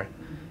Square,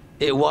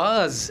 it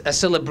was a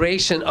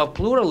celebration of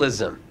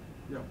pluralism,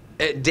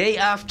 day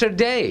after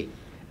day.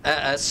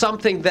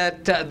 Something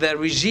that the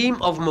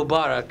regime of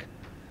Mubarak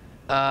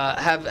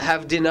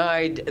have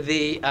denied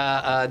the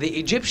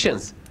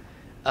Egyptians.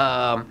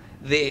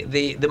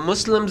 The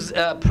Muslims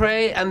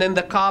pray, and then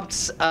the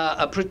Copts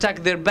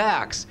protect their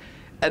backs,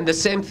 and the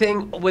same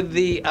thing with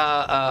the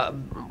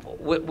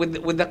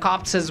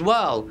Copts as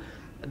well.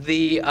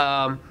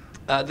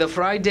 The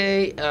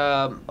Friday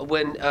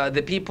when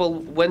the people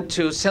went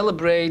to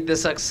celebrate the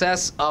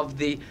success of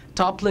the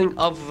toppling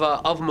of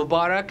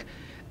Mubarak,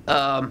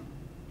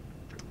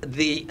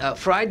 the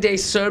Friday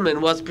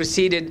sermon was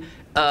preceded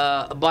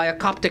by a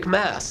Coptic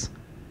mass,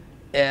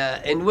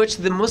 in which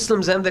the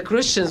Muslims and the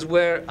Christians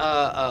were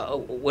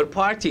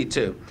party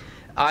to.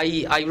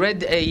 I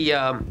read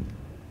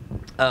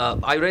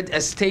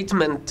a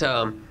statement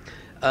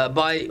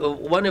by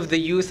one of the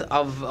youth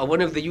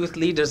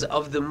leaders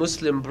of the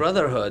Muslim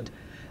Brotherhood,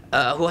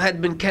 who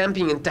had been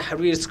camping in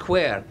Tahrir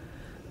Square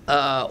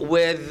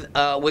with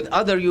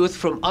other youth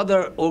from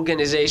other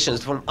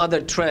organizations, from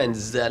other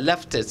trends,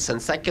 leftists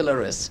and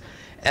secularists,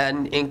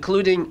 and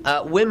including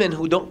women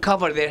who don't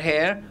cover their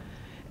hair.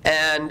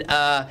 And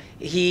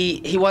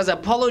he was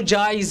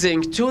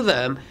apologizing to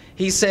them.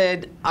 He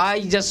said,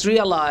 I just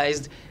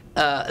realized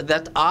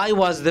that I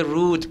was the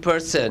rude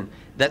person,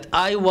 that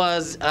I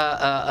was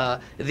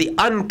the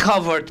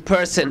uncovered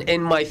person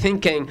in my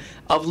thinking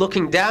of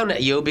looking down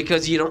at you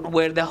because you don't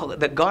wear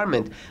the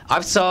garment. I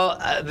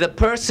saw the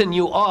person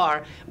you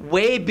are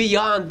way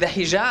beyond the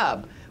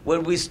hijab, where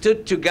we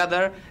stood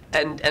together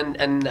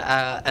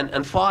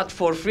and fought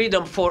for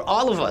freedom for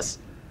all of us.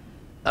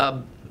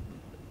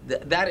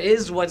 That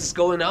is what's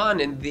going on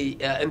in the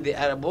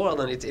Arab world,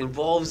 and it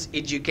involves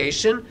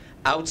education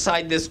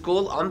outside the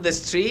school, on the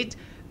street,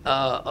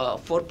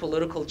 for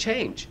political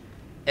change,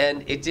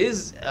 and it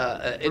is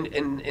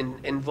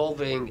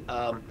involving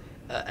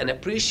an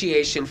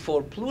appreciation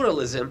for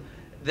pluralism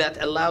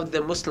that allowed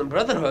the Muslim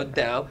Brotherhood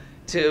now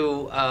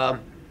to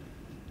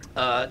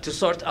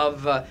sort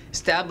of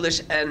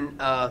establish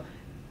and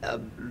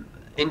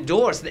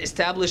endorse the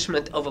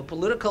establishment of a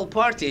political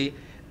party,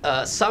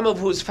 some of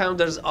whose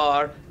founders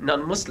are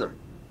non-Muslim,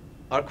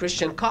 are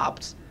Christian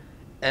Copts,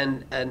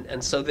 and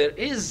so there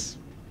is,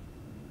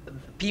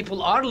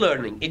 people are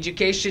learning,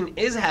 education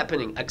is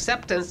happening,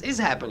 acceptance is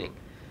happening.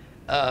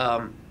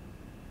 Now,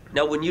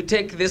 when you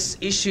take this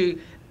issue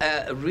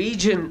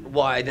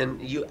region-wide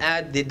and you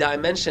add the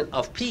dimension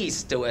of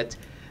peace to it,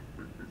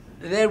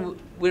 there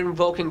we're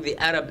invoking the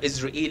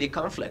Arab-Israeli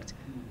conflict.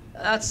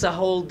 That's a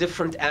whole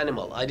different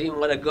animal. I didn't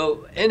want to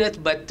go in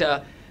it, but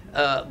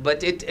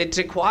it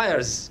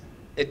requires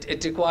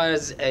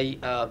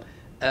a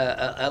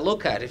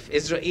look at. If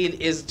Israel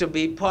is to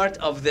be part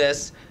of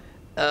this,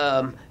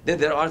 then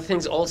there are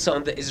things also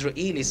on the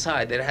Israeli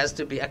side. There has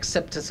to be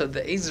acceptance of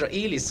the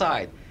Israeli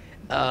side,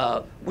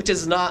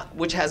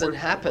 which hasn't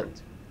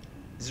happened.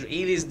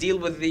 Israelis deal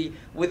with the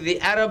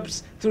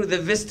Arabs through the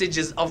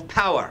vestiges of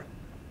power,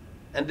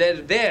 and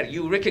they're there.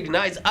 You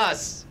recognize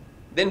us,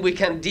 then we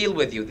can deal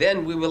with you.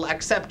 Then we will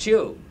accept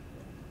you.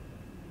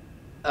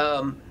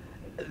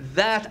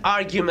 that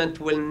argument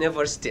will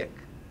never stick.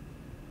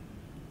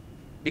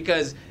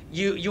 Because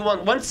you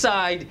want one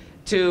side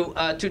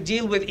to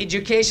deal with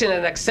education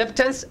and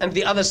acceptance, and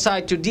the other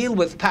side to deal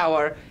with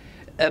power.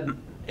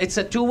 It's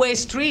a two-way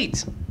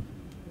street.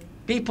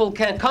 People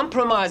can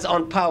compromise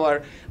on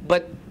power,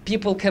 but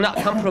people cannot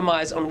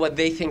compromise on what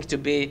they think to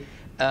be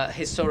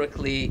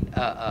historically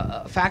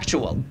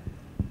factual.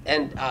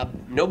 And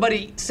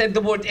nobody said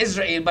the word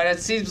Israel, but it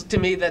seems to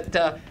me that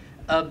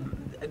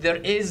there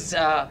is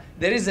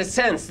a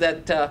sense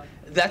that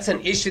that's an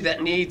issue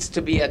that needs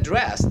to be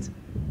addressed.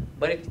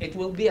 But it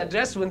will be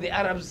addressed when the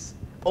Arabs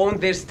own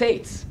their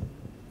states.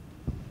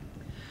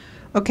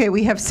 Okay,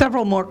 we have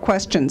several more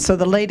questions. So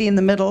the lady in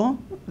the middle,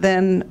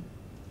 then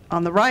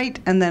on the right,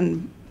 and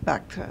then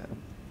back to...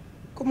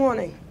 Good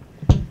morning.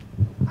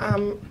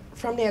 I'm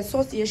from the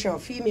Association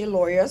of Female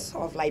Lawyers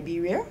of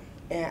Liberia,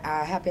 and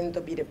I happen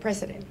to be the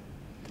president.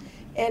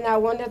 And I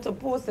wanted to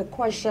pose a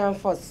question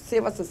for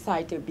civil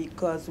society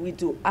because we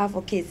do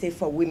advocacy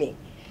for women.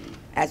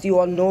 As you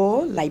all know,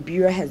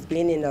 Liberia has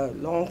been in a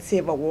long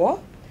civil war,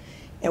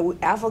 and we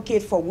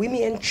advocate for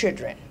women and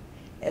children,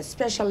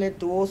 especially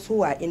those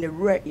who are in the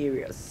rural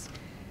areas.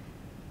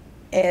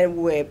 And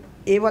we're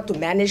able to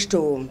manage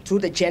to do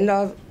the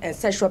gender and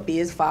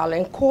sexual-based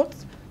violence court.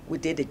 We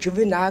did the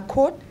juvenile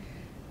court.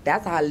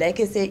 That's our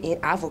legacy in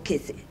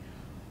advocacy.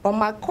 But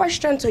my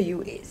question to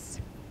you is,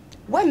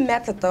 what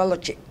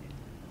methodology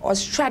or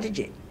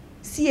strategy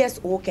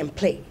CSO can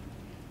play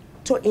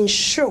to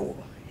ensure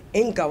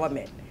in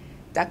government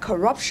that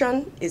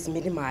corruption is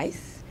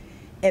minimized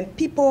and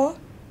people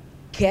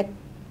get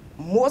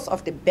most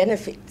of the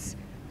benefits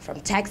from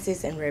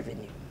taxes and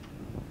revenue?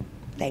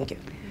 Thank you.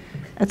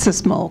 That's a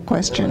small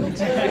question.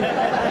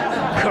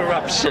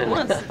 Corruption.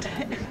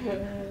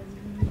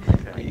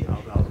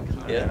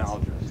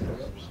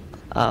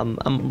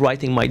 I'm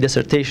writing my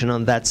dissertation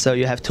on that, so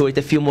you have to wait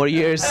a few more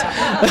years.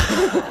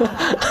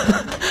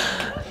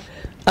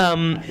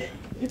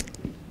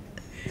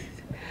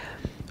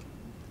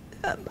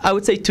 I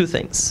would say two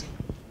things.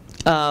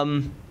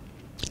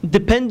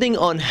 Depending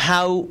on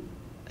how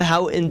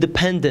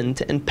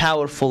independent and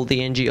powerful the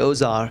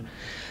NGOs are,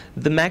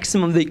 the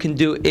maximum they can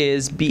do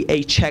is be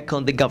a check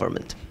on the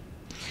government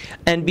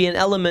and be an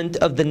element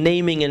of the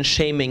naming and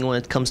shaming when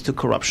it comes to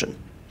corruption.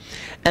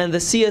 And the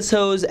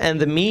CSOs and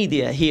the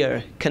media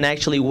here can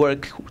actually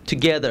work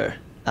together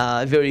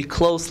very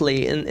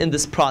closely in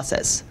this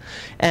process.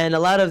 And a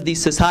lot of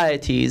these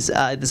societies,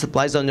 this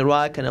applies on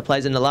Iraq and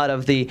applies in a lot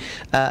of the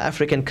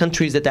African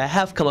countries that I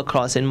have come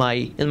across in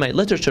my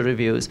literature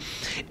reviews,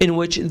 in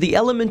which the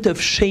element of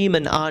shame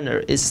and honor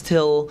is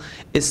still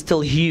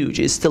huge,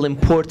 is still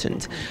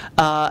important.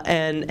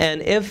 And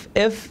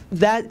if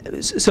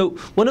that, so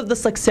one of the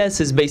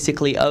successes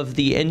basically of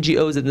the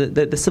NGOs and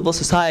the civil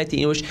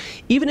society, in which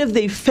even if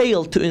they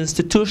fail to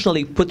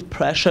institutionally put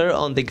pressure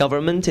on the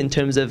government in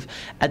terms of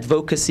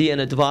advocacy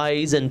and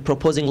advice and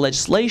proposing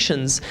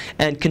legislations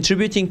and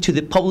contributing to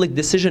the public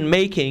decision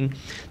making,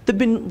 they've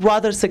been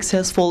rather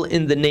successful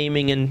in the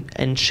naming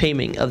and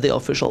shaming of the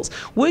officials,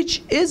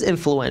 which is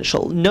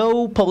influential.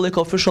 No public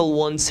official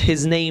wants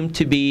his name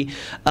to be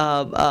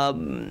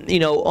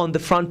on the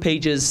front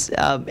pages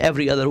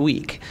every other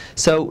week.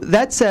 So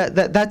that's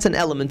an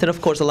element. And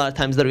of course, a lot of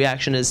times the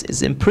reaction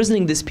is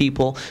imprisoning these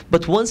people.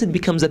 But once it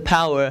becomes a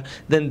power,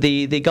 then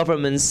the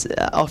government's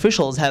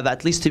officials have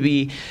at least to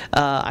be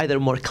either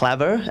more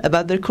clever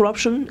about their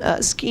corruption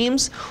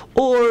schemes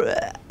or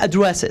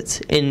address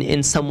it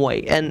in some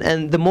way.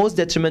 And the most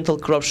detrimental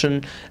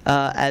corruption,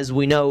 as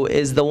we know,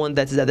 is the one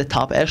that is at the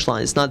top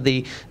echelon. It's not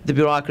the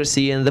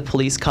bureaucracy and the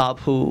police cop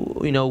who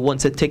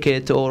wants a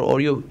ticket,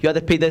 or you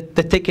either pay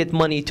the ticket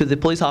money to the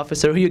police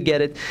officer or you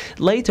get it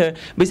later.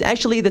 But it's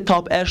actually the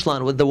top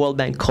echelon, what the World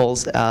Bank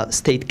calls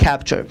state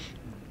capture.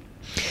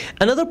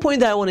 Another point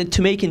that I wanted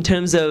to make in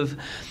terms of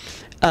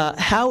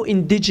how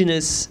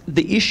indigenous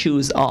the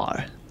issues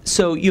are.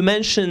 So you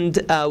mentioned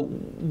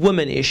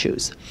women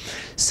issues.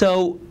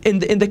 So in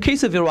the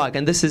case of Iraq,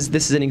 and this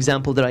is an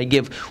example that I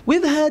give,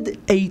 we've had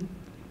a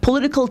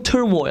political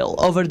turmoil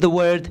over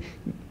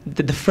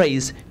the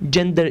phrase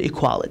gender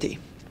equality.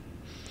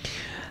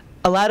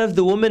 A lot of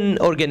the women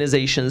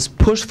organizations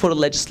push for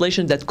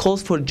legislation that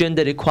calls for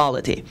gender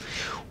equality,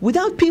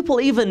 without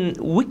people even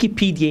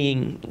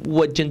Wikipediaing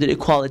what gender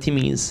equality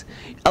means.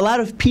 A lot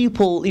of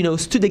people,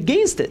 stood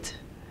against it.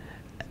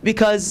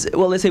 Because,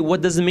 well, they say,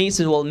 what does it mean?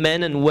 So, well,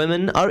 men and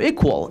women are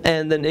equal.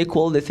 And then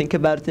equal, they think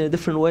about it in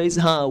different ways.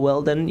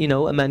 Well, then,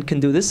 a man can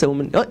do this, a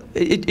woman...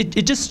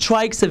 It just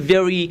strikes a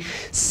very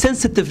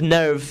sensitive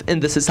nerve in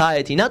the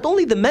society. Not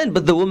only the men,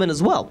 but the women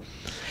as well.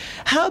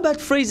 How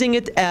about phrasing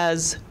it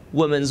as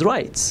women's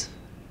rights?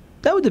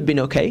 That would have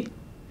been okay.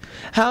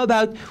 How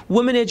about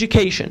women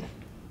education?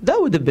 That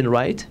would have been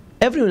right.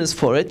 everyone is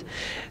for it.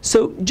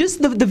 So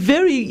just the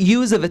very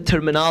use of a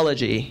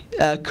terminology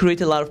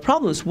created a lot of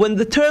problems. When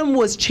the term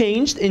was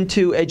changed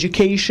into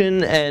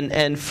education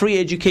and free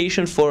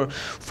education for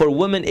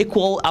women,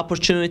 equal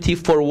opportunity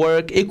for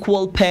work,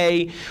 equal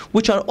pay,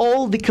 which are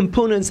all the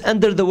components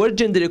under the word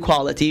gender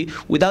equality,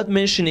 without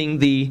mentioning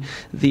the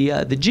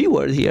G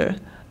word here,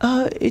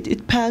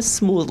 it passed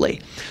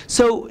smoothly.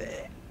 So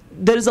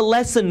there's a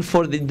lesson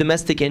for the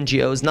domestic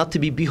NGOs not to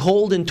be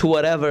beholden to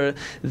whatever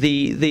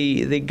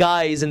the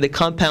guys in the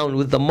compound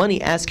with the money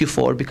ask you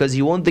for, because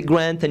you want the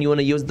grant and you want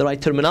to use the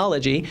right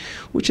terminology,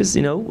 which is,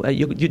 you know,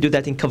 you do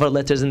that in cover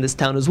letters in this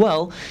town as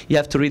well. You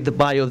have to read the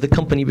bio of the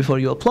company before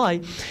you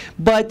apply.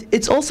 But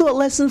it's also a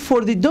lesson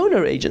for the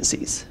donor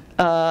agencies.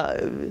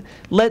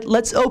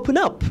 Let's open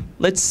up.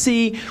 Let's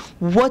see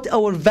what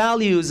our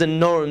values and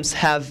norms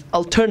have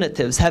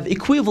alternatives, have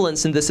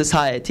equivalents in the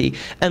society,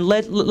 and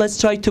let's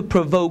try to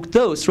provoke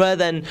those rather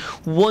than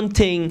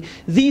wanting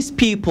these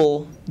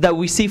people that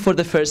we see for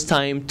the first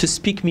time to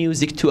speak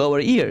music to our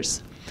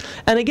ears.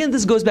 And again,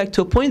 this goes back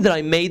to a point that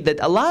I made, that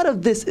a lot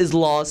of this is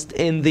lost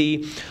in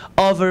the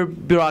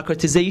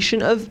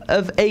over-bureaucratization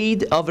of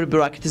aid,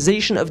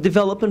 over-bureaucratization of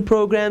development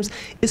programs,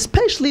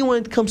 especially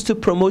when it comes to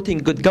promoting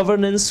good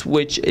governance,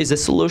 which is a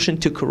solution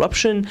to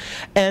corruption,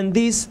 and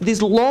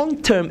these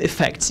long-term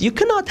effects. You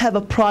cannot have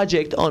a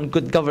project on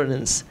good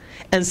governance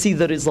and see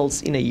the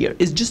results in a year.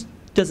 It just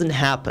doesn't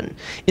happen.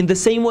 In the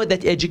same way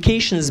that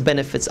education's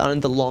benefits are in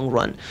the long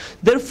run.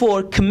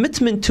 Therefore,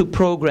 commitment to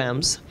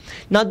programs,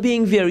 not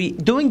being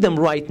doing them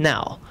right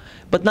now,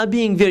 but not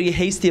being very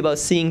hasty about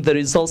seeing the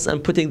results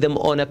and putting them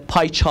on a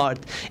pie chart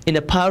in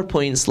a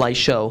PowerPoint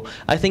slideshow,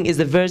 I think is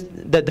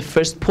the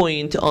first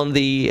point on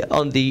the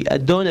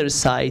donor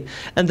side.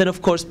 And then,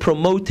 of course,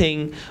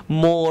 promoting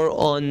more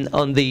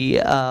on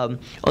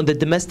the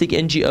domestic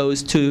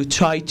NGOs to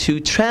try to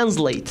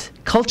translate,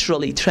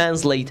 culturally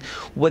translate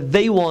what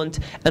they want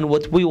and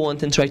what we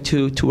want, and try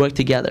to work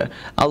together.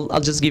 I'll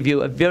just give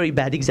you a very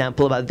bad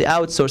example about the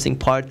outsourcing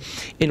part,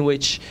 in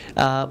which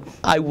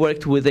I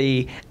worked with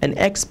an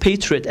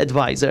expatriate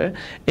advisor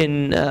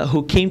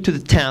who came to the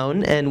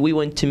town, and we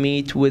went to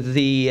meet with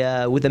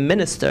the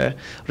minister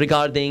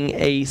regarding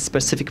a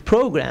specific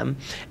program.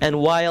 And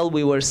while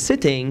we were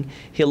sitting,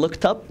 he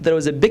looked up. There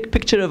was a big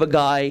picture of a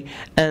guy,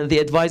 and the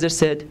advisor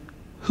said,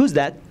 "Who's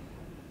that?"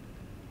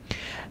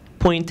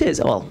 Point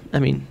is, well, I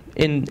mean,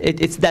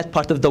 it's that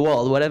part of the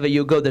world. Wherever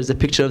you go, there's a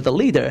picture of the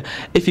leader.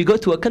 If you go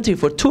to a country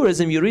for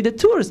tourism, you read a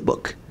tourist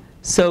book.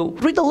 So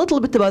read a little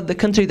bit about the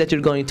country that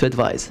you're going to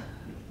advise.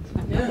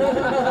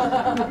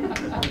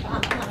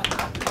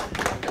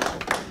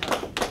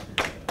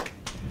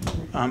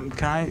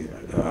 Can I,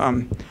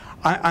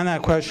 on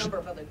that question?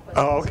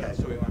 Oh, okay.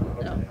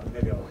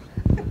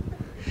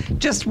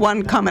 Just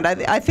one comment.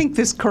 I think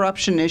this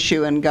corruption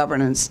issue and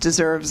governance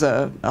deserves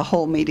a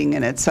whole meeting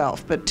in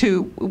itself. But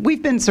two,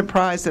 we've been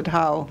surprised at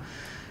how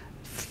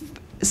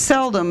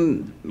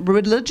seldom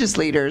religious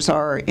leaders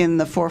are in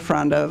the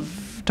forefront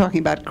of talking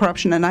about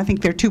corruption, and I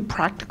think there are two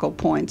practical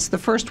points. The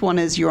first one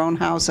is your own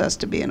house has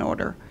to be in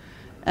order,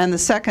 and the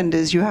second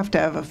is you have to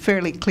have a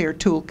fairly clear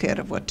toolkit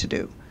of what to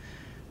do.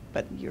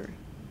 But you're,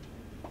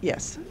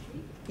 yes,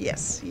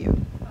 you.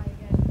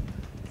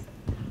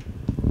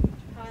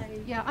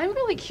 Yeah, I'm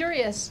really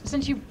curious,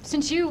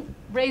 since you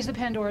raised the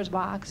Pandora's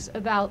box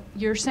about,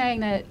 you're saying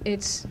that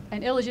it's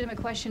an illegitimate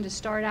question to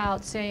start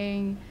out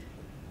saying,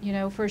 you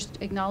know, first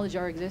acknowledge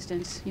our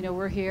existence. You know,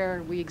 we're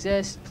here, we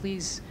exist,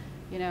 please,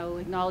 you know,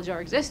 acknowledge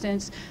our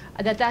existence.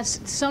 That's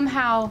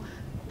somehow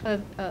a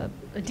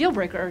deal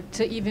breaker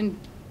to even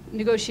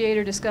negotiate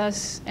or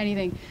discuss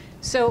anything.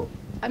 So,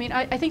 I mean,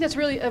 I think that's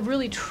really a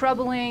really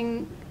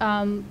troubling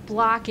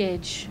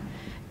blockage.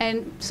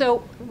 And so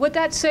what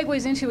that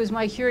segues into is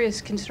my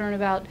curious concern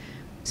about,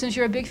 since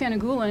you're a big fan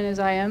of Gulen, as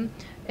I am,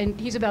 and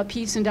he's about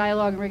peace and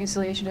dialogue and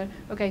reconciliation,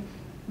 okay,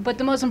 but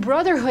the Muslim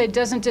Brotherhood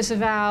doesn't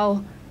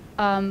disavow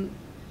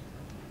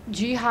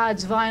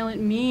jihad's violent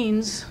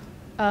means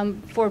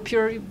for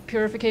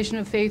purification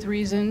of faith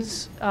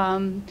reasons,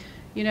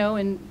 you know,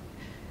 and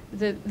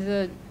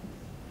the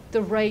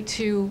right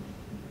to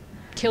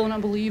kill an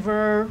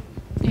unbeliever,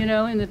 you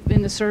know,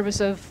 in the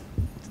service of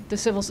the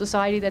civil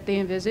society that they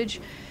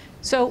envisage.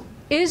 So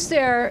is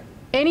there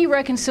any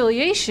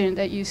reconciliation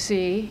that you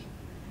see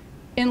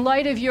in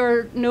light of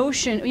your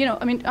notion, you know,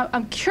 I mean,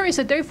 I'm curious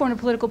that they formed a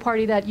political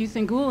party that you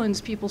think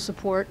Gulen's people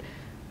support,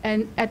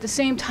 and at the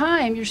same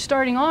time, you're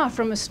starting off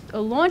from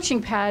a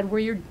launching pad where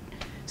you're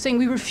saying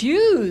we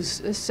refuse,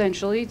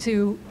 essentially,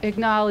 to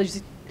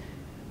acknowledge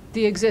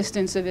the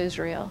existence of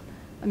Israel.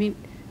 I mean,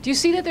 do you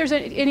see that there's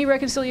any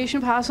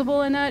reconciliation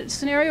possible in that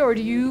scenario, or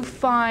do you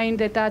find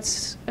that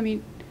that's, I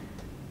mean,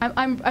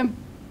 I'm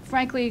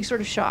frankly sort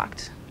of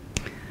shocked.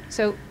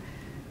 So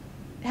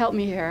help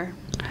me here.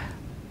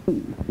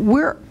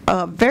 We're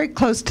very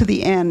close to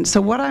the end,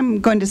 so what I'm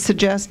going to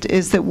suggest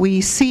is that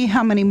we see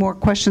how many more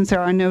questions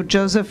there are. I know,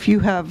 Joseph, you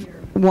have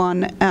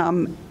one.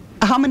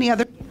 How many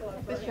other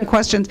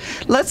questions?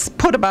 Let's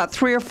put about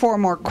 3 or 4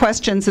 more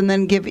questions and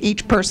then give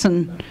each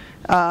person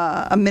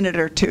a minute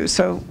or two.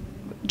 So,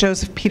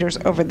 Joseph Peters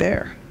over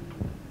there.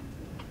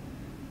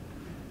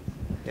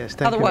 Yes,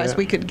 thank Otherwise, you.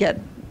 we could get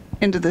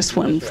into this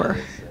one for...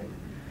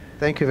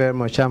 Thank you very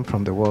much. I'm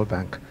from the World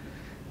Bank.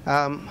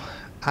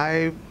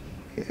 I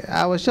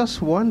was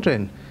just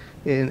wondering,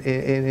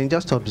 in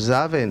just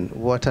observing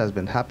what has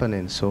been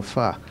happening so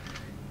far,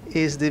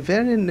 is the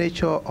very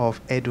nature of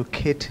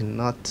educating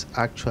not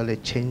actually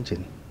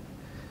changing?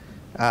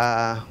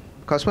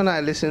 Because when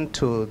I listen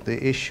to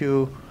the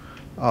issue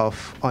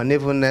of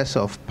unevenness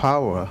of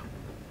power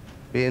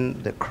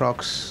being the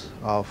crux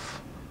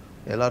of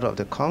a lot of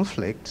the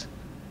conflict,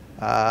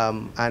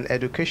 and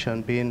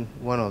education being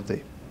one of the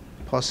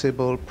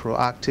possible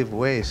proactive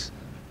ways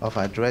of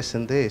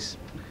addressing this,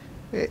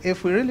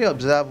 if we really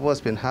observe what's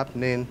been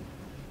happening,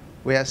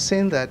 we are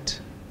seeing that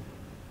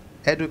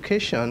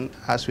education,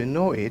 as we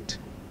know it,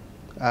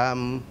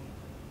 the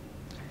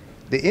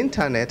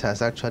internet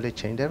has actually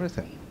changed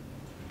everything.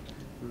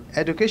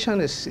 Education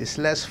is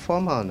less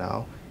formal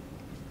now.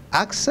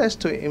 Access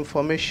to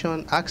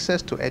information,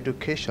 access to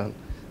education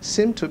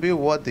seem to be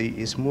what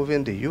is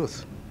moving the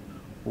youth,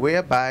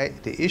 whereby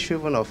the issue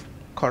even of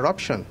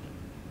corruption,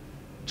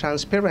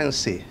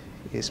 transparency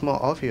is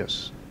more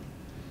obvious.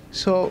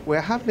 So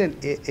we're having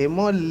a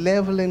more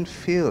leveling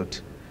field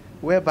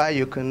whereby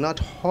you cannot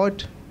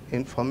hoard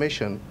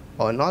information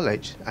or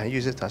knowledge and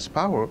use it as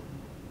power,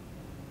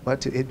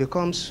 but it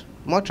becomes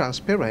more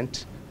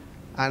transparent.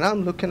 And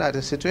I'm looking at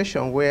a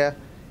situation where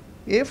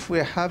if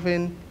we're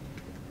having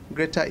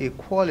greater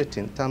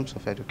equality in terms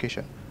of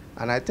education,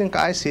 and I think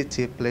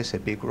ICT plays a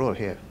big role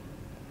here,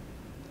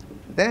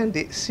 then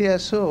the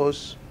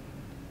CSOs,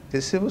 the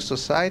civil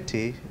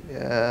society,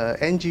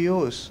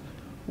 NGOs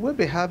will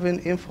be having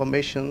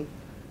information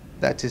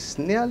that is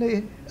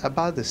nearly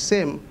about the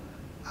same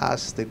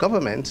as the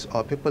government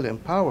or people in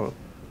power.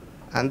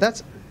 And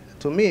that,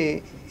 to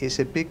me, is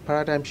a big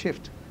paradigm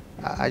shift.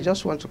 I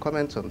just want to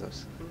comment on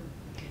this.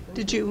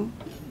 Can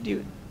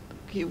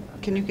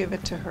you give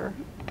it to her?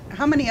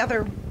 How many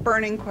other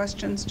burning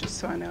questions, just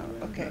so I know?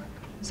 Okay.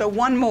 So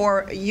one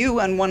more, you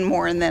and one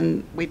more, and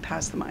then we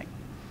pass the mic.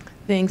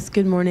 Thanks.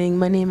 Good morning.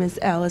 My name is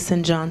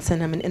Allison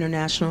Johnson. I'm an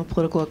international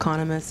political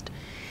economist.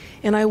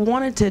 And I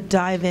wanted to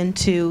dive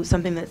into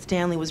something that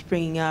Stanley was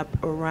bringing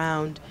up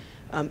around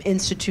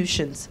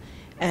institutions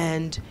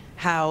and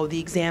how the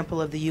example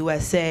of the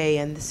USA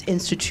and this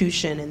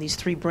institution and these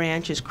three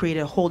branches create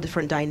a whole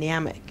different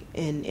dynamic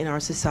in our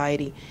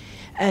society.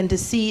 And to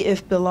see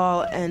if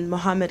Bilal and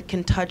Mohamed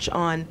can touch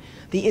on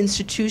the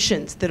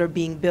institutions that are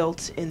being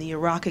built in the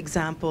Iraq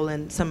example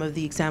and some of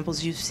the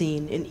examples you've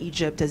seen in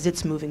Egypt as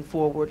it's moving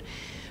forward.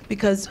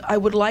 Because I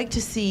would like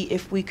to see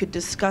if we could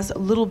discuss a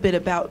little bit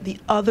about the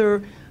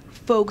other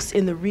folks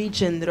in the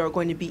region that are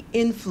going to be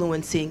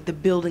influencing the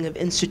building of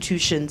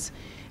institutions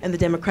and the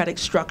democratic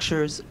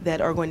structures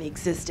that are going to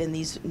exist in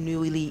these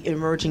newly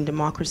emerging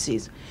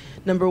democracies.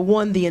 Number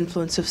one, the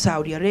influence of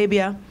Saudi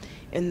Arabia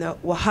and the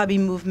Wahhabi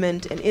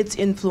movement and its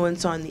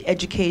influence on the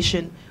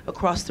education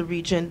across the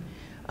region,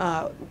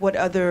 what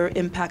other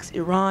impacts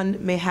Iran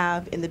may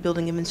have in the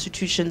building of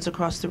institutions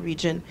across the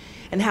region,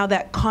 and how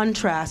that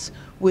contrasts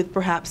with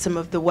perhaps some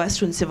of the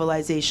Western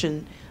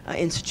civilization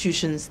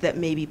institutions that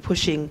may be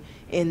pushing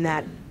in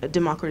that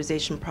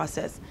democratization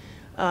process.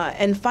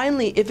 And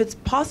finally, if it's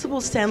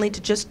possible, Stanley,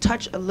 to just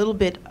touch a little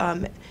bit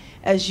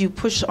as you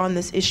push on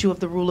this issue of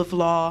the rule of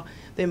law,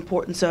 the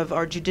importance of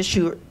our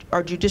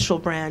judicial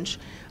branch,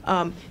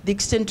 the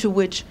extent to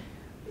which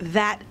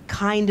that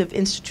kind of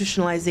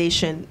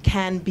institutionalization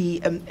can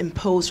be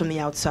imposed from the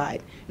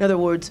outside. In other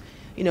words,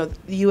 you know,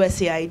 the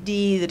USAID,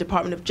 the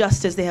Department of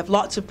Justice, they have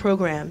lots of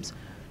programs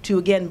to,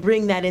 again,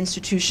 bring that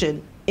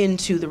institution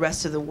into the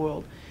rest of the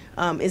world.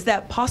 Is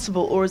that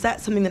possible, or is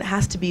that something that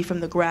has to be from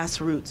the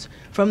grassroots,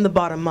 from the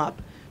bottom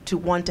up, to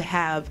want to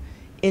have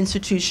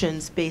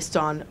institutions based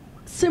on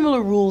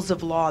similar rules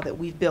of law that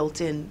we've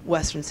built in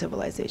Western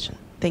civilization?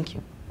 Thank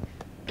you.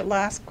 The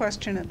last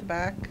question at the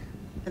back,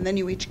 and then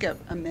you each get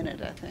a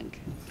minute, I think.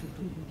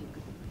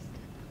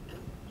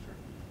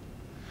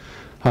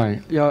 Hi.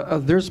 Yeah,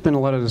 there's been a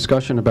lot of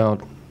discussion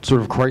about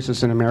sort of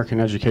crisis in American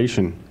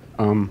education.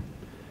 And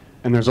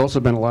there's also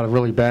been a lot of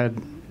really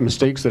bad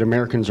mistakes that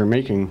Americans are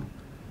making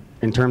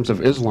in terms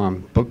of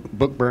Islam.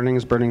 Book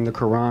burnings, burning the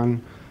Quran,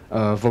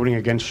 voting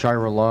against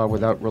Sharia law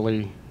without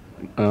really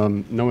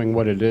knowing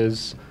what it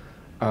is.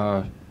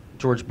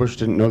 George Bush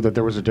didn't know that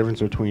there was a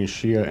difference between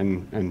Shia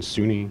and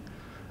Sunni.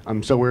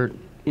 So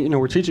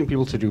we're teaching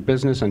people to do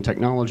business and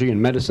technology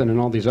and medicine and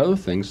all these other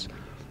things,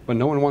 but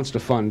no one wants to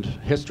fund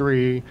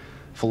history,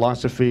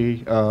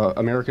 philosophy.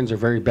 Americans are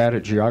very bad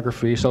at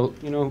geography. So,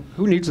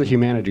 who needs the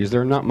humanities?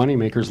 They're not money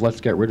makers.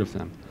 Let's get rid of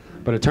them.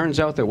 But it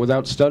turns out that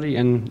without study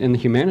in the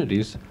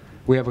humanities,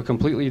 we have a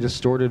completely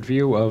distorted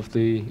view of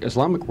the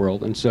Islamic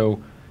world. And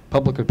so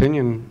public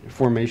opinion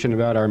formation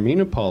about our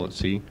MENA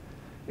policy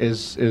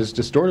is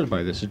distorted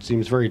by this. It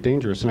seems very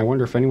dangerous. And I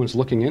wonder if anyone's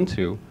looking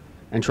into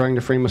and trying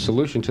to frame a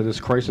solution to this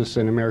crisis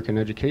in American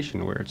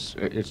education, where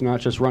it's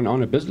not just run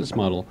on a business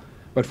model,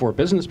 but for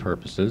business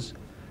purposes,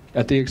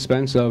 at the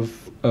expense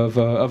of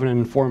an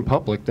informed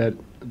public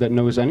that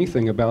knows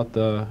anything about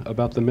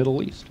the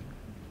Middle East.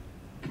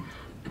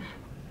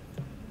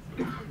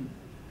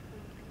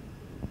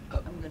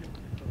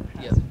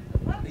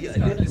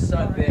 Let's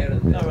start there.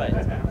 All right.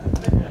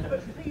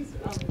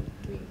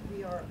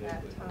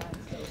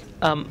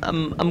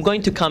 I'm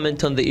going to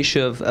comment on the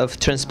issue of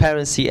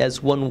transparency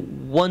as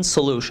one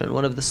solution,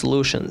 one of the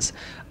solutions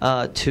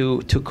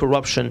to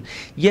corruption.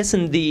 Yes,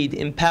 indeed,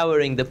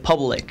 empowering the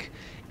public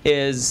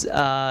is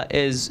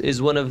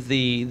one of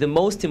the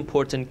most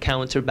important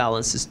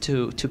counterbalances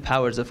to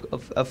powers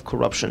of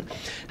corruption.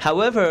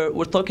 However,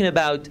 we're talking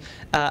about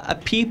a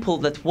people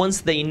that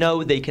once they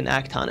know, they can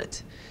act on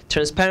it.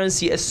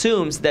 Transparency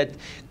assumes that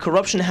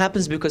corruption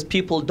happens because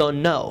people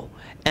don't know,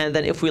 and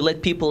then if we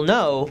let people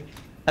know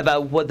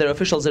about what their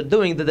officials are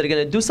doing, that they're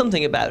going to do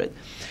something about it.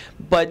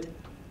 But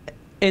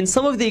in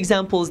some of the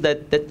examples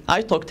that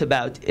I talked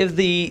about, if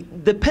the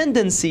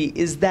dependency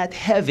is that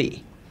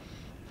heavy,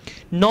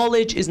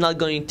 knowledge is not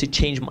going to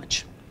change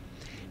much.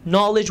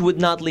 Knowledge would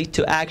not lead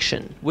to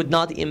action, would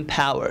not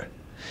empower.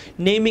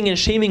 Naming and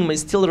shaming may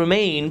still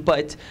remain,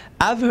 but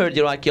I've heard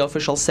Iraqi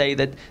officials say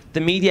that the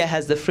media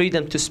has the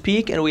freedom to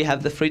speak and we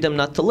have the freedom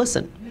not to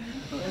listen.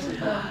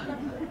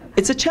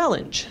 It's a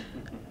challenge.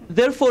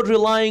 Therefore,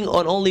 relying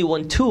on only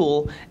one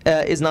tool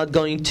is not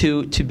going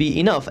to be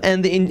enough.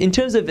 And in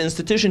terms of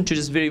institution, to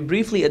just very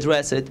briefly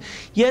address it,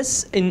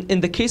 yes,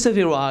 in the case of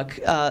Iraq,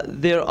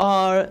 there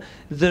are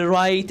the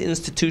right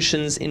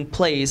institutions in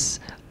place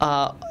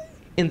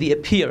in the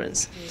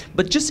appearance.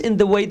 But just in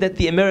the way that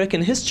the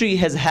American history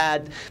has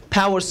had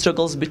power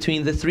struggles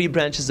between the three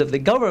branches of the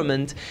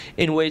government,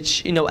 in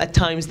which, at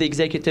times the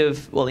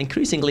executive, well,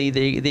 increasingly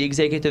the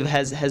executive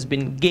has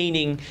been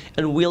gaining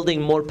and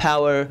wielding more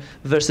power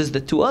versus the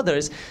two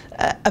others.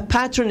 A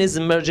pattern is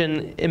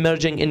emerging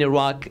in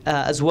Iraq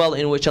as well,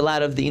 in which a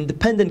lot of the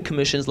independent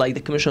commissions, like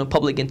the Commission on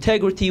Public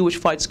Integrity, which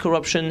fights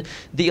corruption,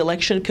 the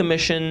Election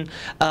Commission,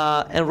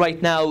 and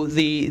right now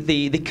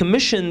the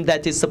commission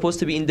that is supposed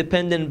to be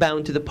independent,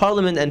 bound to the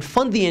parliament and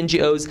fund the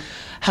NGOs,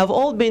 have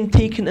all been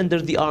taken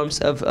under the arms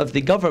of the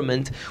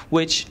government,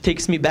 which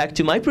takes me back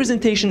to my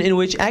presentation, in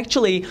which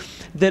actually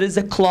there is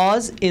a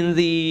clause in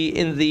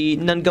the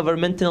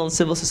non-governmental and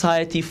civil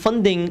society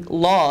funding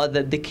law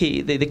that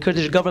the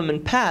Kurdish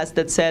government passed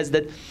that says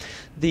that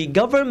the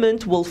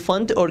government will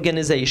fund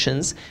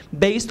organizations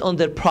based on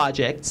their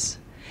projects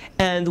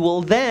and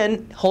will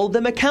then hold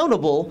them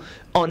accountable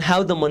on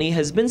how the money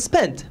has been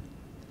spent.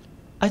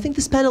 I think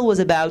this panel was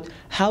about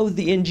how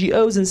the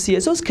NGOs and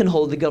CSOs can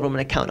hold the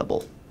government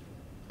accountable.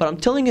 But I'm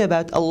telling you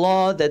about a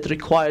law that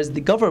requires the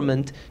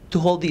government to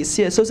hold the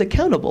CSOs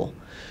accountable.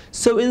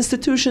 So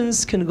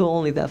institutions can go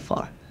only that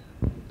far.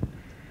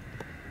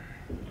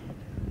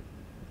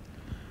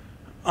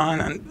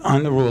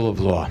 On the rule of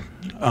law,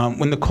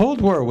 when the Cold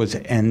War was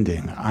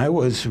ending, I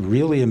was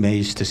really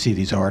amazed to see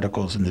these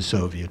articles in the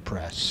Soviet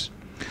press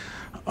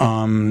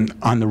on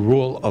the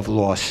rule of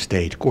law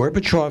state.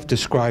 Gorbachev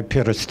described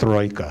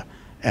perestroika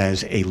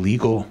as a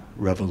legal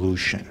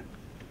revolution.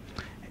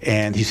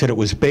 And he said it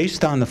was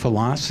based on the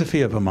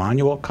philosophy of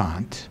Immanuel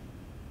Kant.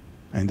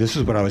 And this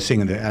is what I was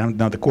seeing I don't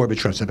know the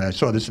Gorbachev said, but I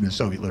saw this in the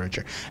Soviet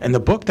literature. And the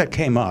book that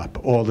came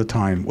up all the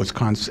time was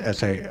Kant's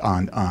essay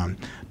on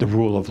the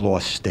rule of law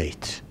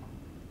state.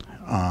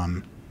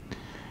 And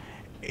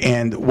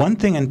one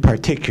thing in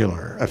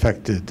particular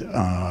affected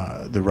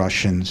the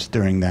Russians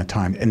during that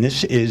time, and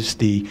this is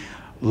the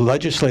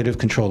legislative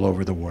control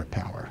over the war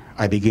power.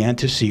 I began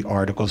to see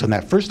articles on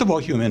that. First of all,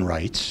 human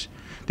rights.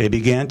 They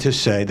began to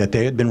say that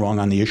they had been wrong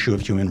on the issue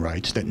of human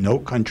rights, that no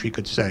country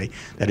could say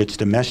that its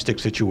domestic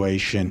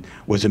situation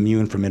was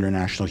immune from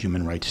international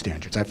human rights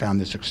standards. I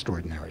found this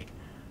extraordinary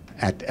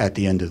at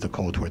the end of the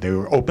Cold War. They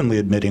were openly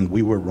admitting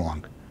we were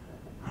wrong.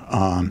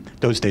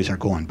 Those days are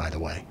gone, by the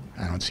way.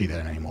 I don't see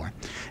that anymore.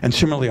 And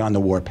similarly on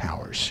the war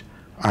powers.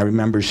 I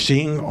remember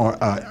seeing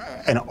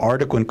an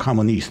article in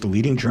Kommunist, the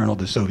leading journal of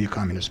the Soviet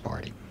Communist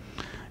Party,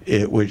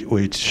 which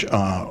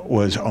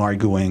was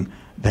arguing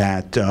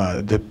that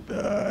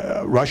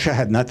Russia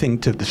had nothing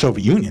to, the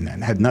Soviet Union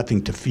then, had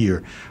nothing to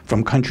fear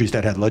from countries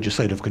that had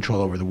legislative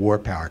control over the war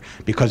power,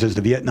 because as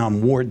the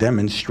Vietnam War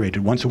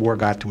demonstrated, once a war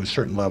got to a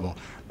certain level,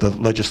 the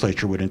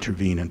legislature would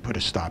intervene and put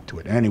a stop to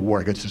it. And any war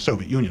against the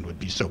Soviet Union would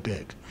be so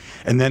big.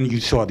 And then you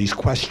saw these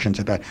questions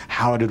about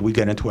how did we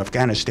get into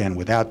Afghanistan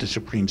without the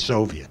Supreme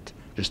Soviet,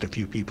 just a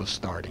few people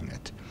starting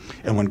it.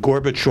 And when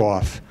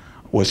Gorbachev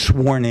was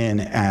sworn in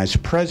as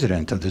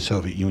president of the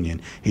Soviet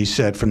Union, he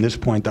said from this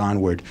point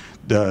onward,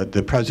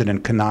 the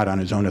president cannot on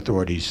his own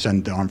authority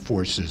send the armed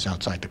forces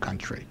outside the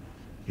country,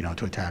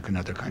 to attack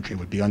another country. It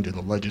would be under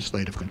the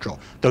legislative control.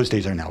 Those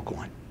days are now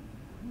gone.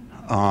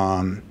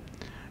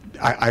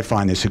 I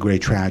find this a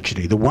great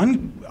tragedy. The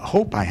one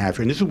hope I have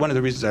here, and this is one of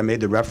the reasons I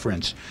made the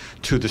reference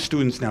to the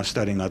students now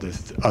studying other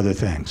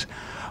things.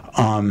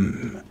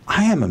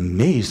 I am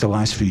amazed the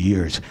last few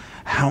years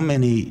how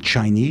many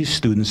Chinese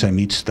students I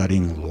meet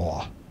studying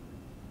law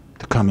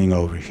coming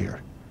over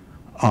here.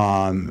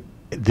 I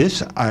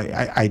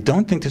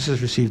don't think this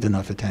has received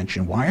enough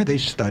attention. Why are they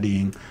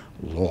studying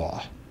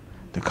law?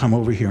 to come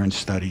over here and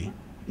study.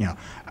 You know,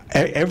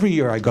 every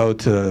year I go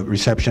to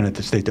reception at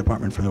the State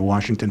Department for the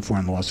Washington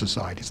Foreign Law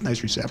Society. It's a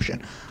nice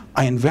reception.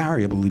 I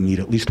invariably meet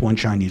at least one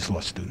Chinese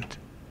law student.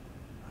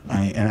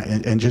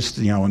 And just,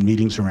 you know, in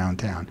meetings around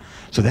town.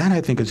 So that,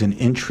 I think, is an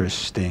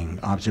interesting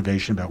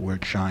observation about where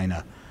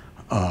China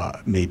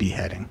may be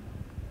heading.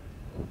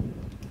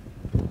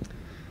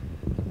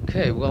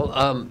 Okay,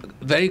 well,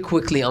 very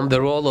quickly on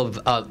the role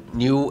of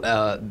new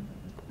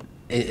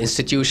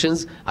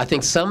institutions. I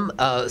think some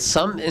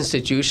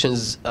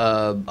institutions,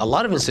 a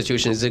lot of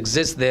institutions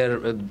exist there,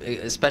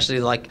 especially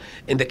like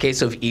in the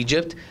case of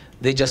Egypt.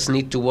 They just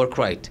need to work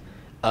right.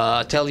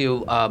 I'll tell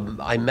you,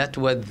 I met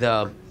with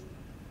the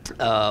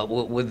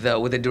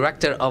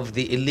director of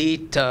the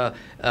elite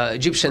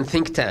Egyptian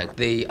think tank,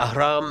 the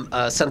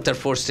Ahram Center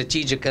for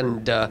Strategic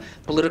and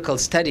Political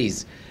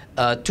Studies,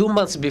 2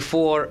 months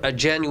before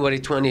January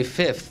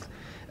 25th,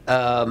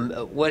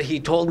 where he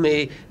told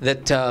me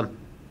that,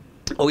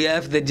 oh yeah,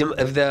 if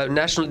the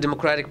National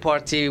Democratic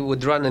Party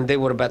would run, and they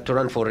were about to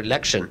run for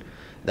election,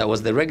 that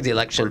was the rigged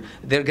election,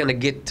 they're gonna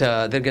get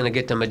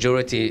a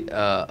majority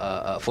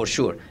for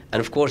sure, and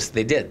of course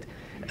they did.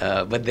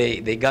 But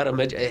they got a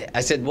majority.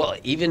 I said, well,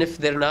 even if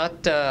they're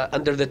not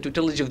under the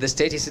tutelage of the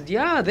state, he said,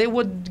 yeah, they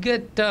would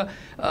get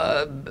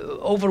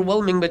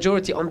overwhelming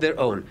majority on their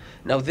own.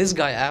 Now this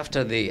guy,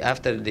 after the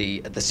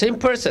same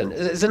person,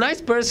 is a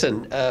nice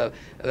person,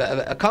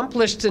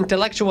 accomplished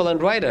intellectual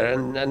and writer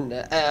and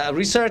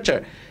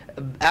researcher.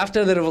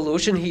 After the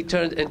revolution, he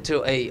turned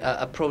into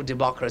a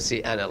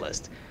pro-democracy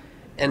analyst,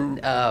 and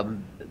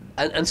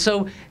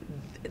so.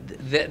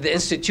 The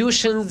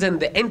institutions and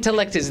the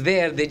intellect is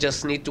there. They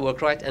just need to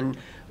work right, and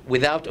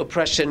without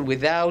oppression,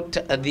 without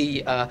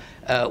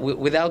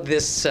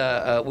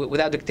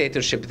without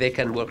dictatorship, they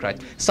can work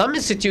right. Some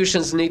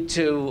institutions need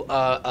to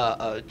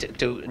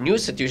new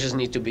institutions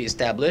need to be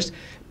established,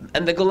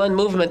 and the Golan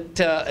movement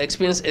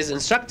experience is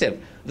instructive.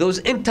 Those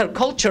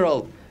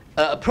intercultural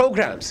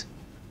programs,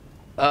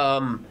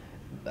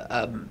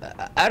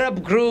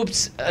 Arab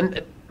groups,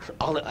 and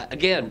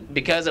again,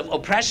 because of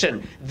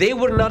oppression, they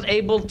were not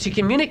able to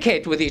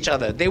communicate with each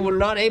other. They were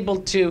not able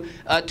to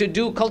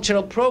do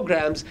cultural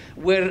programs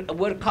where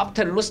Copt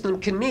and Muslim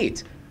can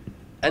meet.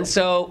 And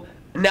so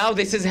now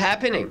this is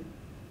happening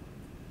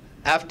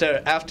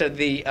after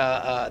the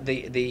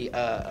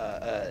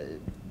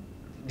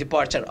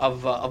departure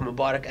of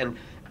Mubarak, and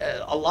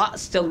a lot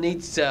still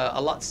needs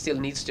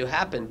to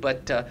happen.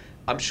 But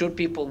I'm sure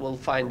people will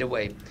find a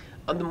way.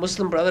 On the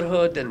Muslim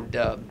Brotherhood and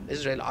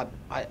Israel,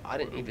 I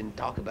didn't even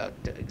talk about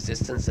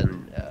existence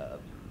and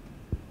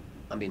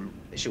I mean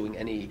issuing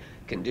any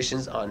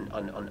conditions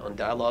on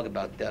dialogue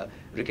about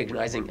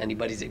recognizing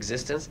anybody's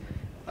existence.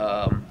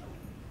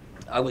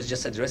 I was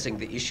just addressing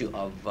the issue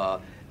of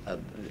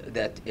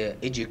that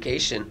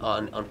education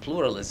on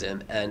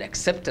pluralism and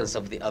acceptance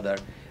of the other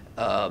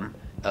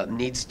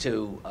needs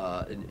to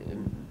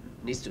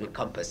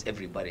encompass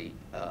everybody,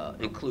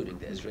 including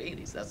the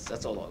Israelis.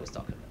 That's all I was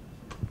talking about.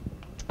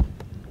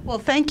 Well,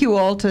 thank you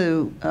all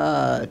to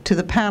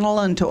the panel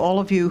and to all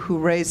of you who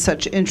raised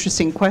such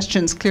interesting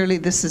questions. Clearly,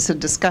 this is a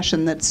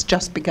discussion that's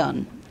just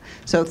begun.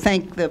 So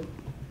thank the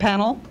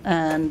panel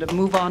and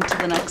move on to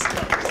the next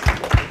case.